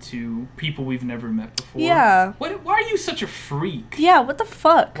attract to people we've never met before? Yeah. Why are you such a freak? Yeah, what the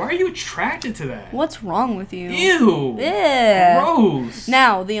fuck? Why are you attracted to that? What's wrong with you? Ew. Yeah. Gross.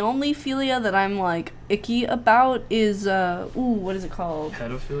 Now, the only philia that I'm like icky about is what is it called?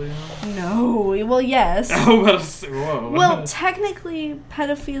 Pedophilia? No. Well, yes. Oh, about to say, whoa. Well, technically,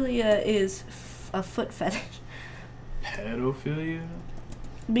 pedophilia is a foot fetish. Pedophilia?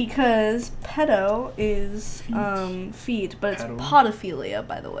 Because pedo is feet, but it's podophilia,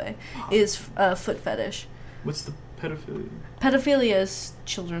 by the way, is foot fetish. What's the pedophilia? Pedophilia is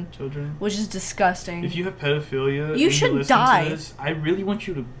children. Children? Which is disgusting. If you have pedophilia, you and should listen die. To this, I really want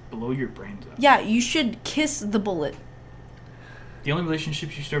you to blow your brains out. Yeah, you should kiss the bullet. The only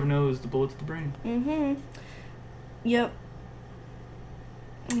relationships you should ever know is the bullet to the brain. Mm-hmm. Yep.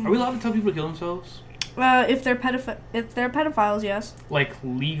 Are we allowed to tell people to kill themselves? If they're pedophiles, yes. Like,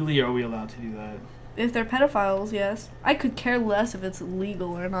 legally, are we allowed to do that? If they're pedophiles, yes. I could care less if it's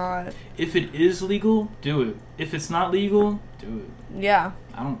legal or not. If it is legal, do it. If it's not legal, do it. Yeah.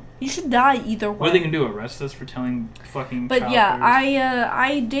 I don't... You should die either way. What are they gonna do? Arrest us for telling fucking But child yeah, players?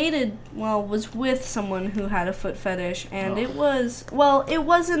 I dated, was with someone who had a foot fetish, and Oh. it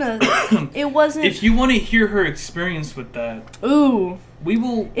wasn't it wasn't... If you want to hear her experience with that, Ooh. we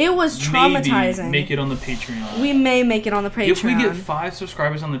will... It was traumatizing. Maybe make it on the Patreon. We may make it on the Patreon. If we get 5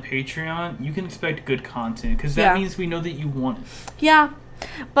 subscribers on the Patreon, you can expect good content, because that Yeah. means we know that you want it. Yeah.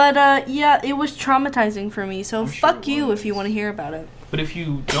 But, yeah, it was traumatizing for me, so I'm sure fuck it you was. if you want to hear about it. But if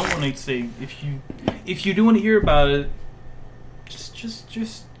you don't want to say, if you do want to hear about it,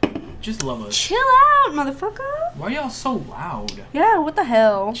 just love us. Chill out, motherfucker. Why are y'all so loud? Yeah, what the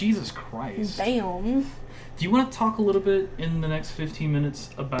hell? Jesus Christ. Damn. Do you want to talk a little bit in the next 15 minutes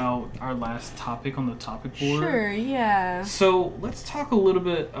about our last topic on the topic board? Sure, yeah. So let's talk a little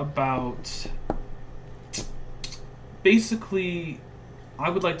bit about, basically, I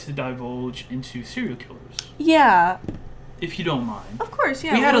would like to divulge into serial killers, Yeah, if you don't mind. of course,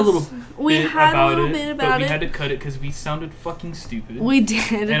 yeah. We had a little bit about bit it, about but we it. had to cut it because we sounded fucking stupid. We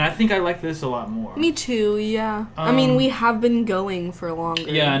did. And I think I like this a lot more. Me too, yeah. I mean, we have been going for longer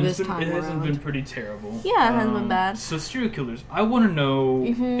Yeah, and this time it hasn't around. been pretty terrible. Yeah, it hasn't been bad. So serial killers, I want to know,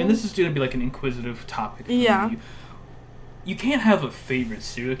 Mhm. and this is going to be like an inquisitive topic for Yeah. me. You can't have a favorite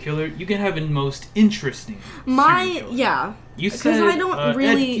serial killer. You can have a most interesting My, serial killer. yeah. You 'Cause said I don't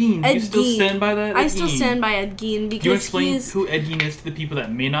really- Ed Gein. Ed You still Gein. stand by that? I Ed still Gein. stand by Ed Gein Do you because explain he's... who Ed Gein is to the people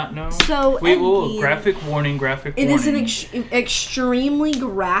that may not know? So, Wait, Ed whoa, Gein- graphic warning. It is an extremely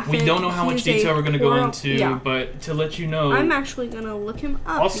graphic... We don't know how much he's a detail we're going to go horror- into, yeah. but to let you know... I'm actually going to look him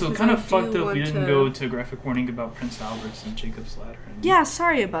up. Also, because kind I of fucked do up we want didn't to- go to a graphic warning about Prince Albert's and Jacob's Ladder. And Yeah,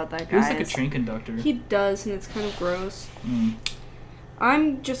 sorry about that, he was guys. like a train conductor. He does, and it's kind of gross. Mm.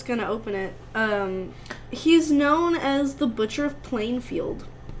 I'm just gonna open it. He's known as the Butcher of Plainfield,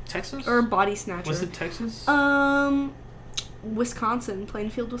 Texas? or Body Snatcher. Was it Texas? Wisconsin,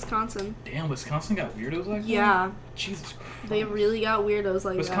 Plainfield, Wisconsin. Damn, Wisconsin got weirdos like that? Yeah, Jesus Christ. they really got weirdos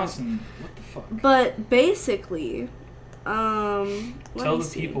like Wisconsin, what the fuck? that. But basically, let Tell me the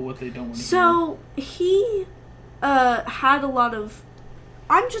see. people what they don't want to hear. So he had a lot of.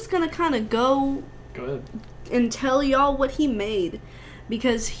 I'm just gonna kind of go Go ahead. and tell y'all what he made,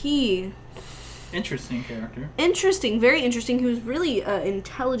 because he. Interesting character. Interesting, very interesting. He was really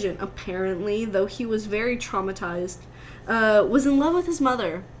intelligent, apparently, though he was very traumatized. Was in love with his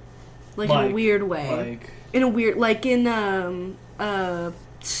mother, like in a weird way. In a weird, like in the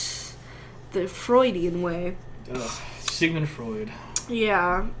Freudian way. Sigmund Freud.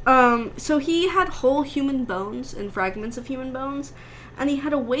 Yeah. So he had whole human bones and fragments of human bones, and he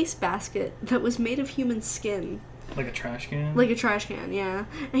had a wastebasket that was made of human skin. Like a trash can? Like a trash can, yeah.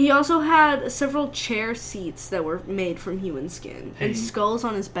 And he also had several chair seats that were made from human skin. Hey. And skulls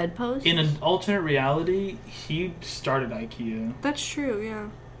on his bedpost. In an alternate reality, he started IKEA. That's true, yeah.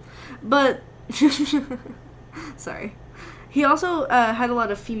 But... Sorry. He also had a lot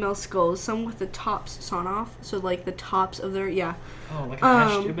of female skulls, some with the tops sawn off. So, like, the tops of their... Yeah. Oh, like an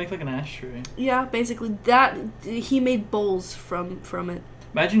ashtray. It'd make like an ashtray. Yeah, basically. That... He made bowls from it.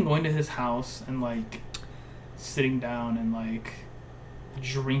 Imagine going to his house and, like... sitting down and like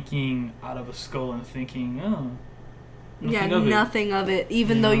drinking out of a skull and thinking, Nothing of it.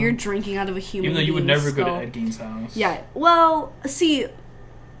 Even though you're drinking out of a human Even though you would never skull. go to Ed Gein's house. Yeah. Well, see,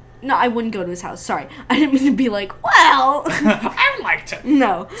 no, I wouldn't go to his house. Sorry, I didn't mean to be like, well. I would like to.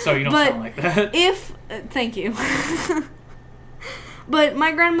 No. So you don't But sound like that. If thank you. But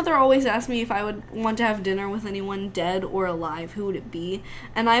my grandmother always asked me if I would want to have dinner with anyone dead or alive, who would it be?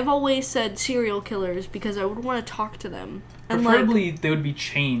 And I've always said serial killers because I would want to talk to them. And preferably, they would be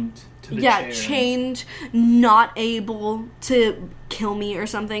chained to the chair. Chained, not able to kill me or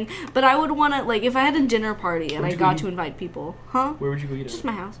something. But I would want to, like, if I had a dinner party and I got to invite people. Huh? Where would you go eat? Just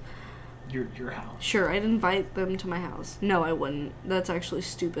my house. Your house. Sure, I'd invite them to my house. No, I wouldn't. That's actually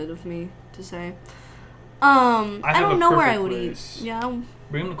stupid of me to say. I don't know where I would eat. Yeah.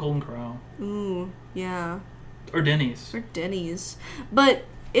 Bring them to Golden Corral. Ooh, yeah. Or Denny's. But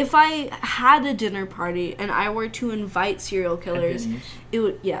if I had a dinner party and I were to invite serial killers, it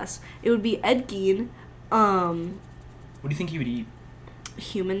would be Ed Gein. What do you think he would eat?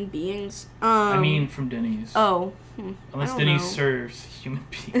 Human beings. I mean, from Denny's. Oh. Unless Denny's serves human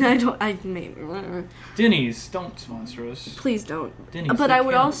beings. Denny's, don't sponsor us. Please don't. Denny's, but I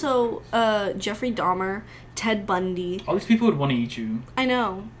would also, Jeffrey Dahmer, Ted Bundy. All these people would want to eat you. I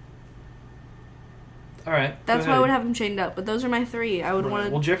know. Alright. That's why I would have them chained up. But those are my three. I would want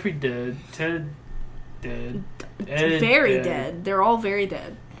to. Well, Jeffrey dead. Ted dead. Ed very dead. They're all very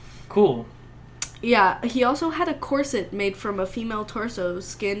dead. Cool. Yeah, he also had a corset made from a female torso,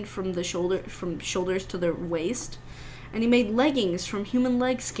 skinned from the shoulders to the waist, and he made leggings from human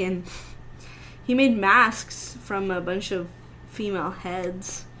leg skin. He made masks from a bunch of female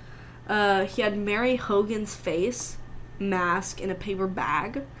heads. He had Mary Hogan's face mask in a paper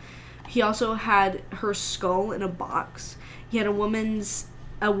bag. He also had her skull in a box. He had a woman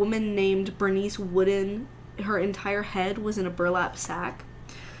named Bernice Wooden. Her entire head was in a burlap sack.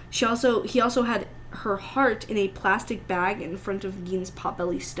 He also had her heart in a plastic bag in front of Gein's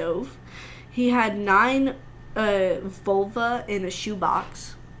potbelly stove. He had 9 vulva in a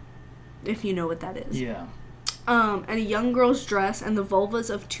shoebox, if you know what that is. Yeah. And a young girl's dress and the vulvas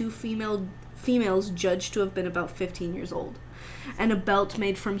of 2 females judged to have been about 15 years old. And a belt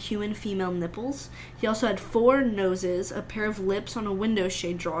made from human female nipples. He also had 4 noses, a pair of lips on a window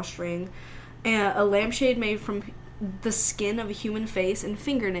shade drawstring, and a lampshade made from the skin of a human face, and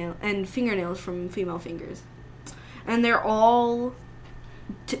fingernails from female fingers. And they're all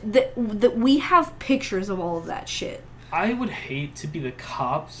we have pictures of all of that shit. I would hate to be the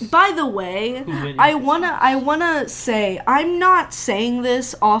cops. By the way, I wanna say, I'm not saying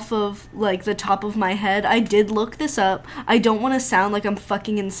this off of, like, the top of my head. I did look this up. I don't want to sound like I'm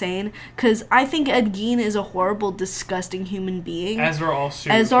fucking insane, because I think Ed Gein is a horrible, disgusting human being. As are all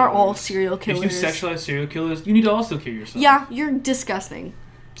serial killers. If you sexualize serial killers, you need to also kill yourself. Yeah, you're disgusting.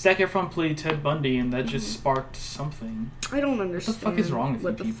 Zac Efron played Ted Bundy, and that just sparked something. I don't understand. What the fuck is wrong with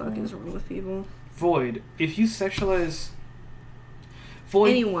What the fuck is wrong with people? Void, if you sexualize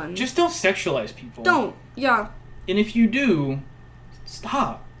anyone, just don't sexualize people. Don't. Yeah. And if you do,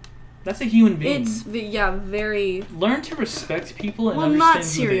 stop. That's a human being. It's very. Learn to respect people and understand not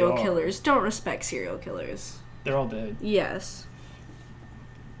serial who they killers. Don't respect serial killers. They're all dead. Yes.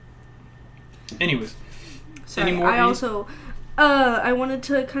 Anyways. Sorry, I wanted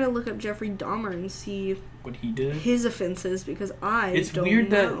to kind of look up Jeffrey Dahmer and see what he did, his offenses, because it's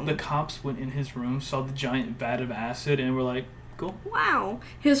weird that the cops went in his room, saw the giant vat of acid, and were like, cool. Wow.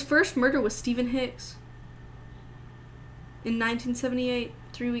 His first murder was Stephen Hicks in 1978,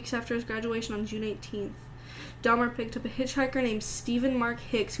 3 weeks after his graduation on June 18th. Dahmer picked up a hitchhiker named Stephen Mark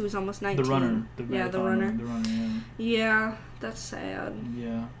Hicks, who was almost 19. The runner. The runner. The runner, yeah. Yeah, that's sad.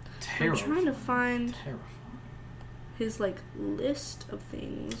 Yeah. Terrifying. I'm trying to find his, like, list of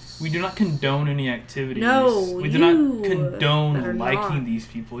things. We do not condone any activities. No, we do not condone liking these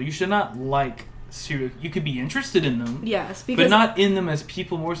people. You should not like serial. You could be interested in them. Yes, because but not in them as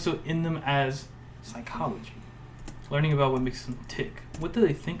people, more so in them as psychology. Learning about what makes them tick. What do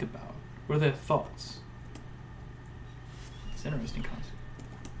they think about? What are their thoughts? It's an interesting concept.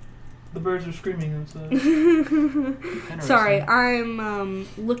 The birds are screaming outside. Sorry, I'm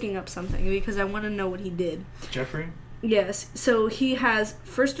looking up something because I want to know what he did. Jeffrey? Yes, so he has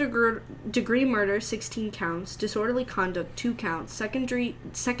first degree murder, 16 counts, disorderly conduct, 2 counts, second degree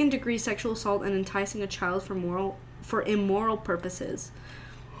sexual assault and enticing a child for immoral purposes,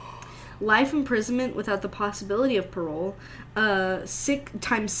 life imprisonment without the possibility of parole,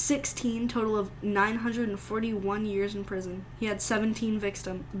 times 16, total of 941 years in prison. He had 17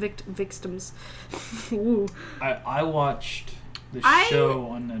 victims. Ooh. I watched the show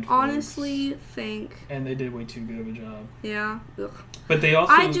on Netflix. Honestly think, and they did way too good of a job. Yeah. Ugh. But they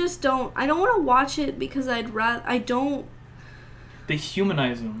also, I don't want to watch it because they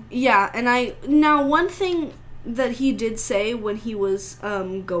humanize him. Yeah, and one thing that he did say when he was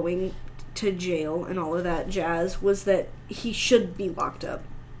going to jail and all of that jazz was that he should be locked up.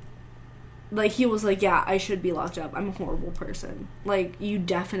 like, he was like, yeah, I should be locked up. I'm a horrible person. Like, you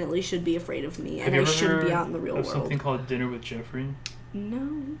definitely should be afraid of me, and I shouldn't be out in the real world. Something called Dinner with Jeffrey? No.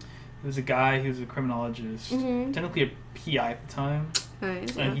 There was a guy who was a criminologist, technically a PI at the time,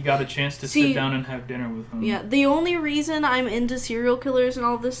 Nice, and he got a chance to sit down and have dinner with him. Yeah, the only reason I'm into serial killers and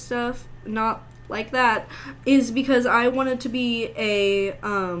all this stuff, not like that, is because I wanted to be a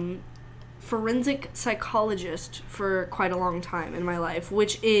forensic psychologist for quite a long time in my life,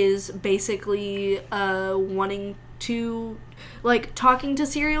 which is basically wanting to, like, talking to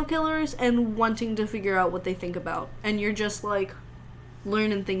serial killers and wanting to figure out what they think about. And you're just, like,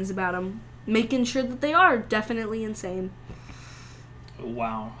 learning things about them, making sure that they are definitely insane.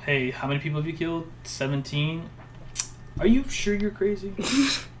 Wow. Hey, how many people have you killed? 17? Are you sure you're crazy?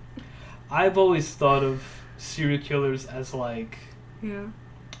 I've always thought of serial killers as, like,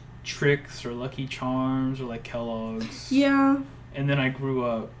 Tricks or Lucky Charms or, like, Kellogg's. Yeah. And then I grew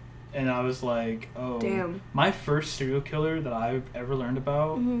up and I was like, oh. Damn. My first serial killer that I've ever learned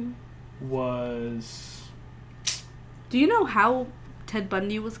about was... Do you know how Ted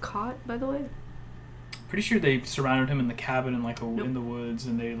Bundy was caught, by the way? Pretty sure they surrounded him in the cabin in, like, in the woods,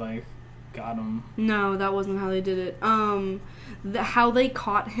 and they, like, got him. No, that wasn't how they did it. How they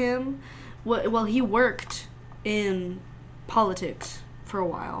caught him, well, he worked in politics for a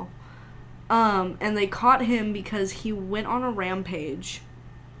while. And they caught him because he went on a rampage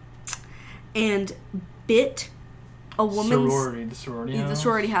and bit a woman's... The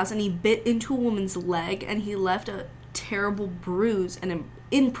sorority house, and he bit into a woman's leg, and he left a terrible bruise and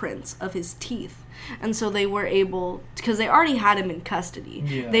imprints of his teeth. And so they were able, because they already had him in custody,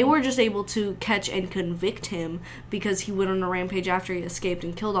 they were just able to catch and convict him because he went on a rampage after he escaped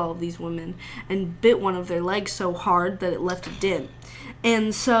and killed all of these women and bit one of their legs so hard that it left a dent.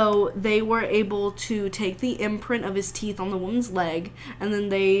 And so they were able to take the imprint of his teeth on the woman's leg, and then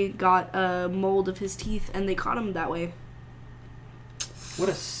they got a mold of his teeth, and they caught him that way. What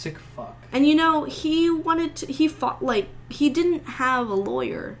a sick fuck. And you know, he fought, like, he didn't have a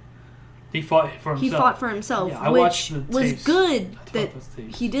lawyer. He fought for himself. Yeah, which was good that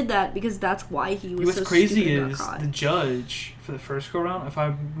he did that, because that's why he was so crazy stupid and is got caught. The judge for the first go round, if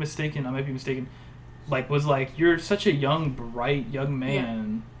I'm mistaken, I might be mistaken, like, was like, you're such a young, bright young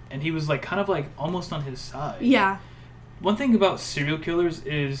man, and he was like kind of like almost on his side. Yeah. One thing about serial killers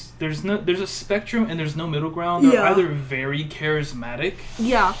is there's a spectrum and there's no middle ground. They're either very charismatic.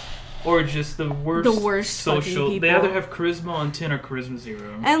 Yeah. Or just the worst social. People. They either have charisma on 10 or charisma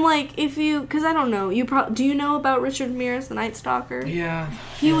 0. And, like, because I don't know, do you know about Richard Ramirez, the Night Stalker? Yeah.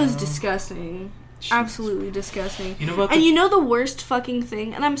 He was disgusting. Jeez. Absolutely disgusting. You know about and you know the worst fucking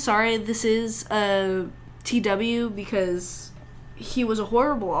thing, and I'm sorry, this is TW, because he was a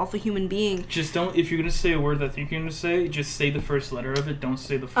horrible, awful human being. Just don't, if you're going to say a word that you're going to say, just say the first letter of it, don't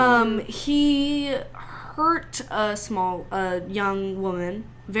say the full word. He hurt a young woman,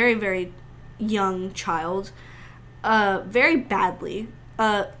 very, very young child, very badly,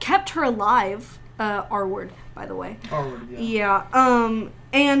 kept her alive, R-word, by the way. R-word, yeah. Yeah,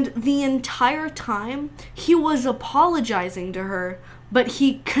 and the entire time, he was apologizing to her, but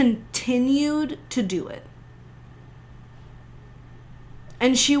he continued to do it.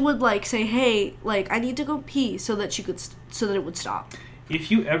 And she would, like, say, hey, like, I need to go pee, so that it would stop.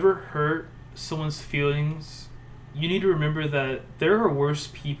 If you ever hurt someone's feelings, you need to remember that there are worse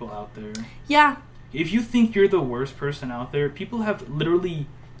people out there. Yeah. If you think you're the worst person out there, people have literally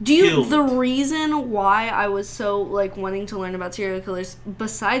killed. The reason why I was so, like, wanting to learn about serial killers,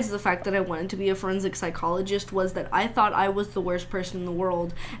 besides the fact that I wanted to be a forensic psychologist, was that I thought I was the worst person in the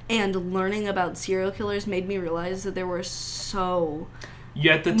world, and learning about serial killers made me realize that there were so...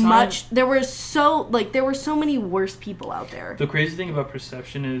 Yeah, at the time, there were so many worse people out there. The crazy thing about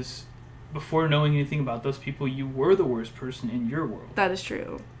perception is, before knowing anything about those people, you were the worst person in your world. That is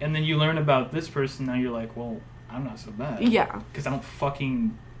true. And then you learn about this person, now you're like, well, I'm not so bad. Yeah. Because I don't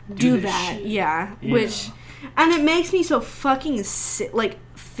fucking do that. Shit. Yeah. And it makes me so fucking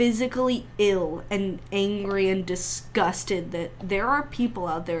physically ill and angry and disgusted that there are people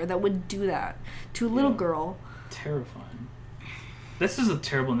out there that would do that to a little girl. Terrifying. This is a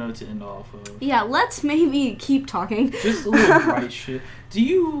terrible note to end off of. Yeah, let's maybe keep talking. Just a little bright shit.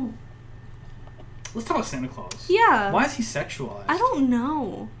 Let's talk about Santa Claus. Yeah. Why is he sexualized? I don't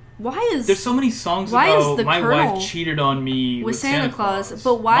know. There's so many songs about my wife cheated on me with Santa Claus.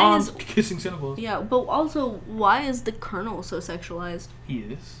 But why Mom's kissing Santa Claus. Yeah, but also, why is the Colonel so sexualized? He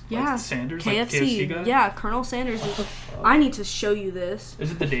is. Yeah. Like Sanders, KFC. Like KFC guy? Yeah, Colonel Sanders is... I need to show you this.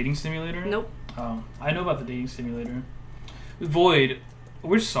 Is it the dating simulator? Nope. Oh, I know about the dating simulator. Void,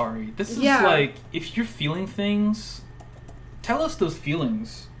 we're sorry. This is like, if you're feeling things, tell us those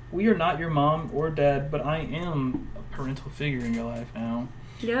feelings. we are not your mom or dad, but I am a parental figure in your life now.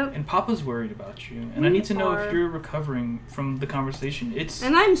 Yep. And Papa's worried about you. And I need to know if you're recovering from the conversation.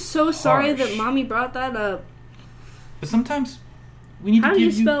 And I'm so sorry harsh. that Mommy brought that up. But sometimes we need How to do you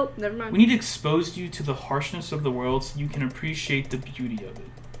give you... spell... Never mind. We need to expose you to the harshness of the world so you can appreciate the beauty of it.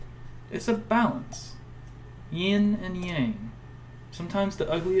 It's a balance. Yin and yang. Sometimes the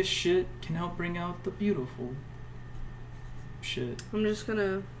ugliest shit can help bring out the beautiful shit. I'm just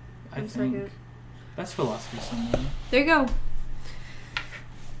gonna... I think that's philosophy somewhere. There you go.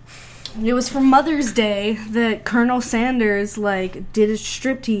 It was for Mother's Day that Colonel Sanders, like, did a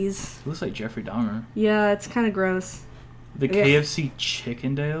striptease. It looks like Jeffrey Dahmer. Yeah, it's kind of gross. The KFC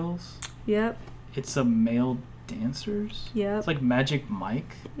Chickendales. Yep. It's a male dancers. Yep. It's like Magic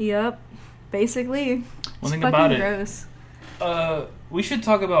Mike. Yep. Basically. One thing fucking about gross. We should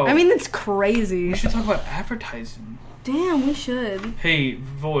talk about... I mean, that's crazy. We should talk about advertising. Damn, we should. Hey,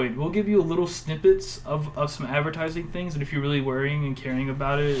 Void, we'll give you a little snippets of some advertising things, and if you're really worrying and caring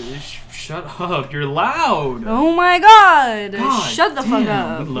about it, shut up. You're loud. Oh my god. Shut the fuck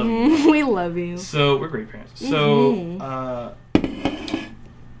damn, up. We love you. We love you. So, we're great parents. So,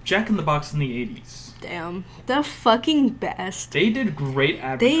 Jack in the Box in the 80s. Damn. The fucking best. They did great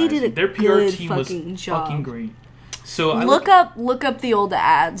advertising. They did a Their PR good team was fucking job. fucking great. So look up the old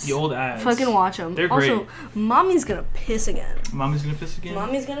ads. The old ads. Fucking watch them. They're great. Also, Mommy's gonna piss again. Mommy's gonna piss again?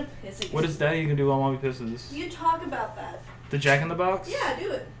 Mommy's gonna piss again. What is Daddy gonna do while Mommy pisses? You talk about that. The Jack in the Box? Yeah,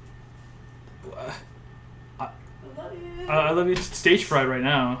 do it. I love you. I love you. Stage fright right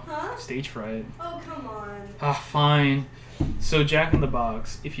now. Huh? Stage fright. Oh, come on. Fine. So Jack in the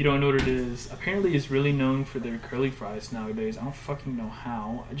Box, if you don't know what it is, apparently is really known for their curly fries nowadays. I don't fucking know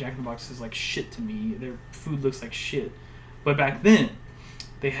how. Jack in the Box is like shit to me. Their food looks like shit. But back then,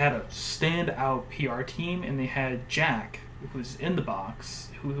 they had a standout PR team, and they had Jack, who was in the box,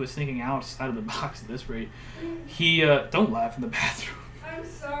 who was thinking outside of the box at this rate. He, don't laugh in the bathroom. I'm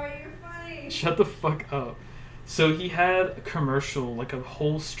sorry, you're funny. Shut the fuck up. So he had a commercial, like a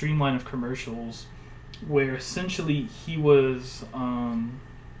whole streamline of commercials, where essentially he was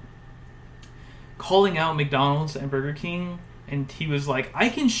calling out McDonald's and Burger King, and he was like, I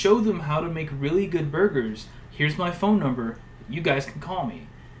can show them how to make really good burgers. Here's my phone number. You guys can call me.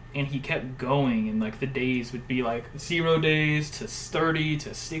 And he kept going, and like the days would be like 0 days to 30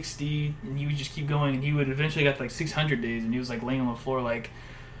 to 60, and he would just keep going, and he would eventually get to like 600 days, and he was like laying on the floor like,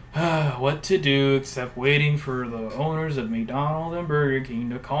 what to do except waiting for the owners of McDonald's and Burger King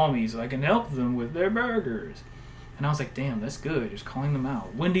to call me so I can help them with their burgers. And I was like, damn, that's good, just calling them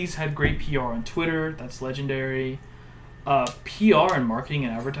out. Wendy's had great PR on Twitter. That's legendary. PR and marketing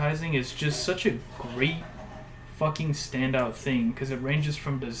and advertising is just such a great fucking standout thing, because it ranges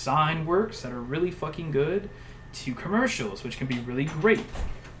from design works that are really fucking good to commercials, which can be really great.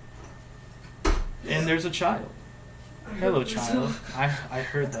 And there's a child. Hello, child. I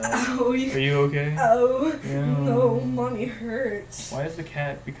heard that. Ow, Are you okay? Oh, Yeah. no, Mommy hurts. Why is the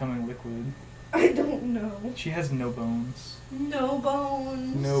cat becoming liquid? I don't know. She has no bones. No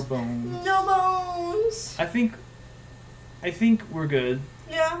bones. No bones. No bones. I think we're good.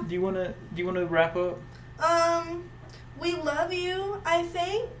 Yeah. Do you wanna wrap up? We love you, I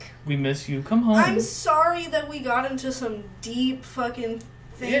think. We miss you. Come home. I'm sorry that we got into some deep fucking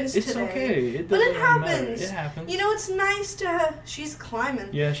things it's today. okay. It But doesn't it really matter. happens. It happens. You know, it's nice to have... She's climbing.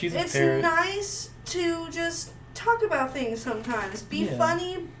 Yeah, she's a It's parrot. nice to just talk about things sometimes. Be Yeah.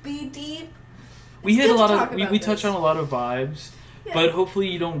 funny, be deep. We It's hit a good lot to of talk we about touch this. on a lot of vibes, Yeah. but hopefully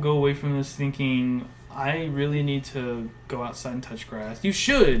you don't go away from this thinking I really need to go outside and touch grass. You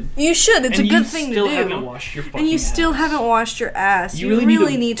should. You should. It's And a good you thing to still do. haven't washed your fucking And you still ass. haven't washed your ass. You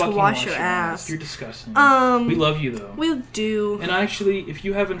really need to to fucking wash your ass. You're disgusting. We We love you though. We do. And actually, if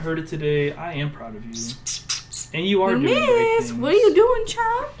you haven't heard it today, I am proud of you. And you are doing great Miss, things. what are you doing,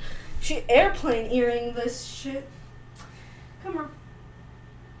 child? She airplane earring this shit. Come on.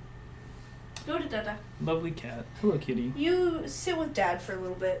 Go to Dada. Lovely cat. Hello, kitty. You sit with Dad for a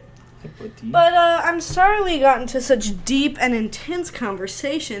little bit. Hi, buddy. But I'm sorry we got into such deep and intense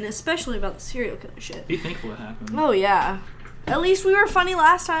conversation, especially about the serial killer shit. Be thankful it happened. Oh yeah. At least we were funny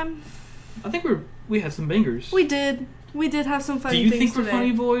last time. I think we had some bangers. We did. We did have some funny Do you things think we're today.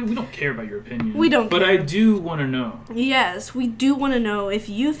 funny, Void? We don't care about your opinion. We don't But care. I do want to know. Yes, we do want to know if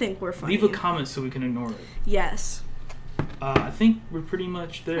you think we're funny. Leave a comment so we can ignore it. Yes. I think we're pretty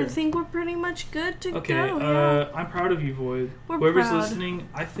much there. I think we're pretty much good to Okay, go. Yeah. I'm proud of you, Void. We're Whoever's proud. listening,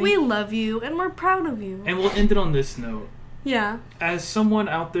 I think... We love you, and we're proud of you. And we'll end it on this note. Yeah. As someone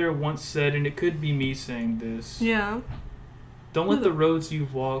out there once said, and it could be me saying this, Yeah. don't let the roads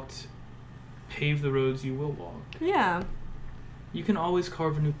you've walked pave the roads you will walk. Yeah. You can always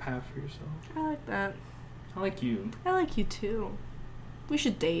carve a new path for yourself. I like that. I like you. I like you too. We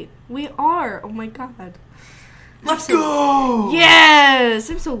should date. We are. Oh my god. Let's go! Yes!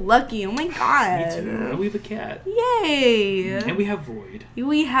 I'm so lucky. Oh my god. Me too. And we have a cat. Yay! And we have Void.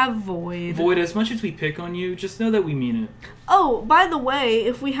 We have Void. Void, as much as we pick on you, just know that we mean it. Oh, by the way,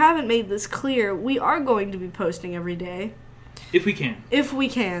 if we haven't made this clear, we are going to be posting every day. If we can. If we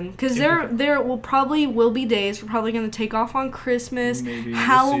can. Because there will be days. We're probably going to take off on Christmas. Maybe.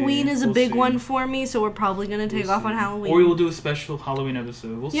 Halloween We'll is a big one for me, so we're probably going to take off on Halloween. Or we'll do a special Halloween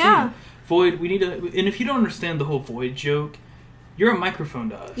episode. We'll see. Void, we need to... And if you don't understand the whole Void joke, you're a microphone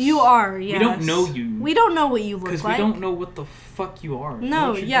to us. You are, yes. We don't know you. We don't know what you look like. Because we don't know what the fuck you are.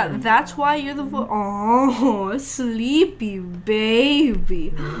 No, yeah, that's why you're the Oh, sleepy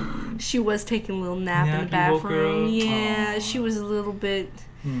baby. She was taking a little nap in the bathroom. Yeah, she was a little bit...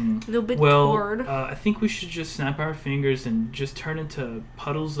 bored. I think we should just snap our fingers and just turn into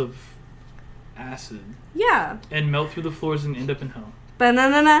puddles of acid. Yeah. And melt through the floors and end up in hell.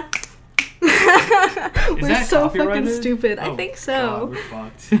 Banana. We're so copyrighted? fucking stupid. Oh, I think so. God, we're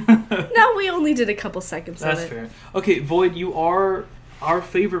fucked. No, we only did a couple seconds of it. That's fair. Okay, Void, you are our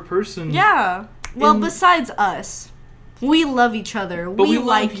favorite person. Yeah. Well, besides us, we love each other. But we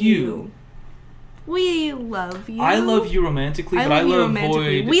like love you. We love you. I love you romantically, but I love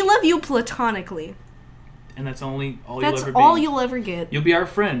Void. We love you platonically. And that's all you'll ever be. That's all you'll ever get. You'll be our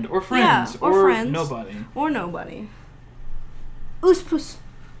friend, or friends, or friends, nobody. Or nobody. Oospus.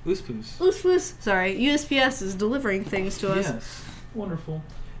 Oospus. Oospus. Sorry, USPS is delivering things to us. Yes. Wonderful.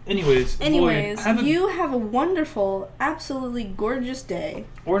 Anyways, Void, you have a wonderful, absolutely gorgeous day.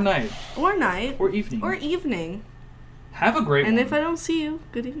 Or night. Or night. Or evening. Or evening. Have a great one. And if I don't see you,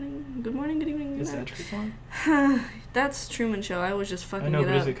 good evening, good morning, good evening, good night. Is that Truman? That's Truman Show. I was just fucking it up. I know,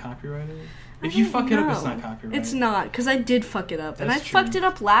 but is it copyrighted? If you fuck it up, it's not copyrighted. It's not, because I did fuck it up. That's and I fucked it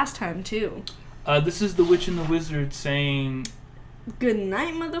up last time, too. This is the Witch and the Wizard saying... Good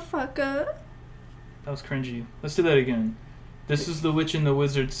night, motherfucker. That was cringy. Let's do that again. This is the Witch and the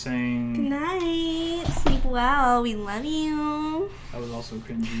Wizard saying... Good night. Sleep well. We love you. That was also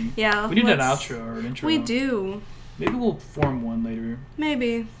cringy. Yeah. We need an outro or an intro. We do. Maybe we'll form one later.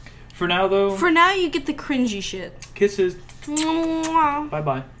 Maybe. For now, though... For now, you get the cringy shit. Kisses. Mwah.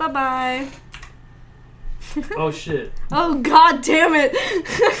 Bye-bye. Bye-bye. Oh, shit. Oh, god damn it.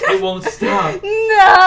 It won't stop. No.